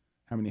many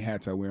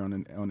hats I wear on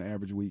an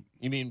average week.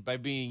 You mean by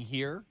being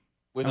here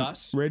with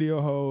us? Radio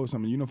host.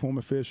 I'm a uniform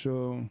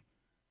official.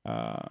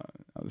 I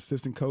was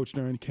assistant coach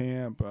during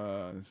camp.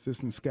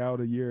 Assistant scout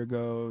a year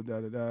ago.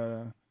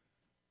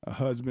 A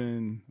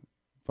husband,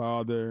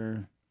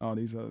 father, all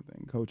these other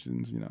things,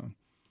 coaches,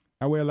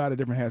 I wear a lot of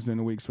different hats during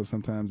the week, so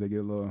sometimes they get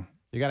a little.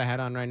 You got a hat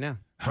on right now.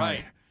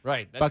 Right.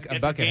 That's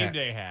a game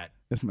day hat.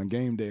 That's my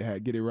game day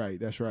hat. Get it right.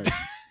 That's right.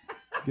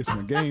 Get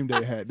my game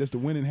day hat. That's the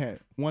winning hat.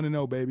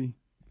 1-0, baby.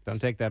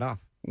 Don't take that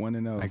off.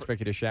 1-0. I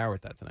expect you to shower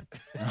with that tonight.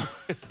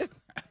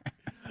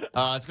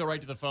 Let's go right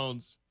to the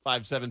phones.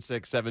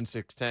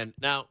 576-7610.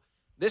 Now,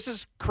 this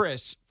is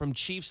Chris from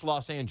Chiefs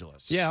Los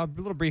Angeles. Yeah, a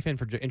little brief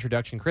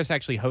introduction. Chris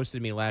actually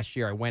hosted me last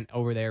year. I went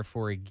over there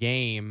for a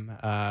game.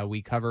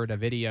 We covered a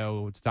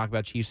video to talk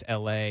about Chiefs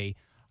LA.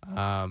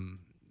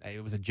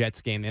 It was a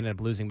Jets game. They ended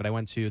up losing, but I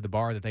went to the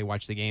bar that they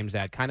watched the games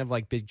at, kind of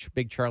like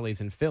Big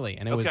Charlie's in Philly.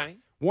 And it was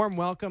warm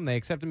welcome. They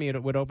accepted me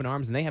with open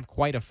arms, and they have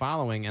quite a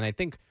following. And I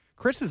think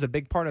Chris is a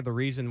big part of the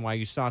reason why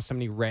you saw so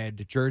many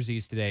red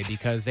jerseys today,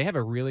 because they have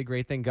a really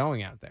great thing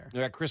going out there. We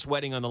got Chris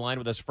Wedding on the line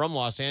with us from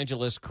Los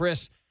Angeles.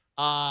 Chris,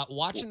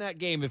 watching that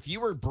game, if you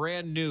were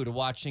brand new to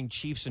watching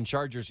Chiefs and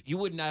Chargers, you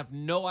wouldn't have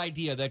no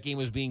idea that game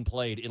was being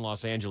played in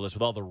Los Angeles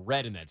with all the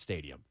red in that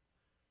stadium.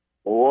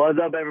 What's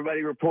up,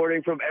 everybody?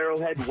 Reporting from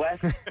Arrowhead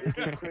West. This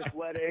is Chris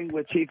Wedding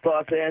with Chief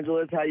Los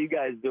Angeles. How you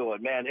guys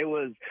doing? Man, it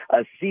was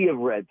a sea of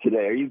red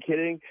today. Are you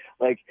kidding?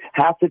 Like,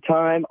 half the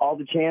time, all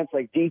the chants,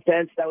 like,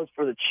 defense, that was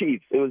for the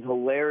Chiefs. It was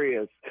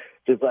hilarious.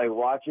 Just, like,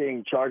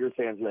 watching Chargers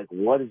fans be like,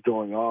 what is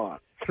going on?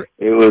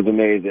 It was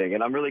amazing.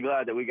 And I'm really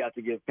glad that we got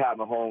to give Pat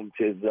Mahomes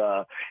his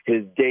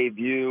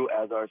debut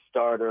as our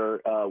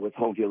starter with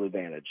home field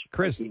advantage.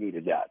 Chris, he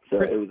needed that.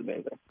 So it was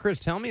amazing. Chris,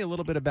 tell me a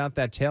little bit about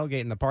that tailgate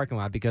in the parking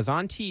lot, because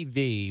on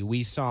TV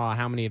we saw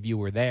how many of you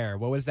were there.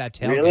 What was that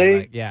tailgate Really?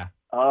 like? Yeah.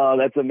 Oh,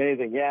 that's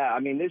amazing. Yeah, I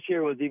mean, this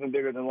year was even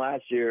bigger than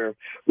last year.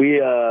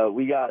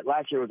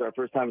 Last year was our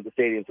first time at the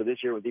stadium, so this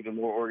year was even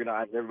more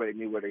organized. Everybody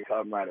knew where to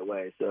come right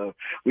away. So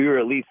we were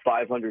at least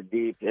 500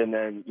 deep, and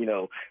then,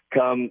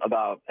 come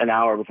about an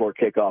hour before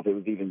kickoff, it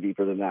was even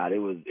deeper than that. It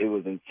was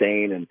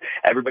insane, and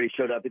everybody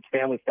showed up. It's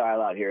family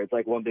style out here. It's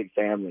like one big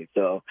family.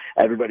 So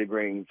everybody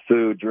brings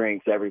food,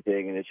 drinks,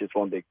 everything, and it's just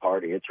one big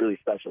party. It's really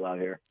special out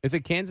here. Is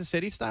it Kansas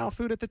City style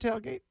food at the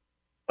tailgate?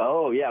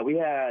 Oh yeah, we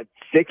had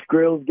 6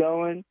 grills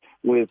going.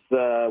 With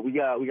we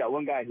got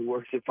one guy who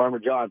works at Farmer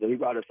John's, so he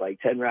brought us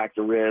like 10 racks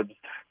of ribs.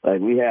 Like,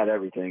 we had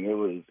everything.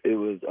 It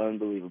was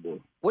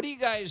unbelievable. What do you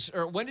guys,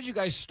 or when did you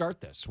guys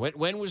start this?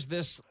 When was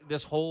this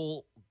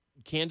whole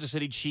Kansas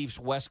City Chiefs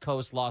West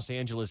Coast Los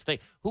Angeles thing?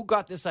 Who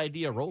got this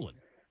idea rolling?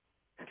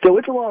 So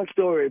it's a long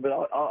story, but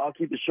I'll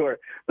keep it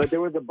short. But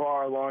there was a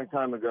bar a long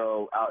time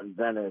ago out in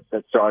Venice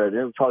that started.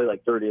 It was probably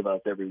like 30 of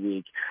us every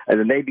week. And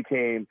then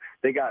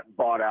they got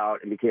bought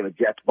out and became a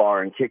Jets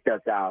bar and kicked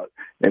us out.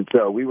 And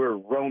so we were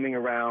roaming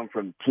around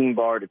from team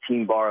bar to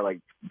team bar, like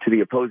to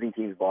the opposing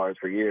team's bars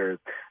for years.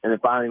 And then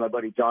finally my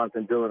buddy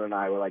Jonathan Dillon and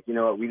I were like, you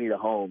know what, we need a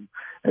home.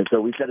 And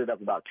so we set it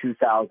up about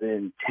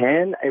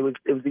 2010. It was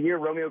the year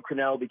Romeo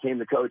Crennel became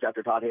the coach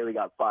after Todd Haley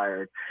got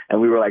fired.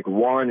 And we were like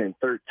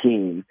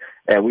 1-13.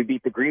 And we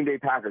beat the Green Bay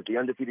Packers. The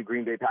undefeated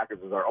Green Bay Packers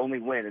was our only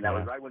win. And that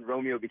was right when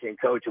Romeo became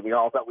coach. And we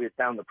all thought we had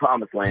found the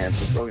promised land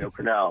with Romeo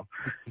Crennel.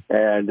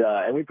 And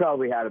we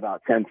probably had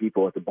about 10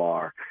 people at the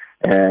bar.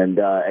 And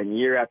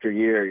year after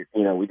year,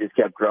 we just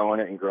kept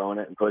growing it and growing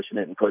it and pushing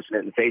it and pushing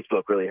it. And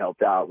Facebook really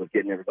helped out with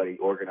getting everybody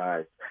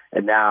organized.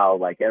 And now,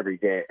 like, every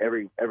day,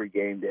 every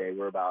game day,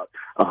 we're about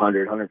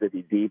 100,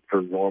 150 deep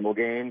for normal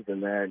games.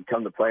 And then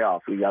come the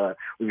playoffs, we got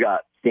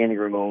standing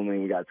room only.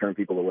 We got to turn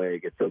people away.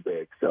 It gets so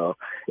big. So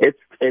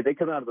they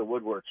come out of the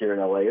woodwork here in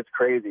LA. It's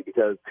crazy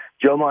because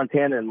Joe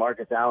Montana and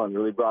Marcus Allen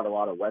really brought a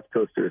lot of West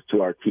Coasters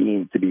to our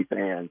team to be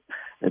fans.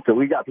 And so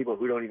we got people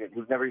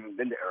who've never even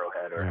been to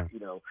Arrowhead or,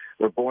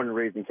 were born and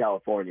raised in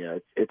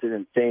California. It's an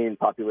insane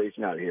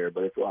population out here,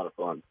 but it's a lot of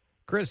fun.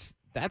 Chris,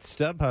 that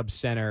StubHub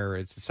Center,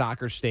 it's a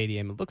soccer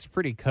stadium. It looks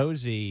pretty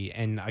cozy.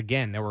 And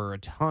again, there were a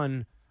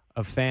ton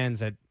of fans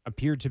that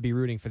appeared to be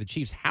rooting for the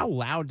Chiefs. How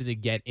loud did it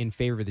get in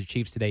favor of the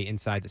Chiefs today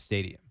inside the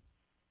stadium?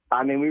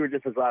 I mean, we were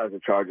just as loud as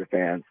the Charger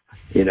fans,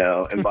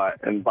 and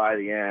by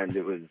the end,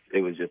 it was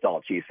just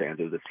all Chiefs fans.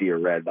 It was a sea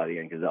of red by the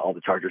end because all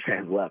the Chargers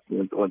fans left.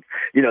 Once,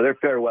 they're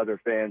fair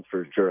weather fans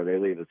for sure. They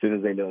leave as soon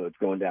as they know it's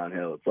going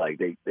downhill. It's like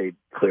they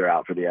clear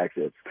out for the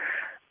exits.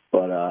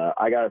 But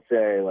I gotta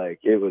say,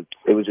 like, it was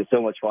just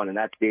so much fun. And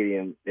that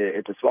stadium,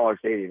 it's a smaller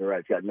stadium, right?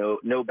 It's got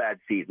no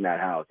bad seat in that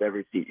house.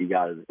 Every seat you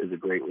got is a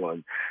great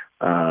one.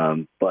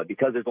 But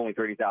because there's only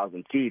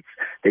 30,000 seats,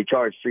 they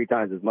charge 3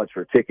 times as much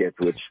for tickets,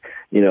 which,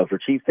 for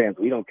Chiefs fans,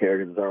 we don't care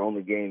because it's our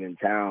only game in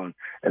town.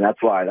 And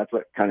that's what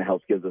kind of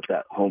helps gives us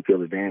that home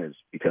field advantage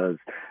because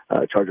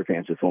Charger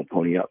fans just won't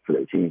pony up for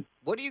their team.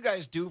 What do you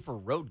guys do for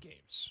road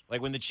games?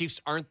 Like when the Chiefs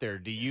aren't there,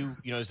 do you,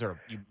 is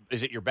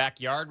it your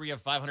backyard where you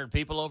have 500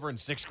 people over and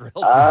 6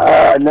 grills?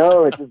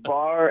 No, it's this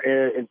bar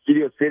in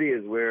Studio City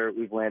is where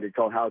we've landed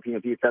called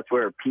Jalapeno Pete's. That's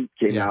where Pete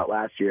came out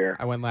last year.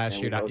 I went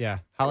last year.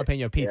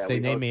 Jalapeno Pete's. They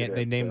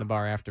named the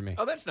bar after me.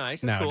 Oh, that's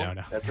nice. That's cool.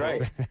 No. That's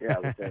right.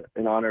 Yeah,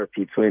 in honor of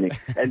Pete Sweeney.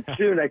 And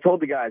soon I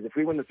told the guys, if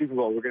we win the Super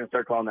Bowl, we're going to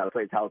start calling that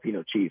place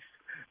Jalapeno Chiefs.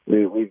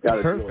 We've got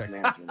a deal with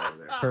management over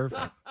there.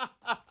 Perfect.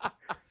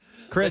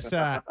 Chris,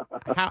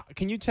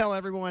 can you tell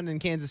everyone in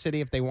Kansas City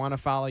if they want to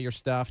follow your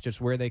stuff,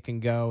 just where they can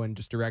go and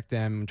just direct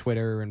them,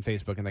 Twitter and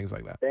Facebook and things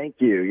like that? Thank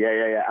you.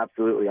 Yeah,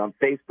 absolutely. On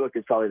Facebook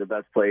is probably the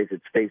best place.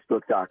 It's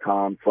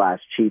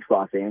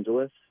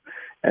facebook.com/ChiefsLosAngeles.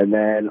 And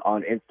then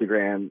on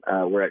Instagram,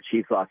 we're at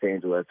Chiefs Los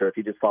Angeles. Or if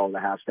you just follow the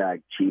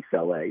hashtag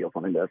ChiefsLA, you'll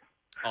find us.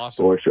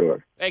 Awesome. For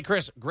sure. Hey,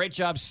 Chris, great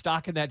job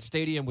stocking that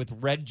stadium with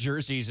red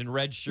jerseys and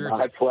red shirts.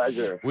 My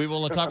pleasure. We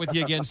will talk with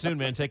you again soon,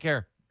 man. Take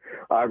care.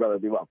 All right, brother.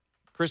 Be well.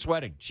 Chris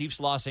Wedding, Chiefs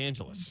Los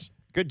Angeles.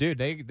 Good dude.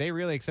 They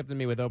really accepted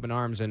me with open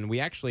arms, and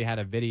we actually had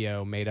a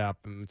video made up.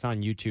 It's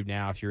on YouTube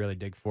now if you really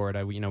dig for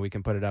it. We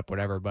can put it up,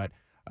 whatever. But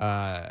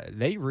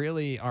they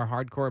really are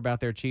hardcore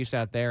about their Chiefs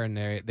out there, and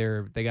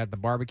they got the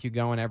barbecue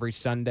going every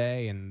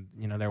Sunday, and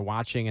they're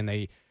watching, and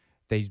they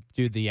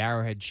do the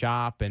Arrowhead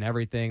Chop and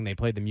everything. They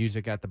play the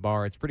music at the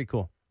bar. It's pretty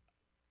cool.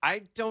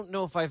 I don't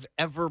know if I've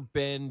ever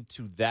been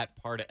to that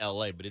part of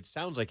L.A., but it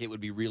sounds like it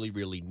would be really,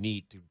 really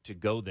neat to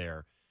go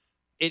there.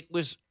 It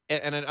was,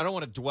 and I don't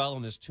want to dwell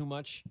on this too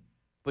much,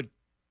 but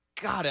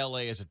God,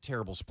 L.A. is a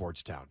terrible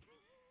sports town.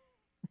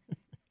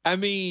 I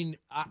mean,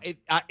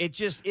 it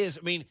just is.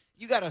 I mean,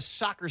 you got a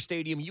soccer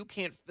stadium you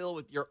can't fill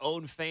with your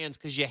own fans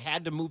because you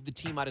had to move the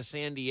team out of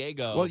San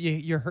Diego. Well,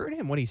 you heard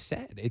him what he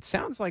said. It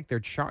sounds like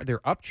they're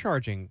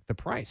upcharging the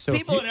price. So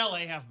people in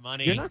LA have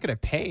money. You're not going to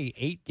pay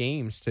 8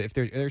 games if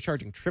they're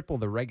charging triple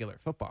the regular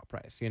football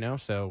price.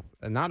 So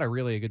not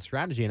a good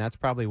strategy, and that's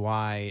probably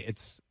why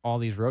it's all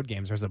these road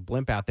games. There's a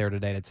blimp out there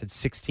today that said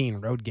 16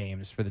 road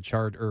games for the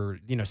Charge, or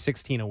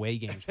 16 away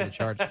games for the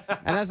Charge.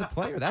 And as a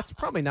player, that's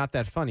probably not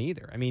that fun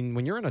either. I mean,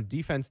 when you're a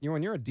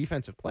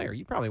defensive player,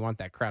 you probably want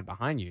that crowd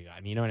behind you. I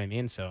mean, you know what I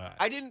mean? So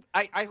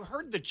I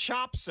heard the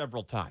chop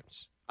several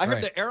times. I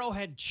heard the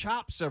Arrowhead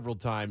chop several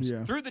times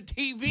through the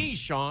TV,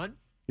 Shawn.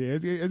 Yeah,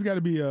 it's got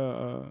to be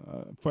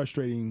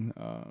frustrating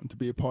to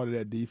be a part of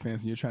that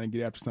defense, and you're trying to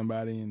get after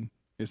somebody, and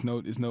it's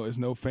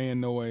no fan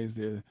noise.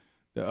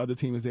 The other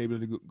team is able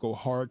to go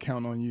hard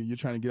count on you. You're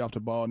trying to get off the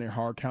ball, and they're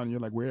hard counting.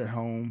 You're like, we're at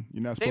home.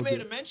 You're not supposed to. They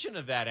made a mention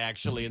of that,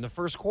 actually, in the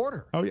first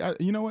quarter. Oh, yeah.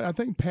 You know what? I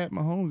think Pat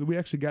Mahomes, we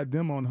actually got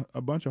them on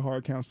a bunch of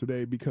hard counts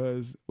today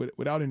because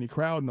without any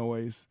crowd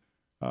noise,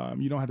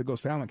 you don't have to go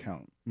silent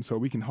count. And so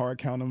we can hard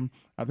count them.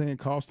 I think it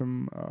cost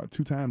them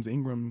 2 times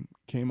Ingram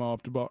came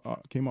off the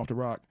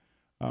rock.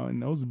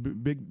 And those are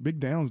big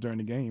downs during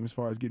the game as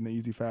far as getting the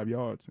easy 5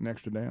 yards, an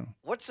extra down.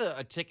 What's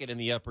a ticket in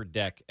the upper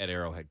deck at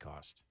Arrowhead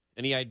cost?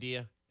 Any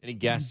idea? Any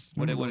guess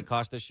what it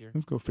cost this year?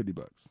 Let's go $50.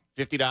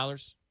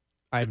 $50?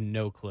 I have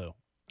no clue,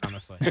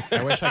 honestly.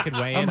 I wish I could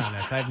weigh in on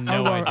this. I have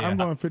no idea. I'm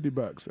going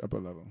 $50 upper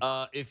level.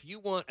 If you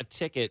want a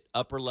ticket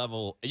upper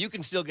level, you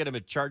can still get them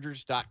at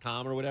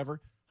Chargers.com or whatever.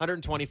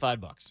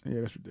 $125.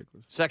 Yeah, that's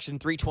ridiculous. Section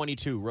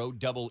 322, row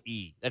double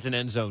E. That's an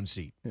end zone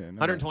seat. Yeah,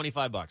 no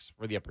 $125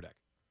 for the upper deck.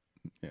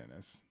 Yeah,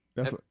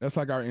 that's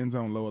like our end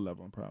zone lower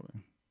level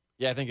probably.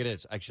 Yeah, I think it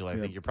is. Actually, I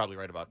think you're probably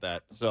right about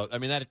that. So, I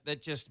mean,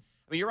 that just.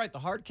 I mean, you're right. The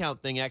hard count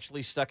thing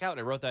actually stuck out,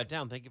 and I wrote that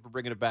down. Thank you for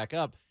bringing it back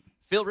up.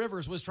 Phil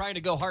Rivers was trying to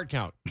go hard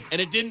count,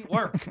 and it didn't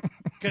work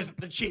because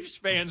the Chiefs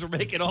fans were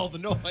making all the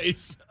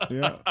noise.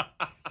 Yeah.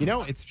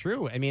 It's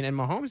true. I mean, and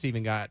Mahomes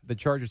even got the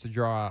Chargers to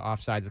draw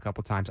offsides a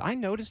couple times. I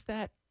noticed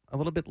that a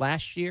little bit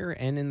last year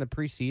and in the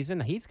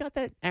preseason. He's got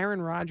that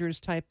Aaron Rodgers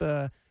type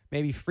of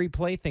maybe free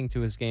play thing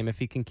to his game if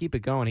he can keep it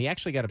going. He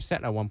actually got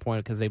upset at one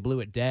point because they blew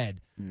it dead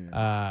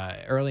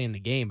early in the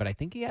game, but I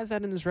think he has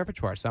that in his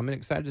repertoire, so I'm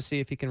excited to see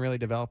if he can really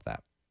develop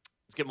that.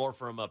 Let's get more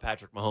from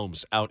Patrick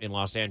Mahomes out in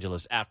Los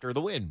Angeles after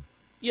the win.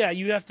 Yeah,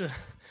 you kind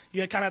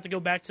of have to go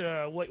back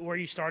to where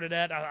you started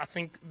at. I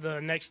think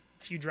the next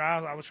few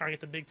drives, I was trying to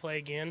get the big play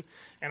again,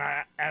 and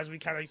as we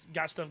kind of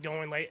got stuff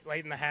going late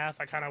in the half,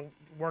 I kind of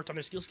worked on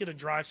this. Let's get a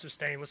drive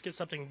sustained. Let's get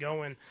something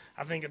going.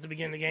 I think at the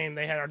beginning of the game,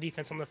 they had our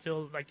defense on the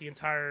field like the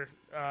entire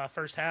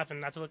first half,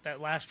 and I feel like that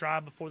last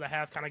drive before the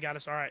half kind of got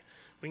us, all right,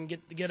 we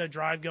can get a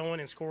drive going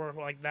and score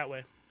like that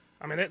way.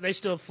 I mean, they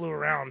still flew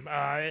around.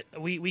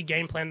 We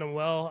game planned them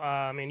well.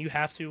 I mean, you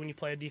have to when you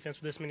play a defense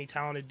with this many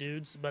talented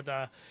dudes. But,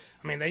 I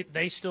mean,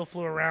 they still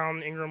flew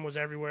around. Ingram was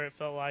everywhere, it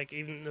felt like.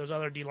 Even those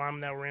other D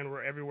linemen that were in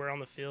were everywhere on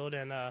the field.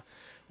 And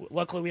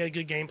luckily we had a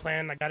good game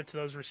plan. I got it to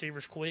those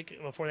receivers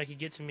quick before they could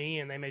get to me,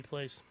 and they made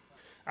plays.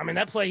 I mean,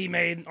 that play he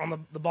made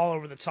on the ball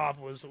over the top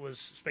was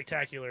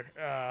spectacular.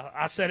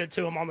 I said it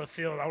to him on the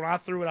field. When I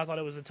threw it, I thought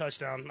it was a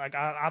touchdown. Like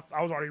I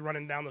was already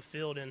running down the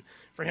field, and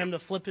for him to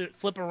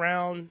flip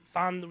around,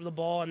 find the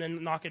ball, and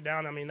then knock it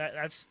down. I mean,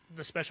 that's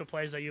the special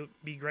plays that you'll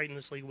be great in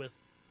this league with.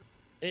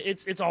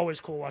 It's always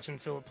cool watching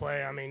Philip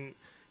play. I mean,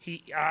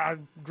 I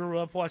grew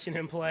up watching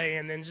him play,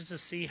 and then just to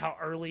see how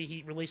early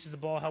he releases the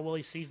ball, how well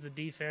he sees the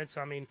defense.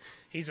 I mean,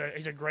 he's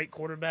a great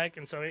quarterback,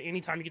 and so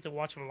anytime you get to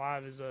watch him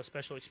live is a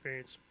special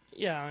experience.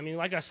 Yeah, I mean,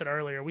 like I said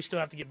earlier, we still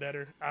have to get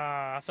better.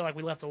 I feel like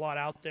we left a lot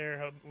out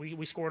there.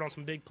 We scored on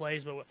some big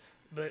plays, but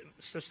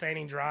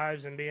sustaining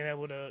drives and being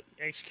able to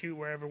execute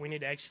wherever we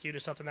need to execute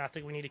is something that I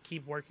think we need to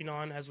keep working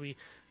on as we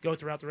go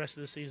throughout the rest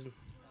of the season.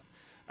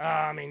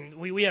 I mean,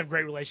 we have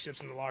great relationships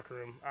in the locker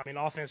room. I mean,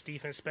 offense,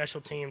 defense, special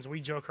teams, we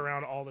joke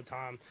around all the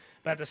time,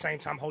 but at the same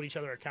time hold each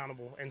other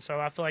accountable. And so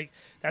I feel like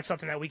that's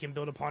something that we can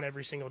build upon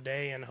every single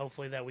day, and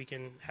hopefully that we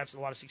can have a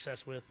lot of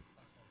success with.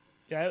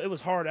 Yeah, it was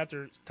hard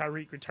after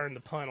Tyreek returned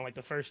the punt on like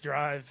the first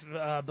drive,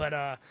 but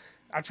I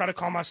try to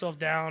calm myself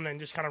down and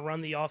just kind of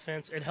run the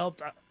offense. It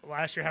helped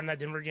last year having that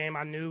Denver game.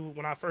 I knew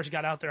when I first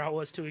got out there I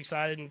was too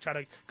excited and try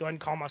to go ahead and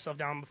calm myself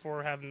down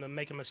before having to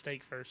make a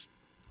mistake first.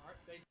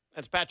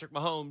 That's Patrick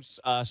Mahomes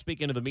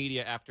speaking to the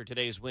media after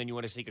today's win. You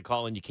want to sneak a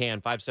call in, you can.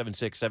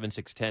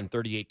 576-7610,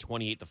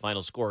 38-28, the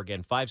final score.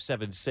 Again,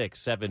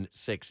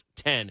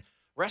 576-7610.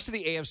 Rest of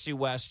the AFC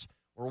West,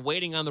 we're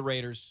waiting on the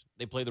Raiders.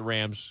 They play the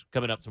Rams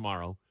coming up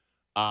tomorrow.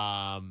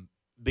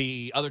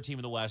 The other team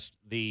in the West,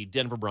 the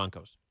Denver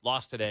Broncos,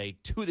 lost today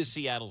to the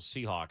Seattle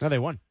Seahawks. No, they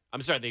won.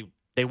 I'm sorry,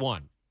 they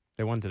won.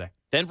 They won today.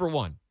 Denver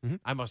won. Mm-hmm.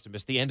 I must have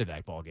missed the end of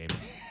that ball game.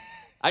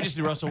 I just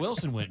knew Russell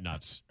Wilson went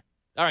nuts.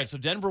 All right, so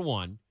Denver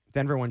won.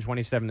 Denver won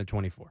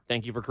 27-24.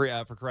 Thank you for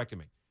correcting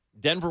me.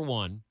 Denver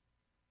won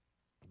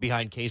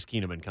behind Case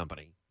Keenum and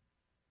company.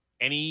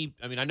 I mean,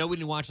 I know we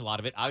didn't watch a lot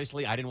of it.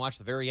 Obviously, I didn't watch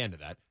the very end of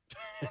that.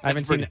 I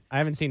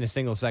haven't seen a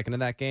single second of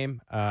that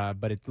game,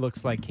 but it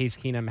looks like Case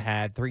Keenum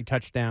had 3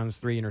 touchdowns,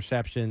 3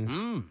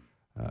 interceptions.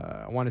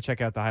 I want to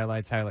check out the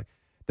highlights.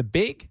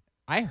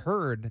 I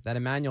heard that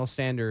Emmanuel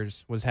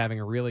Sanders was having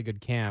a really good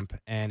camp,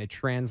 and it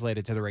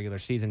translated to the regular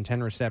season,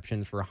 10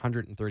 receptions for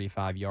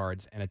 135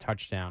 yards and a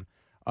touchdown.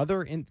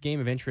 Other game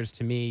of interest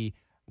to me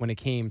when it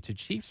came to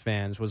Chiefs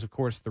fans was, of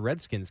course, the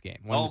Redskins game.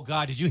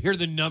 God, did you hear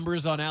the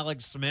numbers on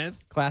Alex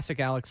Smith? Classic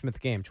Alex Smith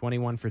game,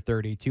 21 for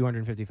 30,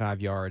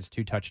 255 yards,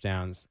 2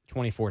 touchdowns,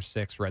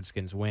 24-6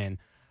 Redskins win.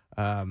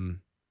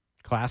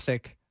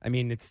 Classic. I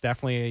mean, it's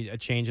definitely a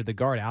change of the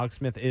guard. Alex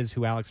Smith is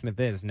who Alex Smith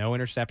is. No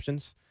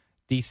interceptions,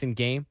 decent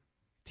game,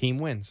 team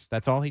wins.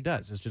 That's all he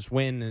does is just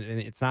win. And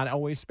it's not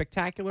always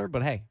spectacular,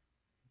 but hey,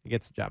 he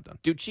gets the job done.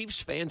 Do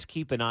Chiefs fans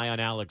keep an eye on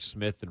Alex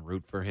Smith and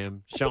root for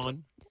him?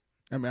 Sean?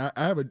 I mean,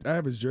 I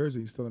have his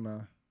jersey still in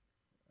my.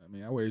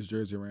 I wear his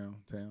jersey around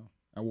town.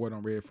 I wore it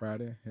on Red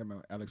Friday. Had my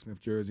Alex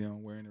Smith jersey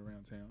on, wearing it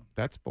around town.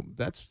 That's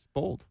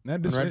bold.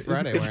 On Red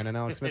Friday, wearing an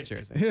Alex Smith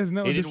jersey. He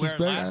didn't wear it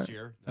last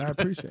year. I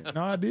appreciate it.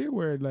 No, I did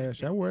wear it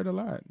last year. I wear it a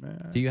lot,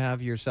 man. Do you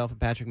have yourself a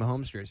Patrick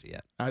Mahomes jersey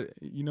yet?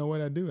 You know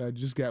what I do? I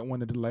just got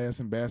one at the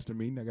last ambassador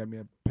meeting. I got me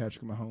a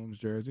Patrick Mahomes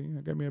jersey.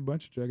 I got me a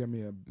bunch of jerseys. I got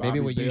me a Bobby Maybe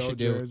what Bell you should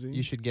jersey. do,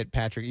 you should give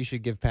Patrick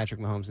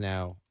Mahomes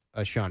now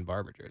a Shawn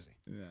Barber jersey.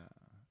 Yeah.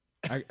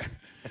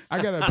 I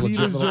got a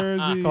Peters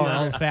jersey. Call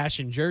an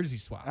old-fashioned jersey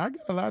swap. I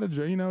got a lot of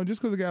jerseys. Just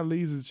because a guy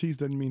leaves the Chiefs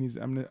doesn't mean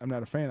I'm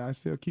not a fan. I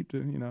still keep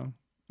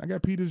I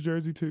got Peters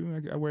jersey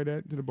too. I wear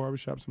that to the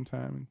barbershop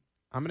sometime.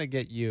 I'm gonna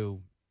get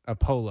you a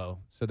polo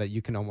so that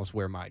you can almost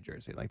wear my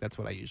jersey. Like that's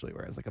what I usually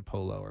wear, is like a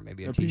polo or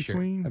maybe a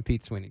T-shirt, a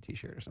Pete Sweeney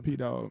T-shirt or something.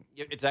 P-Dog.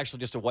 It's actually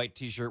just a white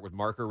T-shirt with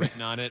marker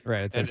written on it.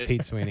 Right, it says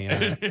Pete Sweeney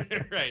on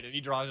it. Right, and he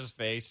draws his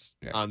face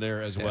on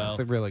there as Yeah, well. It's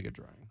a really good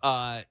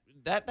drawing.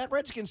 That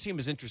Redskins team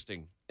is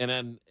interesting, and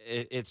then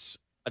it's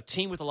a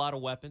team with a lot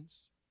of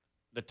weapons.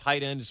 The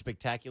tight end is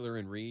spectacular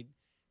in Reed,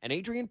 and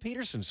Adrian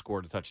Peterson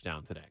scored a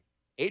touchdown today.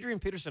 Adrian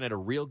Peterson had a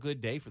real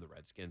good day for the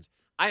Redskins.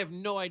 I have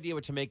no idea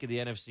what to make of the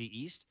NFC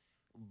East,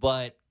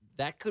 but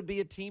that could be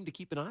a team to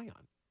keep an eye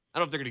on. I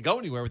don't know if they're going to go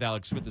anywhere with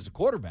Alex Smith as a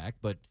quarterback,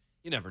 but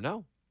you never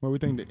know. Well, we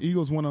think the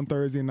Eagles won on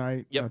Thursday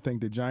night. Yep. I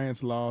think the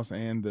Giants lost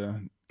and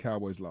the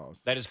Cowboys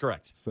lost. That is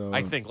correct. So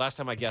I think last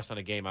time I guessed on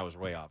a game, I was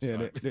way off.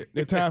 Yeah,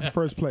 they're tied for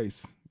first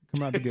place.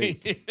 Come out the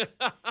gate.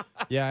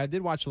 Yeah, I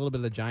did watch a little bit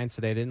of the Giants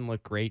today. They didn't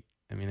look great.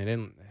 I mean, they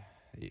didn't,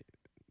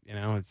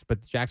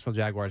 but the Jacksonville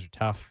Jaguars are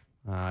tough.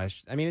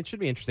 It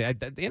should be interesting.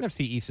 The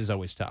NFC East is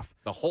always tough.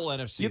 The whole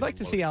NFC. You'd like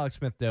to see Alex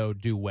Smith, though,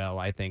 do well,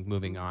 I think,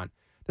 moving on.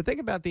 The thing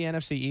about the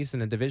NFC East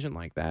in a division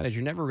like that is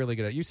you're never really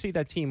going to – you see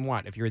that team,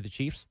 if you're the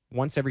Chiefs,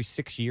 once every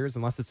 6 years,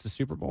 unless it's the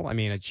Super Bowl. I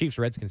mean, a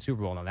Chiefs-Redskins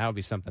Super Bowl, now that would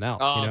be something else.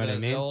 Oh, you know what I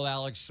mean? The old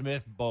Alex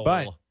Smith Bowl.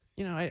 But,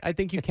 I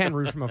think you can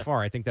root from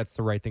afar. I think that's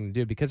the right thing to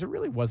do because it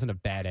really wasn't a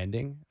bad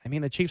ending. I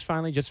mean, the Chiefs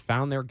finally just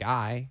found their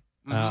guy.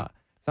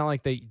 It's not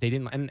like they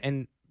didn't –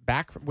 and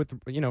back with,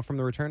 from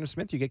the return of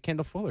Smith, you get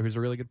Kendall Fuller, who's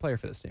a really good player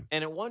for this team.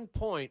 And at one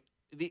point –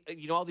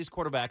 all these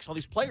quarterbacks, all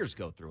these players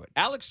go through it.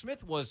 Alex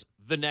Smith was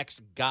the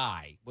next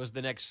guy, was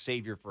the next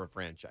savior for a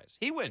franchise.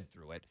 He went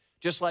through it,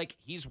 just like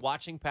he's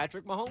watching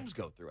Patrick Mahomes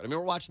go through it. I mean,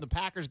 we're watching the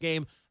Packers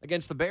game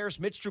against the Bears.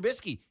 Mitch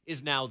Trubisky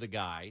is now the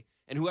guy,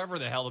 and whoever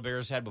the hell the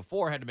Bears had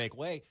before had to make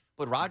way.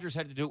 But Rodgers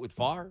had to do it with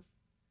Favre.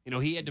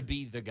 He had to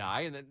be the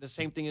guy, and the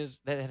same thing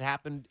that had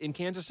happened in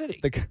Kansas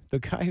City. The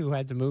guy who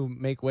had to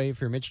make way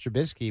for Mitch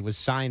Trubisky was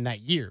signed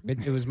that year.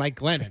 It was Mike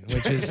Glennon,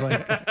 which is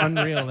like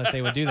unreal that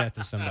they would do that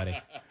to somebody.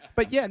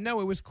 But, yeah, no,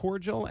 it was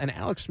cordial, and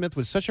Alex Smith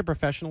was such a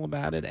professional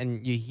about it,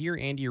 and you hear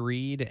Andy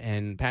Reid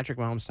and Patrick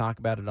Mahomes talk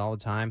about it all the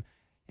time.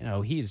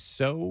 He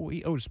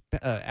owes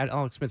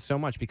Alex Smith so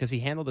much because he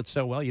handled it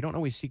so well. You don't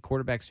always see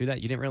quarterbacks do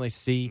that. You didn't really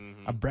see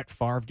a Brett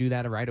Favre do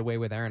that right away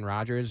with Aaron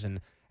Rodgers. And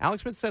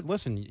Alex Smith said,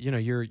 listen,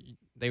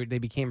 they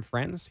became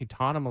friends. He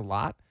taught him a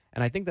lot.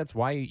 And I think that's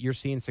why you're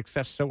seeing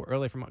success so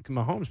early from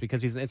Mahomes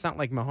because it's not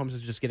like Mahomes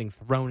is just getting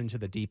thrown into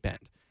the deep end.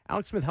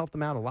 Alex Smith helped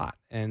him out a lot.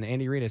 And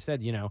Andy Reid has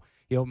said,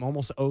 he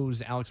almost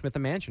owes Alex Smith a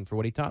mansion for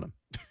what he taught him.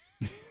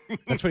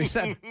 That's what he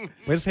said.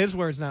 His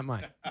words, not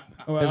mine.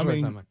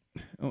 Well,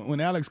 when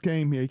Alex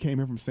came here, he came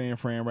here from San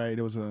Fran, right?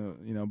 There was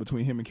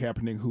between him and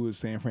Kaepernick, who is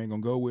San Fran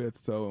going to go with.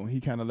 So he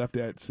kind of left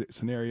that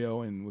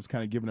scenario and was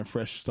kind of given a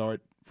fresh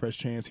start, fresh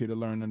chance here to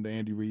learn under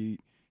Andy Reid.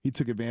 He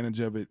took advantage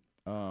of it,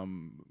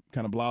 kind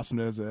of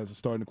blossomed as a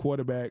starting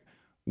quarterback,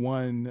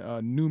 won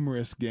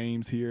numerous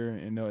games here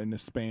in the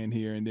span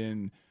here, and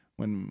then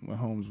when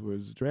Mahomes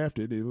was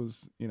drafted, it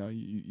was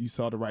you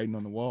saw the writing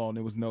on the wall, and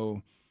there was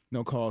no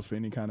cause for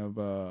any kind of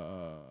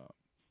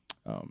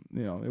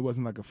it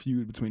wasn't like a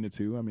feud between the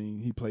two. I mean,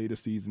 he played a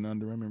season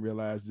under him and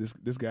realized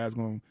this guy's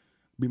going to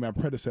be my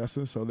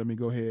predecessor, so let me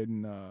go ahead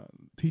and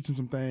teach him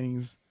some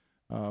things.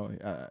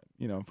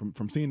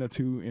 From seeing the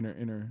two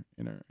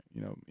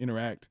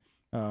interact,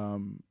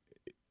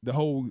 the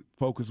whole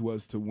focus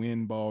was to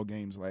win ball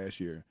games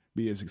last year,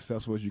 be as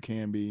successful as you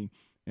can be,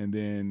 And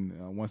then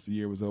once the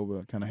year was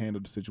over, kind of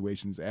handled the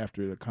situations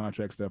after the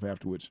contract stuff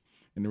afterwards.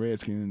 And the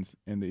Redskins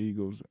and the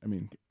Eagles,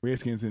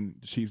 Redskins and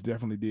the Chiefs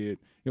definitely did.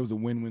 It was a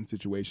win-win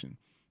situation.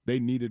 They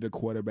needed a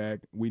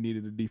quarterback. We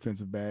needed a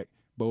defensive back.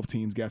 Both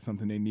teams got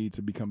something they need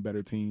to become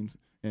better teams.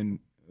 And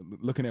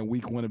looking at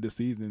week 1 of the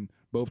season,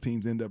 both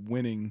teams end up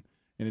winning,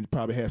 and it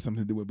probably has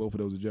something to do with both of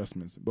those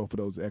adjustments, both of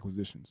those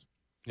acquisitions.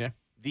 Yeah.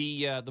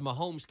 The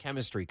Mahomes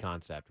chemistry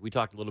concept. We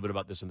talked a little bit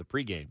about this in the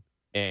pregame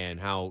and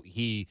how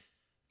he,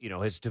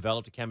 has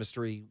developed a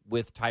chemistry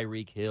with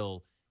Tyreek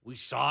Hill. We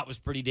saw it was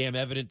pretty damn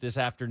evident this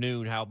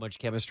afternoon how much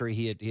chemistry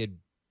he had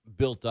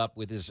built up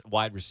with his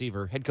wide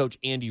receiver. Head coach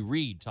Andy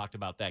Reid talked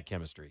about that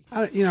chemistry.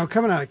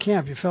 Coming out of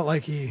camp, you felt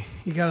like he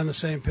got on the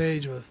same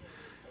page with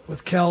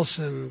Kels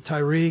and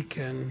Tyreek,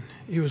 and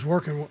he was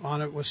working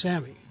on it with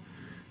Sammy.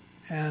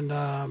 And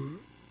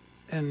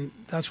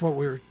that's what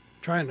we were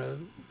trying to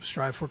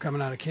strive for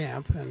coming out of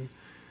camp. And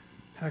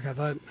heck, I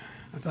thought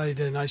he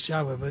did a nice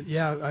job of it. But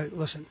yeah,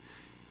 listen,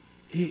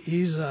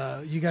 he's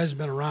you guys have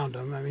been around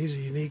him. He's a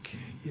unique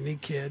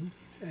kid,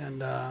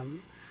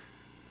 and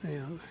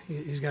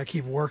he's got to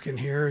keep working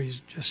here.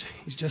 He's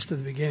just at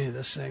the beginning of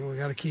this thing. We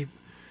got to keep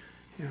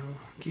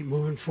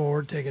moving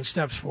forward, taking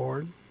steps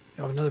forward.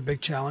 You'll have another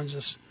big challenge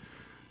this,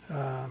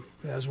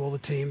 as will the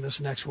team this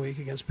next week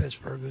against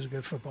Pittsburgh, who's a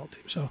good football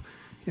team. So,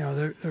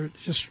 they're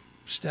just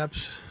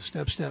steps.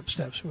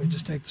 We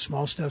just take the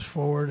small steps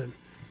forward,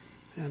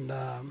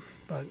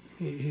 but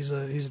he's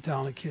a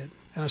talented kid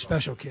and a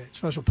special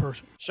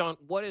person. Shawn,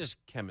 what is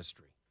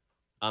chemistry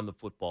on the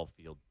football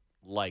field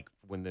like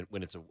when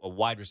it's a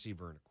wide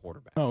receiver and a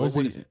quarterback? Oh,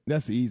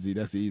 that's easy.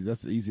 That's the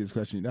easiest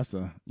question.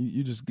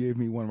 You just gave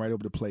me one right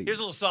over the plate. Here's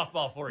a little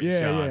softball for you,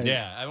 Shawn.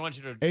 Yeah. I want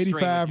you to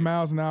 85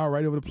 miles an hour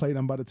right over the plate.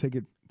 I'm about to take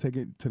it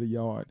to the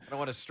yard. I don't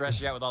want to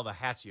stress you out with all the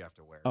hats you have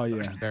to wear. Oh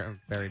yeah,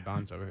 Barry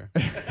Bonds over here.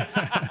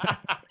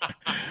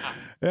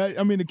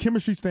 The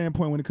chemistry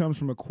standpoint when it comes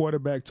from a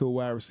quarterback to a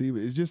wide receiver,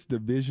 it's just the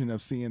vision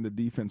of seeing the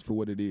defense for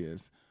what it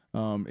is.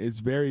 It's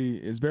very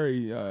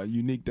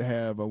unique to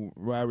have a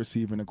wide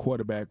receiver and a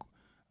quarterback.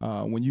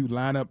 When you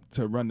line up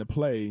to run the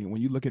play, when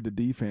you look at the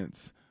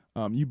defense,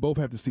 you both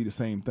have to see the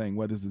same thing,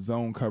 whether it's a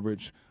zone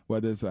coverage,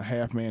 whether it's a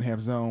half man, half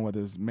zone,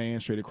 whether it's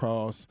man straight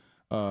across,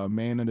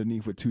 man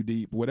underneath with two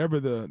deep, whatever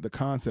the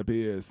concept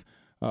is.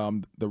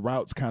 The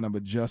routes kind of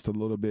adjust a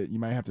little bit. You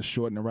might have to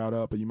shorten the route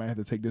up, or you might have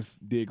to take this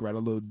dig right a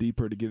little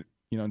deeper to get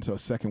into a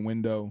second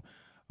window.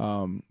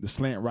 The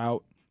slant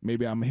route,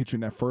 maybe I'm going to hit you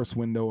in that first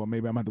window, or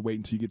maybe I'm going to have to wait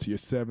until you get to your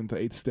 7th or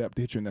 8th step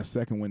to hit you in that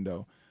second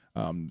window.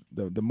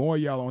 The more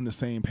y'all are on the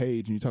same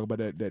page and you talk about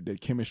that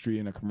chemistry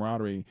and the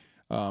camaraderie,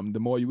 the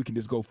more we can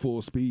just go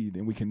full speed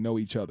and we can know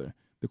each other.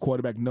 The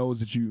quarterback knows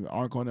that you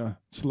aren't going to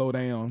slow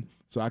down,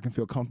 so I can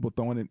feel comfortable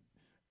throwing it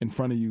in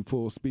front of you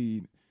full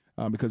speed.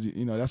 Because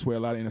that's where a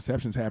lot of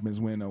interceptions happens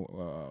when a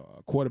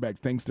quarterback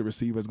thinks the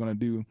receiver is going to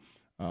do.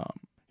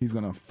 He's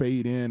going to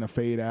fade in, or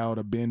fade out,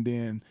 or bend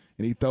in,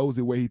 and he throws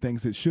it where he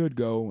thinks it should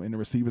go, and the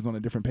receiver's on a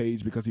different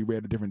page because he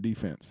read a different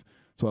defense.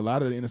 So a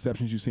lot of the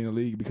interceptions you see in the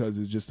league because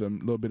it's just a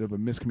little bit of a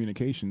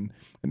miscommunication,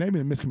 and not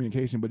even a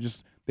miscommunication, but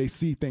just they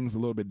see things a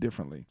little bit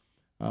differently.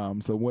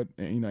 So what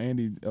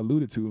Andy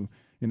alluded to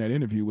in that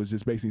interview was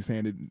just basically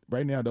saying that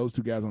right now those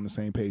two guys are on the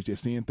same page. They're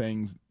seeing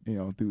things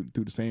through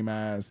the same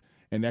eyes,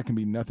 and that can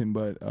be nothing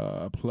but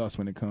a plus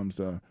when it comes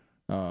to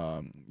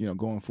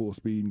going full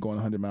speed and going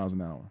 100 miles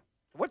an hour.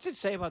 What's it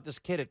say about this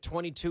kid at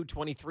 22,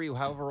 23,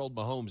 however old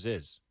Mahomes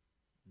is,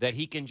 that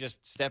he can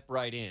just step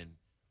right in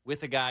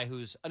with a guy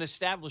who's an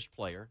established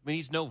player?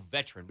 He's no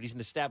veteran, but he's an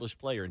established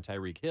player in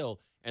Tyreek Hill,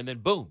 and then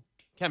boom,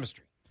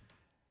 chemistry.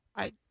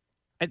 I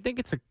think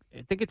it's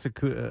a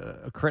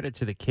credit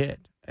to the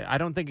kid. I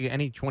don't think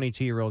any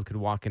 22-year-old could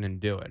walk in and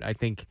do it. I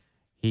think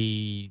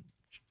he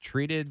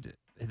treated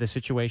the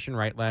situation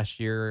right last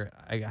year.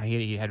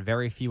 He had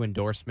very few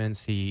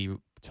endorsements. He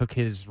took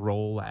his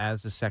role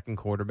as the second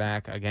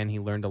quarterback. Again, he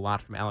learned a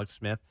lot from Alex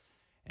Smith.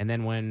 And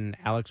then when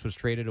Alex was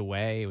traded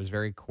away, it was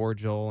very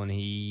cordial, and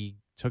he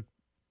took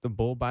the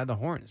bull by the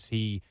horns.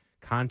 He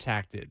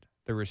contacted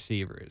the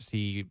receivers.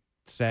 He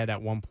said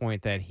at one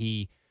point that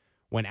he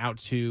went out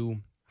to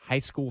high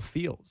school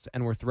fields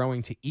and were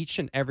throwing to each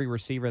and every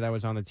receiver that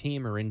was on the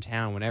team or in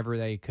town whenever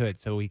they could,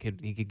 so he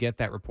could get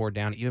that report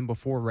down even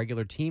before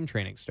regular team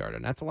training started.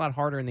 And that's a lot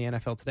harder in the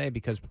NFL today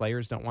because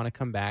players don't want to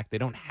come back. They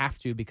don't have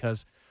to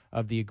because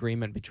of the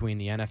agreement between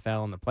the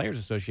NFL and the Players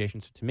Association.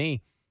 So to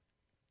me,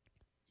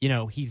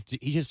 he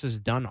just has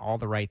done all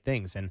the right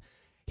things, and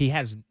he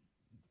has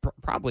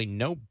probably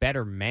no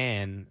better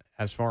man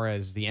as far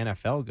as the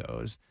NFL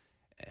goes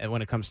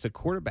when it comes to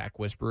quarterback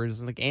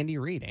whisperers like Andy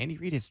Reid. Andy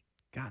Reid has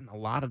gotten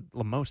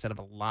the most out of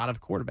a lot of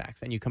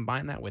quarterbacks, and you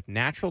combine that with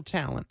natural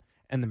talent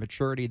and the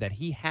maturity that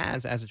he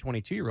has as a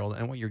 22-year-old,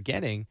 and what you're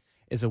getting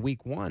is a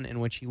week one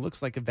in which he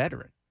looks like a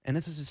veteran, and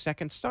this is his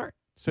second start.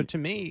 So to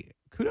me,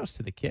 kudos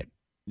to the kid.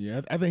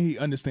 Yeah, I think he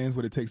understands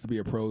what it takes to be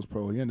a pro's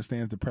pro. He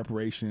understands the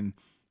preparation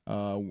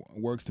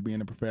works to being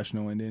a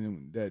professional, and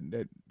then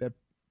that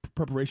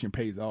preparation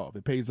pays off.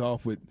 It pays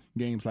off with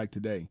games like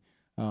today.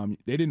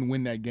 They didn't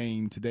win that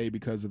game today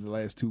because of the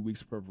last 2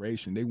 weeks of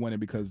preparation. They won it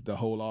because the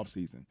whole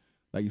offseason.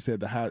 Like you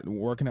said,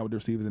 working out with the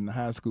receivers in the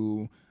high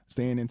school,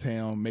 staying in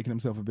town, making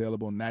themselves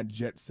available, not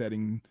jet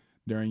setting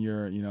during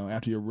your,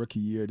 after your rookie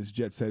year, this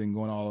jet setting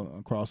going all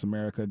across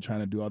America,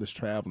 trying to do all this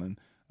traveling.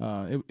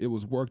 It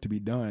was work to be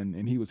done,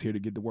 and he was here to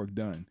get the work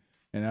done.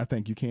 And I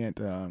think you can't,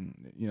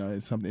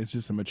 it's something. It's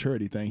just a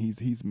maturity thing.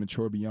 He's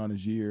mature beyond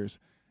his years,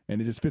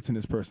 and it just fits in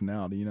his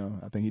personality.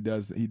 I think he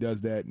does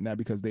that not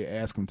because they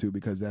ask him to,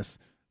 because that's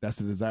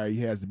the desire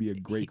he has to be a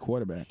great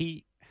quarterback.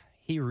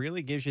 He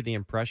really gives you the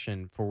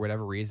impression, for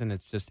whatever reason,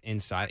 it's just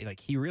inside. Like,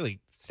 he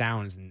really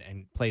sounds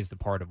and plays the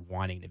part of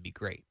wanting to be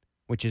great,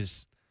 which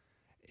is,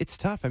 it's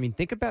tough. I mean,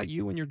 think about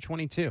you when you're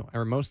 22,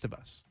 or most of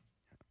us.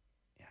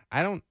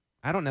 I don't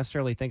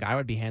necessarily think I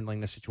would be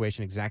handling this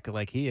situation exactly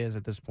like he is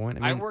at this point.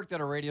 I worked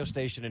at a radio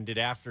station and did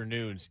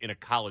afternoons in a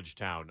college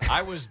town.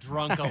 I was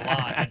drunk a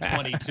lot at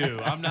 22.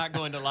 I'm not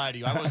going to lie to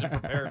you. I wasn't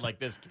prepared like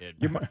this kid.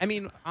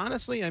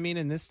 Honestly,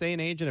 in this day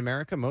and age in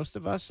America, most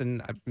of us,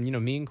 and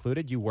me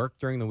included, you work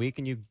during the week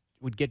and you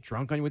would get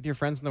drunk with your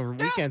friends on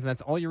the weekends, and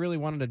that's all you really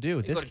wanted to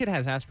do. This kid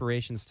has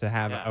aspirations to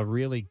have a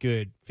really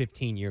good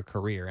 15-year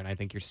career, and I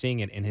think you're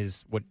seeing it in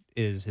what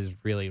is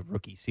his really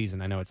rookie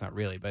season. I know it's not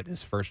really, but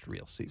his first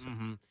real season.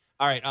 Mm-hmm.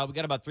 All right, we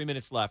got about 3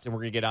 minutes left, and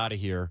we're going to get out of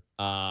here.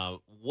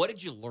 What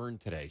did you learn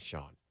today,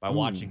 Shawn, by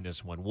watching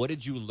this one? What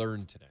did you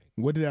learn today?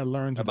 What did I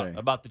learn today?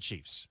 About the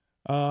Chiefs.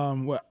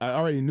 Well, I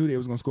already knew they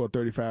was going to score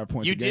 35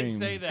 points a game. You did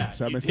say that.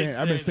 So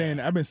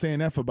I've been saying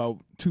that for about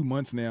 2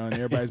 months now, and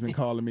everybody's been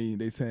calling me.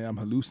 They say I'm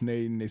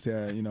hallucinating. They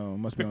say I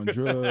must be on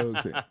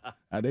drugs.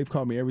 They've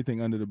called me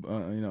everything under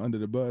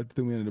the bus.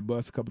 Threw me under the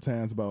bus a couple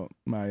times about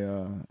my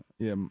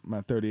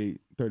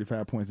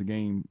 35 points a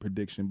game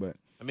prediction, but.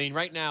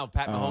 Right now,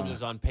 Pat Mahomes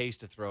is on pace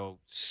to throw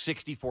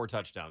 64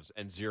 touchdowns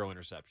and 0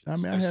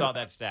 interceptions. I saw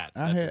that stat.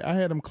 I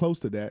had him close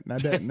to that.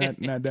 Not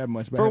that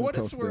much. But for what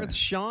it's worth,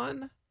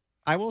 Shawn,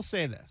 I will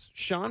say this.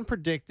 Shawn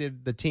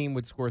predicted the team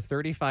would score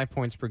 35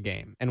 points per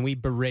game, and we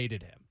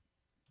berated him.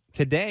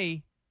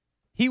 Today,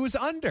 he was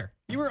under.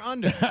 You were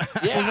under. It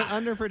was an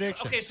under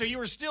prediction. Okay, so you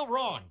were still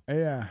wrong.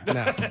 Yeah.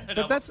 No.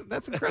 But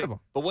that's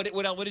incredible. But what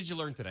did you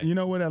learn today? You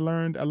know what I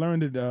learned? I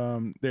learned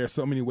that there are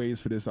so many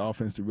ways for this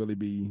offense to really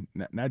be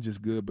not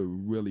just good, but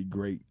really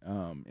great.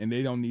 And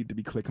they don't need to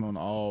be clicking on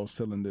all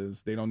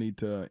cylinders. They don't need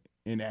to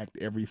enact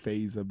every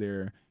phase of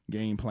their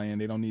game plan.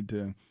 They don't need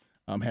to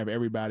have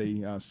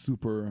everybody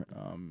super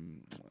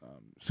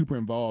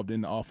involved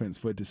in the offense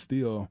for it to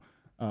still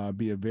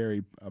be a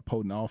very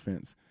potent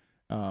offense.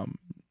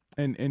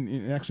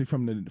 And actually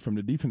from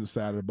the defensive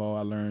side of the ball,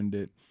 I learned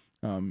that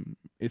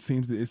it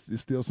seems that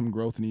it's still some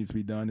growth that needs to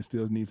be done. It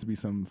still needs to be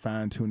some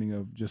fine tuning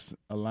of just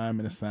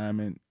alignment,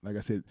 assignment. Like I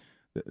said,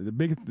 the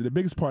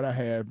biggest part I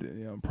have,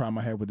 problem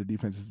I have with the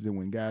defense is that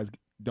when guys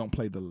don't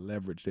play the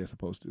leverage they're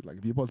supposed to. Like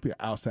if you're supposed to be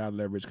outside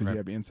leverage because you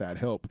have inside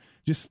help,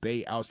 just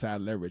stay outside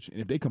leverage. And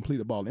if they complete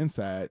the ball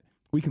inside,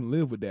 we can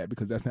live with that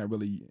because that's not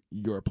really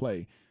your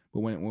play.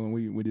 But when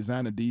we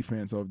design a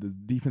defense, or if the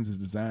defense is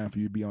designed for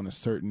you to be on a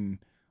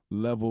certain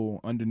level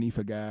underneath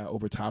a guy,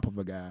 over top of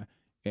a guy,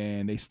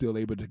 and they still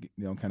able to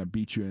kind of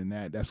beat you in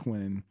that's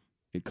when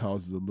it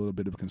causes a little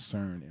bit of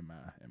concern in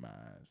my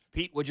eyes.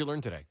 Pete, what'd you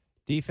learn today?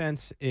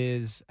 Defense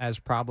is as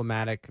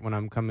problematic when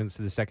I'm coming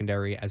to the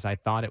secondary as I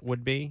thought it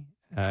would be.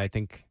 I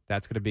think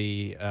that's going to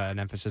be an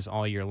emphasis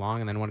all year long.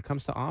 And then when it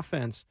comes to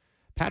offense,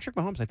 Patrick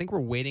Mahomes, I think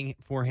we're waiting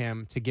for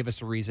him to give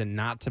us a reason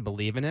not to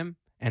believe in him.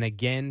 And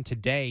again,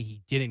 today,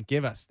 he didn't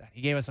give us that. He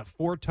gave us a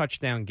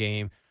 4-touchdown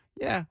game.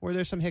 Yeah, were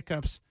there some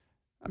hiccups?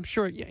 I'm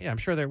sure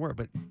there were,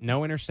 but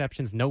no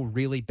interceptions, no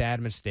really bad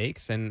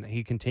mistakes, and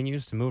he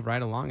continues to move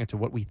right along into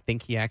what we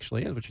think he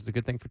actually is, which is a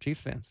good thing for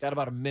Chiefs fans. Got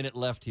about a minute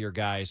left here,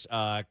 guys.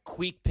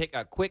 Quick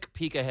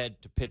peek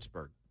ahead to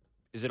Pittsburgh.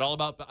 Is it all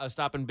about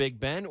stopping Big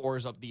Ben, or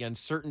is the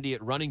uncertainty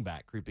at running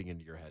back creeping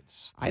into your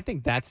heads? I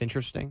think that's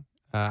interesting.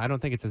 I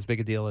don't think it's as big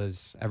a deal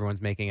as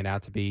everyone's making it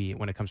out to be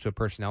when it comes to a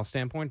personnel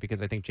standpoint,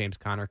 because I think James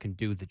Conner can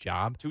do the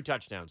job. 2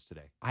 touchdowns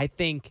today. I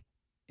think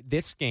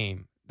this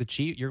game,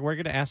 we're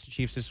going to ask the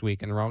Chiefs this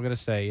week, and they're all going to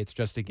say it's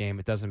just a game.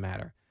 It doesn't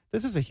matter.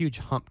 This is a huge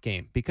hump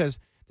game because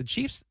the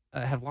Chiefs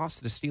have lost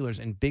to the Steelers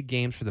in big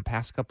games for the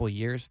past couple of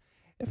years.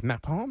 If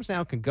Mahomes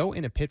now can go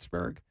into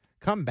Pittsburgh,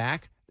 come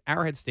back,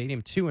 Arrowhead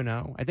Stadium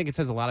 2-0, I think it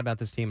says a lot about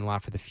this team and a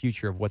lot for the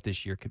future of what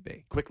this year could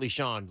be. Quickly,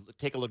 Shawn,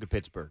 take a look at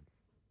Pittsburgh.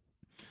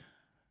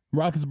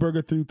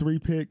 Roethlisberger threw 3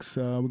 picks.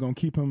 We're going to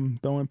keep him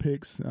throwing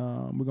picks.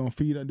 We're going to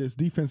feed. This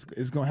defense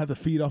is going to have to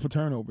feed off of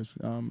turnovers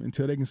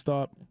until they can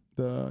stop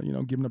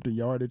giving up the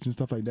yardage and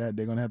stuff like that.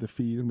 They're going to have to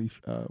feed. It's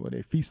going to be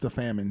a feast or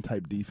famine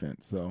type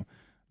defense. So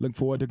look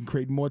forward to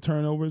creating more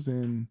turnovers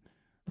and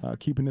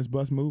keeping this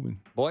bus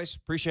moving. Boys,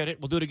 appreciate it.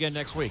 We'll do it again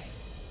next week.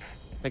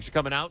 Thanks for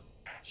coming out.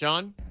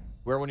 Shawn,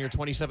 wear one of your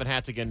 27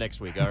 hats again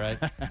next week, all right?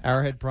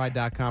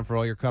 ArrowheadPride.com for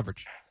all your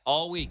coverage.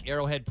 All week,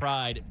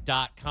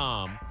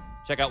 ArrowheadPride.com.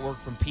 Check out work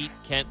from Pete,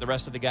 Kent, the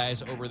rest of the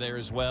guys over there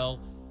as well.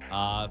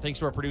 Thanks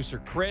to our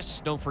producer, Chris.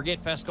 Don't forget,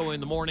 Fesco in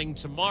the morning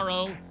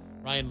tomorrow.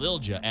 Ryan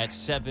Lilja at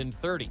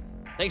 7:30.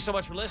 Thanks so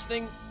much for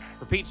listening.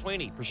 For Pete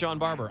Sweeney, for Shawn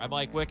Barber, I'm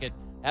Mike Wickett.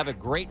 Have a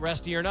great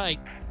rest of your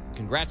night.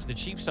 Congrats to the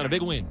Chiefs on a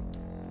big win.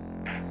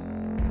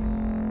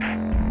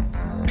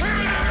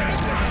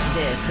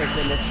 This has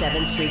been the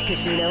 7th Street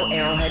Casino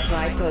Arrowhead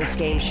Pride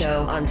postgame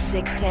show on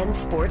 610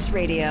 Sports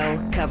Radio.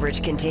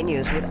 Coverage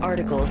continues with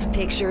articles,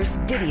 pictures,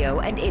 video,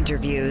 and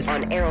interviews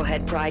on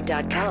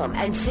arrowheadpride.com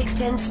and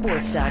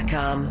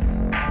 610sports.com.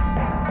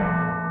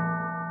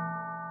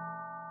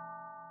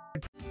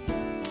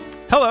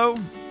 Hello,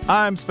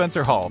 I'm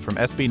Spencer Hall from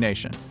SB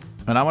Nation,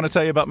 and I want to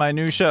tell you about my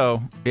new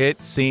show,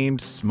 It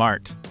Seems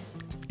Smart.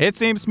 It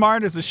Seems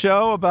Smart is a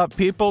show about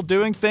people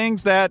doing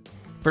things that,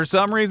 for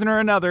some reason or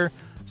another,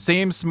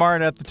 seem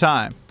smart at the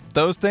time.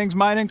 Those things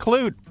might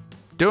include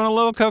doing a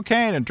little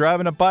cocaine and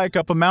driving a bike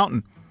up a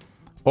mountain.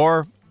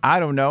 Or, I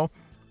don't know,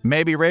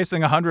 maybe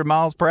racing 100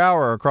 miles per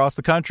hour across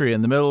the country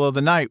in the middle of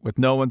the night with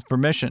no one's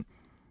permission.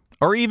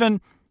 Or even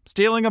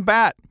stealing a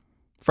bat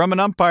from an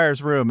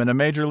umpire's room in a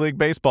Major League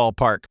Baseball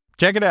park.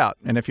 Check it out,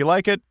 and if you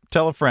like it,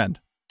 tell a friend.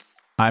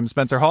 I'm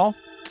Spencer Hall.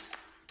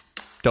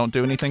 Don't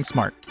do anything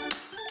smart.